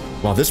 Ooh.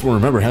 While this one,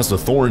 remember, has the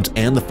thorns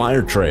and the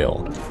fire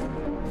trail.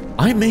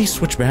 I may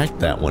switch back to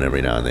that one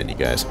every now and then, you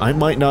guys. I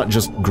might not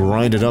just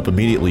grind it up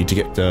immediately to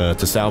get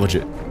to salvage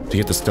it, to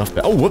get the stuff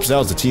back. Oh, whoops, that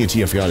was the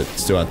TNT. I forgot it.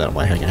 Still had that on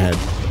my heckin' head.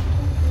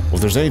 Well,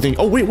 if there's anything...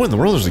 Oh, wait, what in the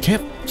world? There's a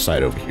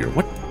campsite over here.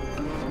 What?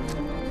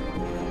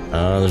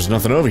 There's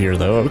nothing over here,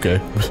 though. Okay.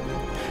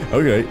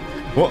 Okay.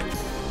 Well...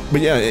 But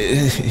yeah,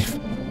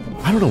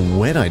 I don't know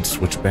when I'd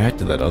switch back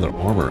to that other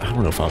armor. I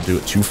don't know if I'll do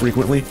it too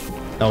frequently.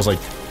 That was like,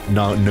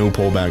 no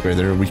pullback right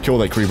there. We killed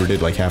that creeper,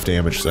 did like half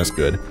damage, so that's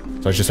good.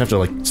 So I just have to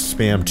like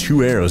spam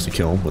 2 arrows to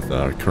kill him with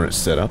our current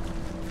setup.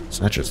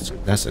 So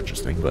that's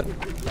interesting, but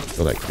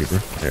kill that creeper.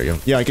 There you go.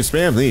 Yeah, I can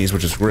spam these,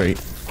 which is great.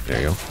 There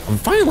you go. I'm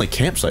finding like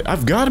campsite.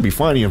 I've got to be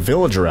finding a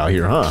villager out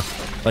here, huh?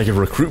 Like a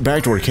recruit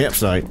back to our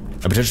campsite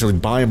and potentially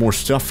buy more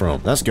stuff from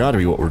him. That's got to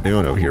be what we're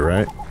doing over here,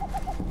 right?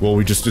 Well,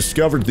 we just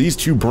discovered these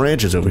 2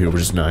 branches over here,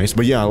 which is nice.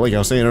 But yeah, like I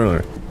was saying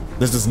earlier,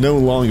 this does no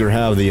longer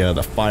have the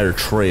fire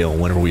trail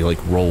whenever we, like,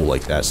 roll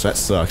like that, so that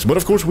sucks. But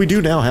of course, we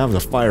do now have the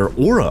fire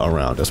aura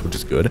around us, which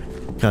is good.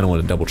 Kind of want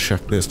to double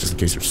check this, just in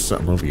case there's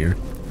something over here.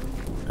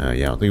 Yeah, I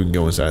don't think we can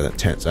go inside of that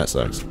tent, so that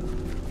sucks.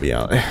 But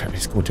yeah,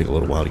 it's going to take a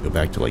little while to go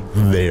back to, like,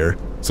 there.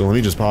 So let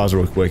me just pause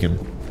real quick and...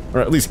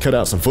 Or at least cut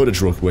out some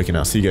footage real quick, and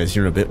I'll see you guys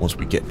here in a bit once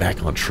we get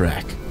back on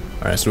track.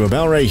 Alright, so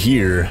about right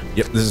here...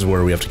 Yep, this is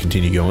where we have to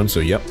continue going, so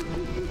yep.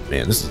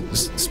 Man,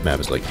 this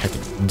map is like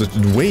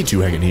heckin', way too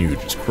heckin' huge.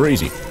 It's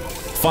crazy.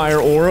 Fire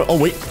aura. Oh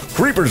wait,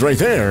 creepers right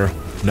there.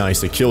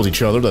 Nice, they killed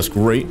each other. That's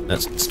great.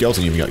 That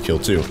skeleton even got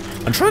killed too.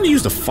 I'm trying to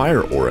use the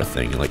fire aura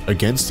thing like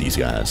against these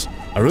guys.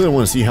 I really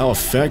want to see how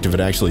effective it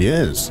actually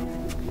is.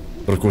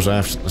 But of course,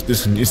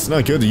 it's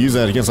not good to use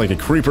that against like a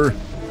creeper.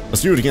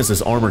 Let's do it against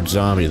this armored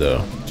zombie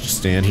though. Just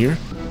stand here.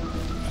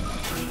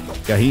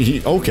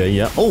 Yeah, okay,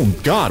 yeah. Oh,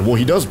 God. Well,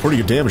 he does pretty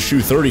good damage.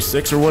 Shoot,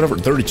 36 or whatever,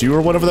 32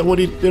 or whatever that what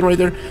he did right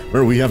there.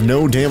 Remember, we have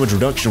no damage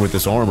reduction with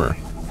this armor.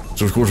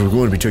 So, of course, we're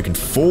going to be taking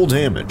full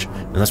damage.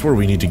 And that's where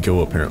we need to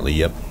go, apparently.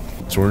 Yep.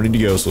 That's where we need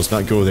to go, so let's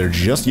not go there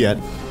just yet.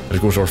 And, of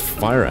course, our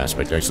fire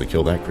aspect actually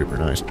killed that creeper.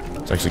 Nice.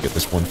 Let's actually get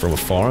this one from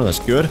afar. That's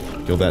good.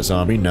 Killed that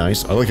zombie.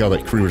 Nice. I like how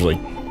that creeper's like...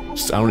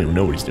 I don't even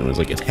know what he's doing. It's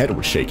like his head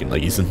was shaking,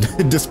 like he's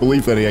in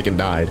disbelief that he heckin'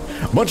 died.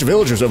 A bunch of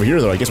villagers over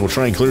here, though. I guess we'll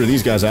try and clear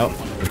these guys out.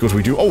 Of course,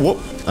 we do. Oh,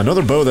 whoa!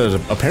 Another bow that is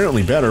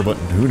apparently better, but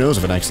who knows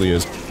if it actually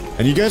is.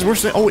 And you guys were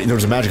saying, oh wait, there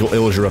was a magical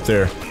Illager up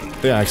there.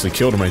 They actually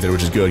killed him right there,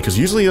 which is good, because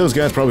usually those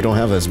guys probably don't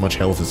have as much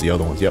health as the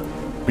other ones. Yep.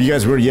 But you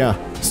guys were,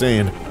 yeah,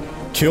 saying,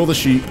 kill the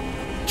sheep,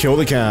 kill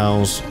the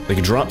cows. They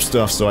can drop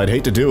stuff, so I'd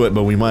hate to do it,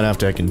 but we might have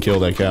to heckin' kill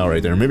that cow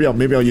right there. Maybe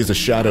I'll use the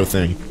shadow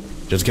thing,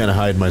 just kind of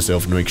hide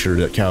myself and make sure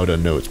that cow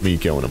doesn't know it's me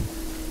killing him.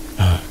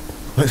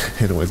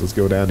 Anyways, let's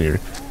go down here.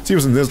 See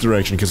what's in this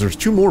direction, because there's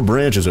 2 more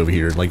branches over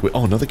here. Like,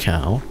 oh, another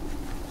cow.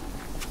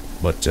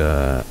 But,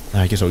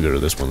 I guess I'll go to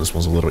this one. This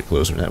one's a little bit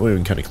closer. That way we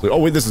can kind of clear. Oh,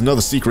 wait, this is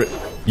another secret.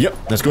 Yep,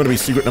 that's going to be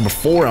secret number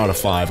 4 out of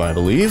 5, I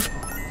believe.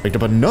 Picked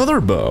up another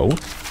bow.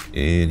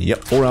 And,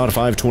 yep, 4 out of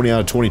 5, 20 out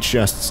of 20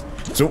 chests.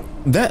 So,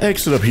 that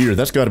exit up here,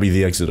 that's got to be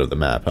the exit of the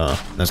map, huh?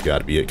 That's got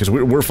to be it, because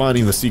we're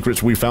finding the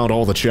secrets. We found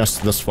all the chests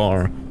thus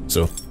far.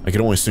 So, I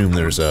can only assume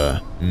there's,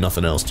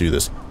 nothing else to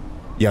this.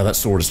 Yeah, that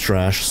sword is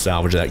trash.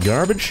 Salvage that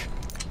garbage.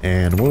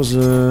 And what was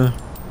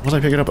I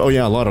picking up? Oh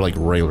yeah, a lot of like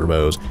railer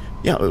bows.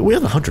 Yeah, we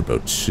have the hunter bow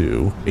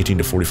too. 18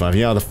 to 45.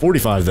 Yeah, the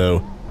 45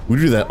 though, we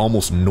do that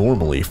almost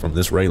normally from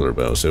this railer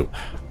bow. So,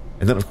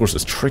 and then of course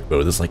this trick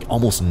bow, that's like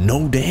almost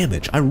no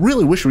damage. I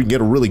really wish we could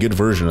get a really good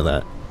version of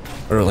that,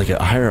 or like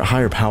a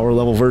higher power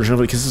level version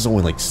of it, because this is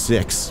only like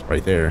 6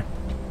 right there.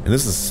 And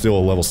this is still a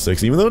level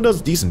 6, even though it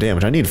does decent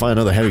damage. I need to find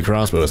another heavy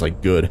crossbow that's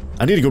like good.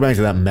 I need to go back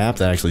to that map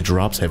that actually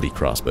drops heavy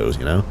crossbows,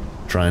 you know?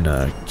 Try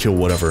and kill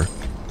whatever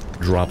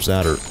drops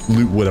that, or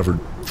loot whatever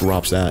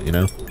drops that, you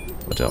know?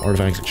 But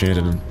artifacts,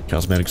 enchanted, and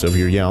cosmetics over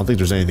here. Yeah, I don't think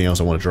there's anything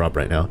else I want to drop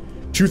right now.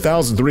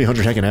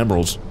 2,300 heckin'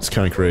 emeralds. It's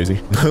kind of crazy.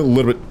 A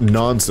little bit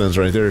nonsense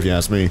right there, if you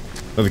ask me.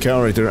 But the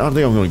cow right there, I don't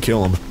think I'm going to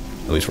kill him.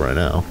 At least right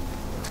now.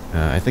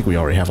 I think we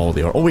already have all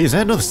the... Oh, wait, is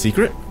that another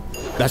secret?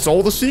 That's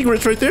all the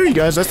secrets right there, you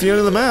guys. That's the end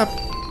of the map.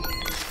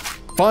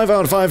 5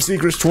 out of 5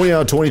 secrets, 20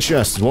 out of 20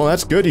 chests. Well,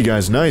 that's good, you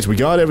guys. Nice. We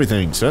got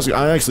everything. So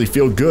I actually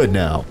feel good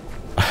now.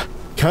 I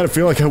kind of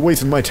feel like I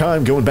wasted my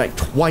time going back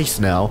twice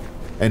now.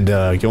 And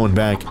going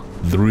back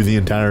through the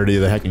entirety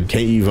of the heckin'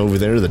 cave over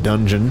there, the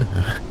dungeon.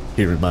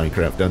 Here in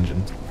Minecraft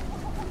Dungeons.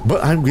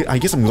 But I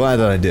guess I'm glad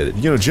that I did it.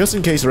 You know, just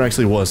in case there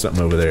actually was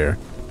something over there.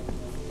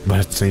 But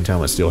at the same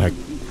time, I still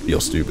feel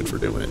stupid for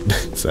doing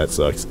it. So that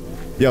sucks.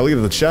 Yeah, look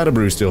at the Shadow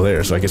Brew's still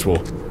there, so I guess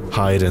we'll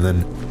hide and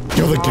then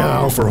kill the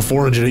cow for a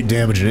 408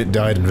 damage, and it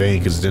died in vain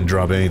because it didn't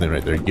drop anything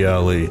right there.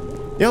 Golly.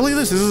 Yeah, look at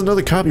this. This is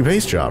another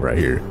copy-paste job right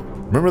here.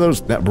 Remember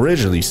that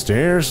bridge and these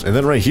stairs? And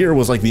then right here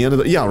was like the end of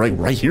the... Yeah,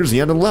 right here's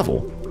the end of the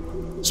level.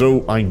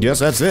 So I guess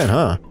that's it,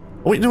 huh?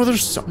 Oh, wait, no,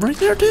 there's something right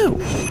there, too.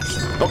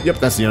 Oh, yep,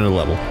 that's the end of the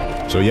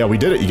level. So yeah, we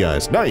did it, you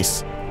guys.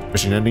 Nice.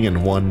 Mission ending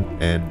in 1,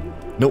 and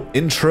no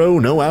intro,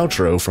 no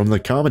outro from the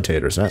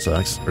commentators. That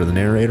sucks. Or the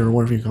narrator, or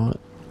whatever you call it.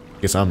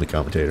 Guess I'm the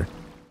commentator.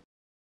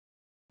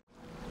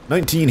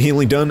 19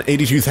 healing done,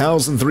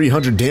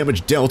 82,300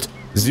 damage dealt,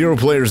 0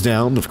 players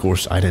down. Of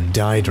course, I didn't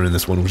die during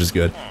this one, which is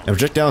good. And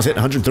projectiles hit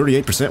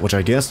 138%, which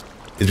I guess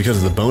is because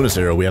of the bonus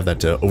arrow. We have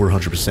that over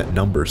 100%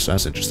 number, so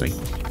that's interesting.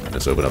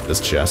 Let's open up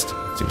this chest.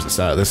 See what's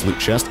inside of this loot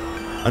chest.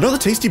 Another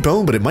tasty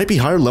bone, but it might be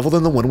higher level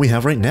than the one we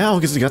have right now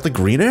because it's got the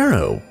green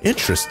arrow.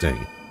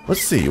 Interesting.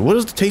 Let's see, what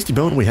is the tasty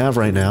bone we have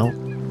right now?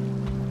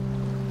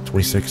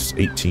 26,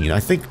 18, I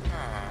think...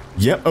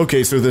 Yep,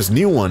 okay, so this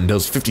new one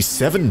does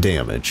 57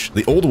 damage.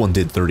 The old one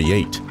did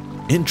 38.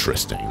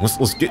 Interesting.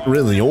 Let's get rid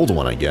of the old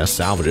one, I guess.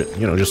 Salvage it,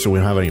 you know, just so we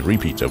don't have any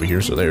repeats over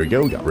here. So there we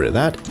go, got rid of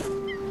that.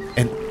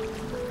 And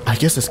I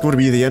guess it's going to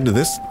be the end of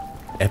this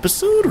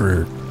episode,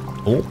 or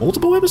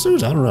multiple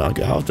episodes? I don't know.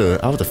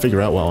 I'll have to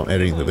figure out while I'm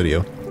editing the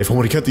video. If I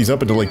want to cut these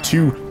up into like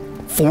 2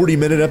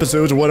 40-minute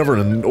episodes or whatever,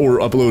 or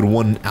upload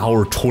 1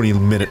 hour,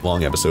 20-minute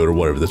long episode or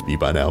whatever this be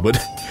by now. But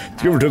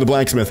let's go over to the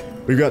blacksmith.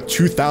 We've got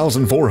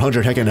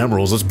 2,400 heckin'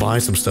 emeralds. Let's buy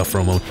some stuff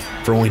from him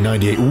for only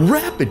 98.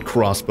 Rapid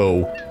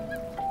crossbow.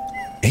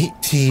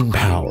 18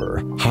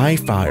 power. High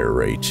fire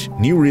rate.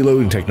 New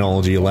reloading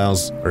technology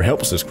allows or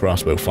helps this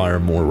crossbow fire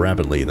more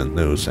rapidly than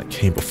those that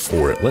came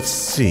before it. Let's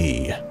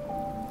see.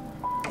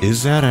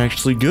 Is that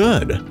actually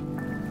good?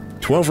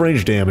 12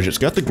 range damage. It's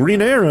got the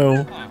green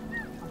arrow.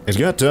 It's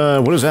got,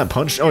 what is that?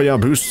 Punch? Oh yeah,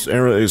 boosts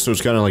arrow. So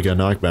it's kind of like a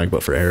knockback,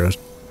 but for arrows.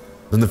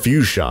 Then the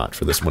fuse shot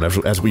for this one,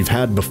 as we've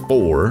had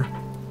before.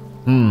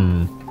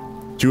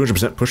 200%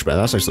 pushback.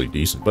 That's actually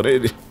decent, but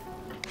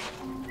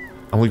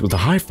I'm like, with the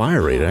high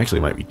fire rate, it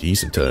actually might be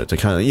decent to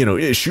kind of, you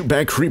know, shoot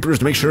back creepers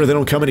to make sure they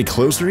don't come any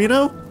closer, you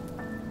know?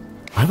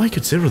 I might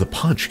consider the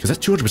punch, because that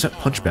 200%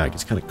 punchback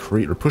is kind of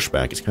crazy, or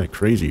pushback is kind of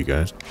crazy, you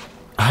guys.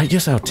 I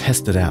guess I'll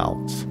test it out.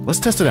 Let's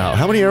test it out.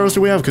 How many arrows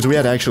do we have? Because we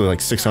had actually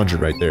like 600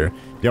 right there.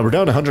 Yeah, we're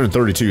down to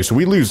 132, so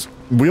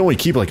we only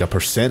keep like a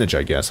percentage,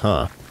 I guess,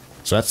 huh?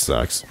 So that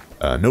sucks.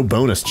 No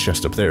bonus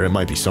chest up there. It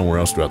might be somewhere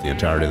else throughout the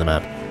entirety of the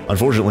map.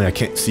 Unfortunately, I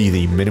can't see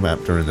the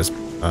minimap during this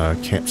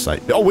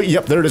campsite. Oh, wait,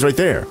 yep, there it is right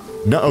there.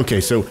 No,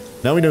 okay, so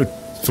now we know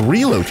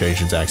 3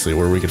 locations, actually,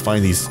 where we could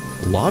find these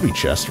lobby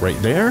chests right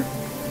there.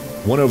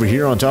 One over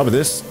here on top of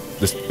this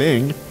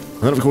thing.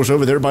 And then, of course,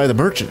 over there by the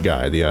merchant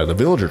guy, the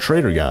villager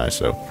trader guy,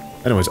 so...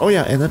 Anyways, oh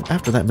yeah, and then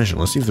after that mission,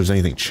 let's see if there's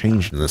anything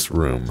changed in this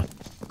room.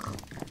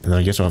 And then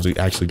I guess I'll have to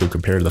actually go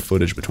compare the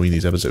footage between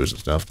these episodes and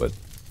stuff, but...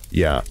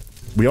 Yeah,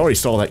 we already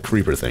saw that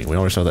creeper thing. We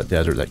already saw that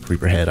desert, that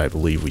creeper head, I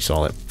believe. We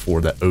saw that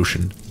before, that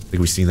ocean. I think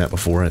we've seen that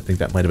before. I think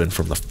that might have been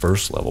from the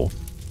first level.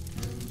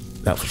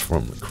 That was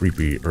from the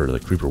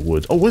creeper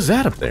woods. Oh, what's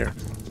that up there?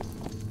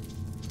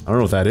 I don't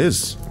know what that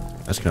is.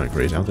 That's kind of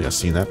crazy. I don't think I've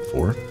seen that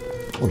before.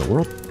 What in the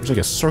world? There's like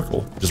a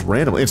circle. Just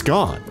randomly. It's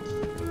gone.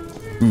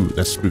 Ooh,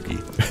 that's spooky.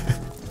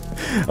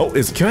 Oh,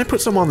 can I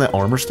put some on that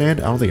armor stand?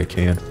 I don't think I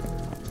can.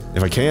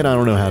 If I can, I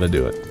don't know how to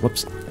do it.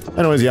 Whoops.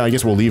 Anyways, yeah, I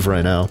guess we'll leave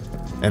right now.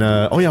 And,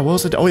 oh yeah, what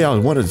was it? Oh yeah, I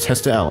wanted to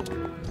test out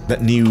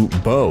that new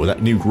bow,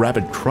 that new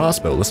rapid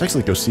crossbow. Let's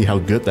actually go see how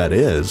good that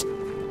is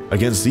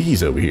against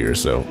these over here.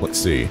 So, let's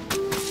see.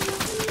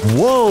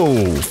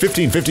 Whoa!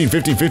 15, 15,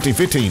 15, 15,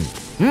 15.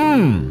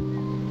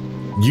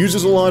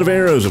 Uses a lot of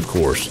arrows, of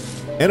course.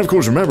 And of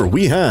course, remember,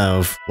 we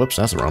have... Whoops,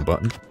 that's the wrong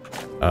button.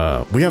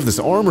 We have this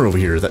armor over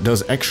here that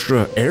does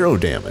extra arrow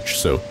damage.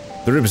 So,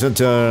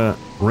 30%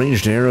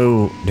 ranged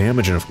arrow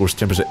damage, and of course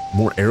 10%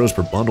 more arrows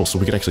per bundle, so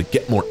we could actually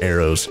get more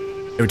arrows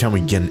every time we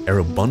get an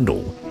arrow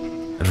bundle.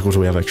 And of course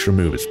we have extra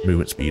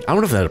movement speed. I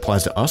don't know if that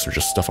applies to us or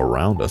just stuff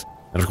around us.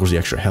 And of course the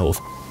extra health.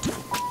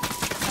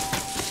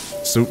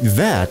 So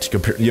that,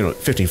 compared, you know,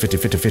 15, 15,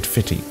 15, 15,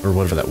 15, or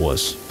whatever that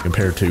was,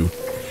 compared to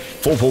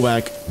full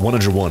pullback,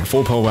 101,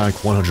 full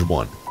pullback,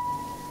 101.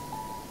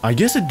 I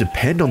guess it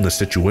depends on the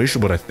situation,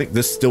 but I think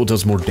this still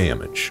does more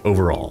damage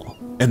overall.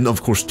 And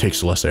of course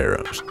takes less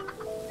arrows.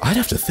 I'd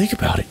have to think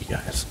about it, you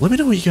guys. Let me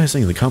know what you guys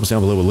think in the comments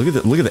down below.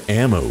 But look at the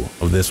ammo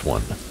of this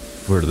one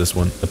rid of this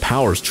one. The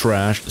power's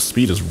trash. The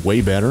speed is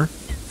way better.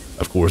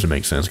 Of course, it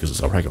makes sense because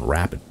it's a freaking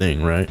rapid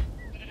thing, right?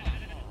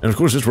 And of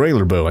course, this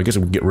regular bow, I guess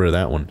we can get rid of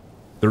that one.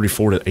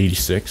 34 to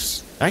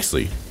 86.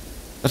 Actually,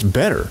 that's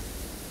better.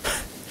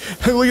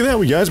 Hey, look at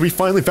that, guys. We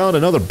finally found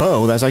another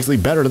bow that's actually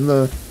better than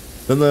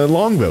the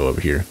longbow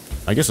over here.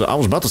 I guess I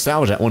was about to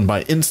salvage that one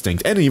by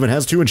instinct, and it even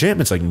has 2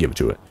 enchantments I can give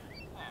to it.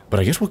 But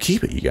I guess we'll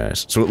keep it, you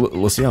guys. So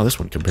let's see how this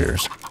one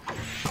compares.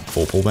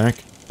 Full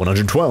pullback,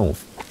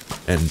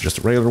 112. And just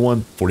a regular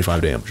one,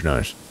 45 damage.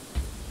 Nice.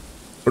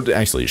 Or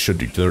actually, it should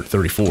do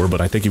 34, but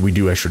I think if we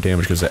do extra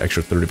damage because that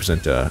extra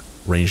 30%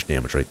 range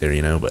damage right there,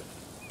 you know. But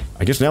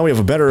I guess now we have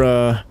a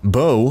better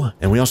bow,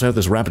 and we also have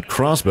this rapid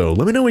crossbow.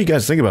 Let me know what you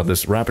guys think about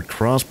this rapid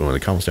crossbow in the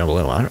comments down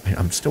below.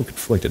 I'm still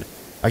conflicted.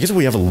 I guess if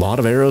we have a lot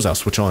of arrows, I'll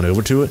switch on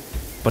over to it.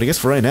 But I guess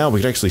for right now, we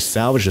could actually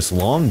salvage this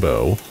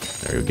longbow.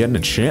 There you go, get an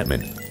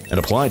enchantment, and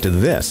apply it to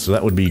this. So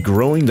that would be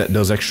growing, that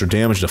does extra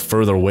damage the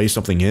further away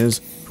something is.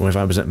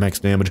 25% max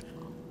damage,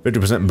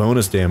 50%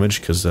 bonus damage,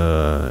 because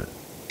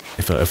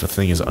if a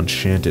thing is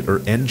enchanted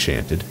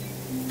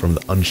from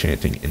the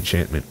enchanting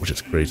enchantment, which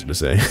is crazy to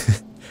say.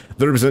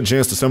 30%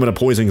 chance to summon a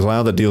poison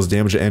cloud that deals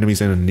damage to enemies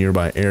in a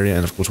nearby area,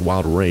 and of course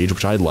Wild Rage,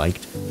 which I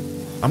liked.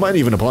 I might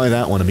even apply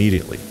that one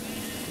immediately.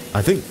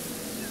 I think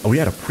we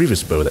had a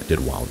previous bow that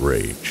did Wild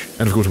Rage,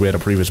 and of course we had a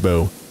previous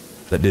bow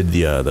that did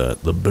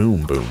the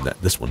boom that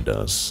this one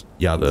does.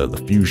 Yeah,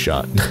 the fuse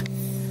shot.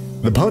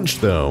 The punch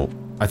though,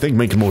 I think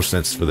makes more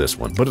sense for this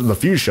one. But the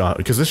fuse shot,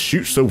 because this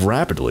shoots so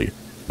rapidly,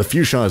 the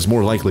fuse shot is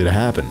more likely to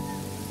happen.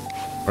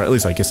 Or at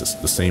least I guess it's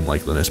the same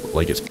likeliness, but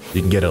like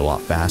you can get it a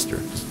lot faster.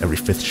 Every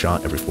 5th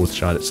shot, every 4th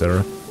shot,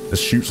 etc. This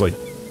shoots like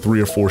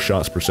 3 or 4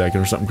 shots per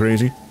second or something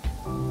crazy.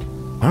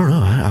 I don't know,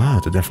 I'll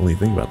have to definitely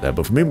think about that,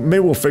 but maybe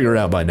we'll figure it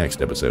out by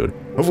next episode.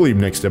 Hopefully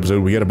next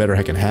episode we get a better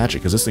heckin' hatchet,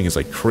 because this thing is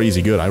like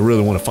crazy good. I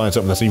really want to find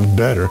something that's even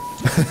better.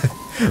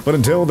 But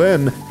until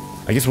then,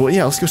 I guess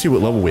yeah, let's go see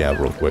what level we have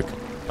real quick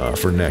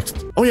for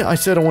next. Oh yeah, I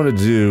said I wanted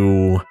to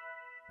do...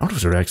 I wonder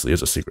if there actually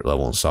is a secret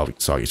level in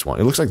Soggy Swamp.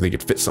 It looks like they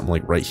could fit something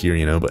like right here,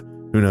 you know, but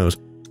who knows.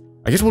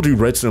 I guess we'll do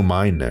Redstone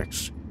Mine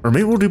next. Or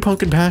maybe we'll do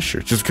Pumpkin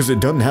Pasture, just because it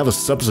doesn't have a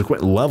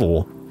subsequent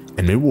level,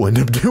 and maybe we'll end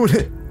up doing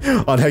it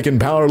on heckin'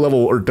 power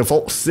level, or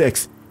default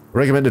 6.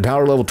 Recommended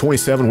power level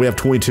 27, we have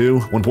 22,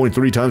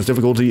 1.3 times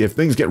difficulty. If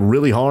things get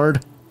really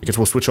hard, I guess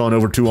we'll switch on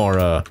over to our,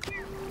 oh,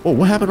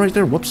 what happened right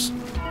there? Whoops.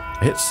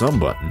 I hit some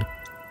button.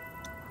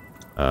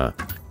 I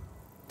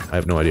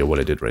have no idea what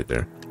I did right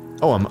there.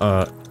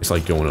 Oh, it's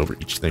like going over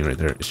each thing right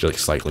there. It's just like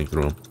cycling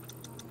through them.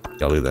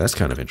 Yeah, look at that. That's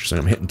kind of interesting.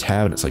 I'm hitting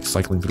tab and it's like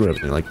cycling through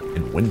everything, like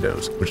in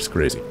Windows, which is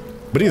crazy.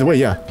 But either way,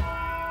 yeah.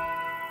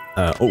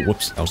 Oh,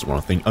 whoops. That was the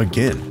wrong thing.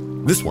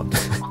 Again. This one.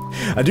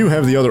 I do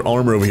have the other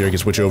armor over here I can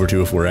switch over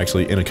to if we're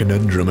actually in a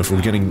conundrum. If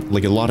we're getting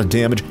like a lot of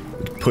damage,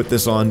 put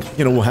this on,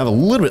 you know, we'll have a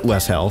little bit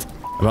less health.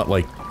 About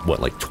like, what,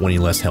 like 20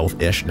 less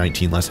health-ish,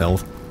 19 less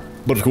health.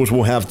 But of course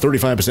we'll have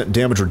 35%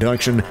 damage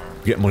reduction,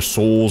 we get more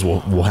souls,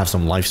 we'll have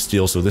some life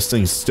steal, so this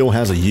thing still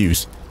has a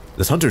use.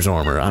 This hunter's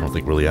armor, I don't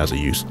think really has a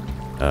use.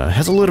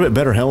 Has a little bit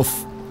better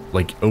health,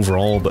 like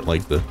overall, but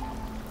like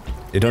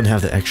it doesn't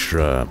have the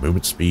extra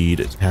movement speed.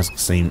 It has the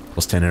same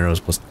plus 10 arrows,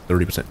 plus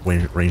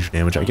 30% range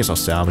damage. I guess I'll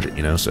salvage it,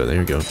 you know, so there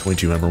you go,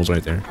 22 emeralds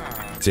right there.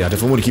 So yeah, I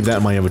definitely want to keep that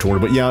in my inventory.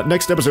 But yeah,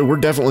 next episode, we're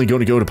definitely going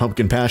to go to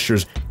Pumpkin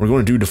Pastures. We're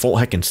going to do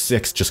default heckin'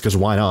 6, just because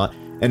why not?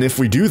 And if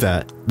we do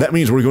that, that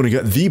means we're going to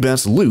get the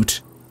best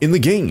loot in the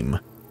game.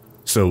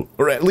 So,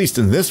 or at least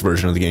in this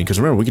version of the game, because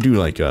remember, we could do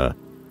like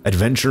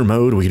adventure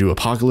mode, we could do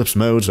apocalypse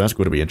mode, so that's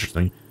going to be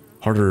interesting.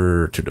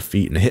 Harder to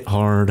defeat and hit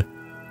hard.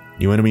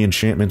 New enemy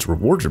enchantments,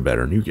 rewards are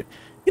better. You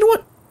know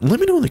what?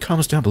 Let me know in the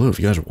comments down below if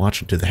you guys are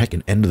watching to the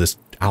heckin' end of this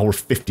hour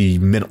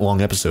 50-minute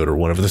long episode or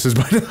whatever this is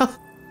by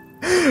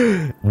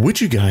now. Would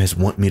you guys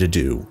want me to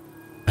do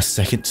a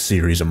second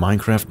series of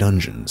Minecraft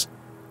Dungeons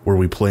where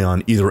we play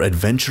on either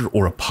adventure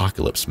or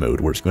apocalypse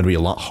mode, where it's going to be a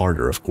lot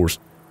harder, of course,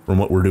 from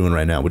what we're doing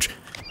right now, which,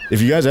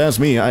 if you guys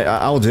ask me,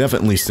 I'll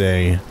definitely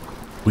say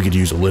we could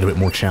use a little bit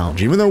more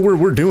challenge, even though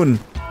we're doing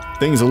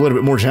things a little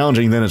bit more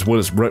challenging than what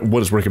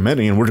it's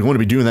recommending, and we're going to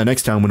be doing that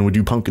next time when we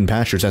do Pumpkin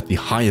Pastures at the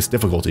highest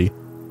difficulty.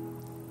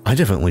 I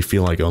definitely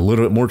feel like a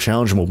little bit more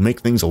challenge will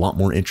make things a lot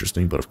more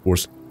interesting, but of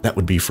course, that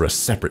would be for a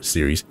separate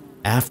series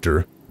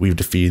after we've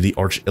defeated the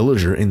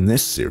Arch-Illager in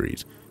this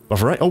series. But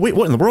for right, oh wait,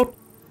 what in the world?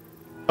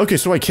 Okay,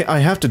 so I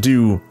have to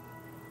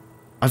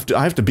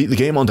beat the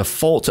game on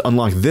default to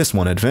unlock this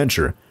one,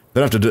 Adventure.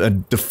 Then I have to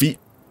defeat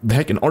the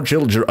heckin'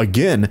 Arch-Illager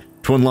again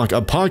to unlock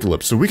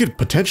Apocalypse. So we could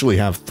potentially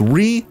have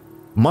 3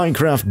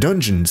 Minecraft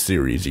Dungeon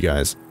series, you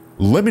guys.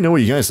 Let me know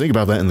what you guys think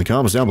about that in the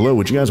comments down below.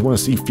 Would you guys want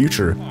to see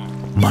future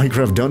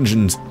Minecraft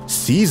Dungeons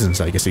seasons,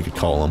 I guess you could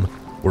call them,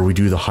 where we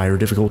do the higher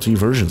difficulty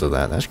versions of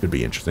that? That could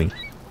be interesting.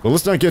 But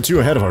let's not get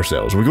too ahead of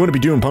ourselves. We're going to be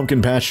doing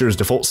Pumpkin Pastures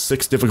default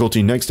 6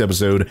 difficulty next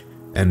episode.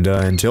 And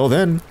until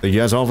then, thank you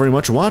guys all very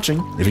much for watching.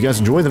 If you guys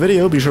enjoyed the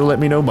video, be sure to let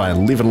me know by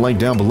leaving a like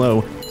down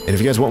below. And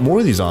if you guys want more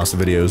of these awesome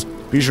videos,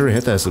 be sure to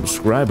hit that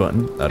subscribe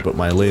button to put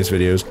my latest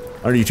videos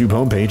our YouTube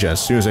homepage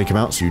as soon as they come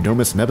out so you don't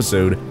miss an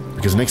episode,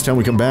 because next time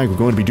we come back, we're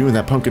going to be doing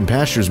that Pumpkin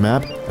Pastures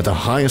map at the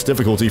highest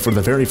difficulty for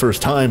the very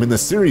first time in the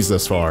series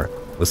thus far.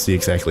 Let's see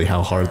exactly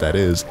how hard that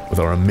is with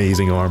our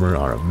amazing armor,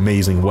 our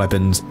amazing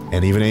weapons,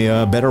 and even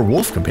a better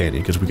wolf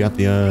companion, because we got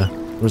the,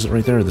 what is it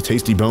right there? The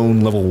Tasty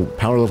Bone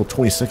power level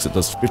 26 that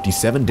does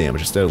 57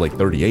 damage instead of like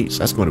 38, so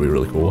that's going to be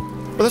really cool.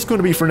 But that's going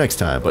to be for next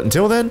time. But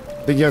until then,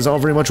 thank you guys all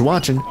very much for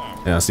watching,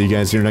 and I'll see you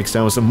guys here next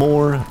time with some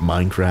more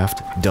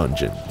Minecraft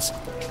Dungeons.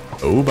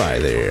 Oh, bye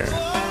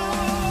there.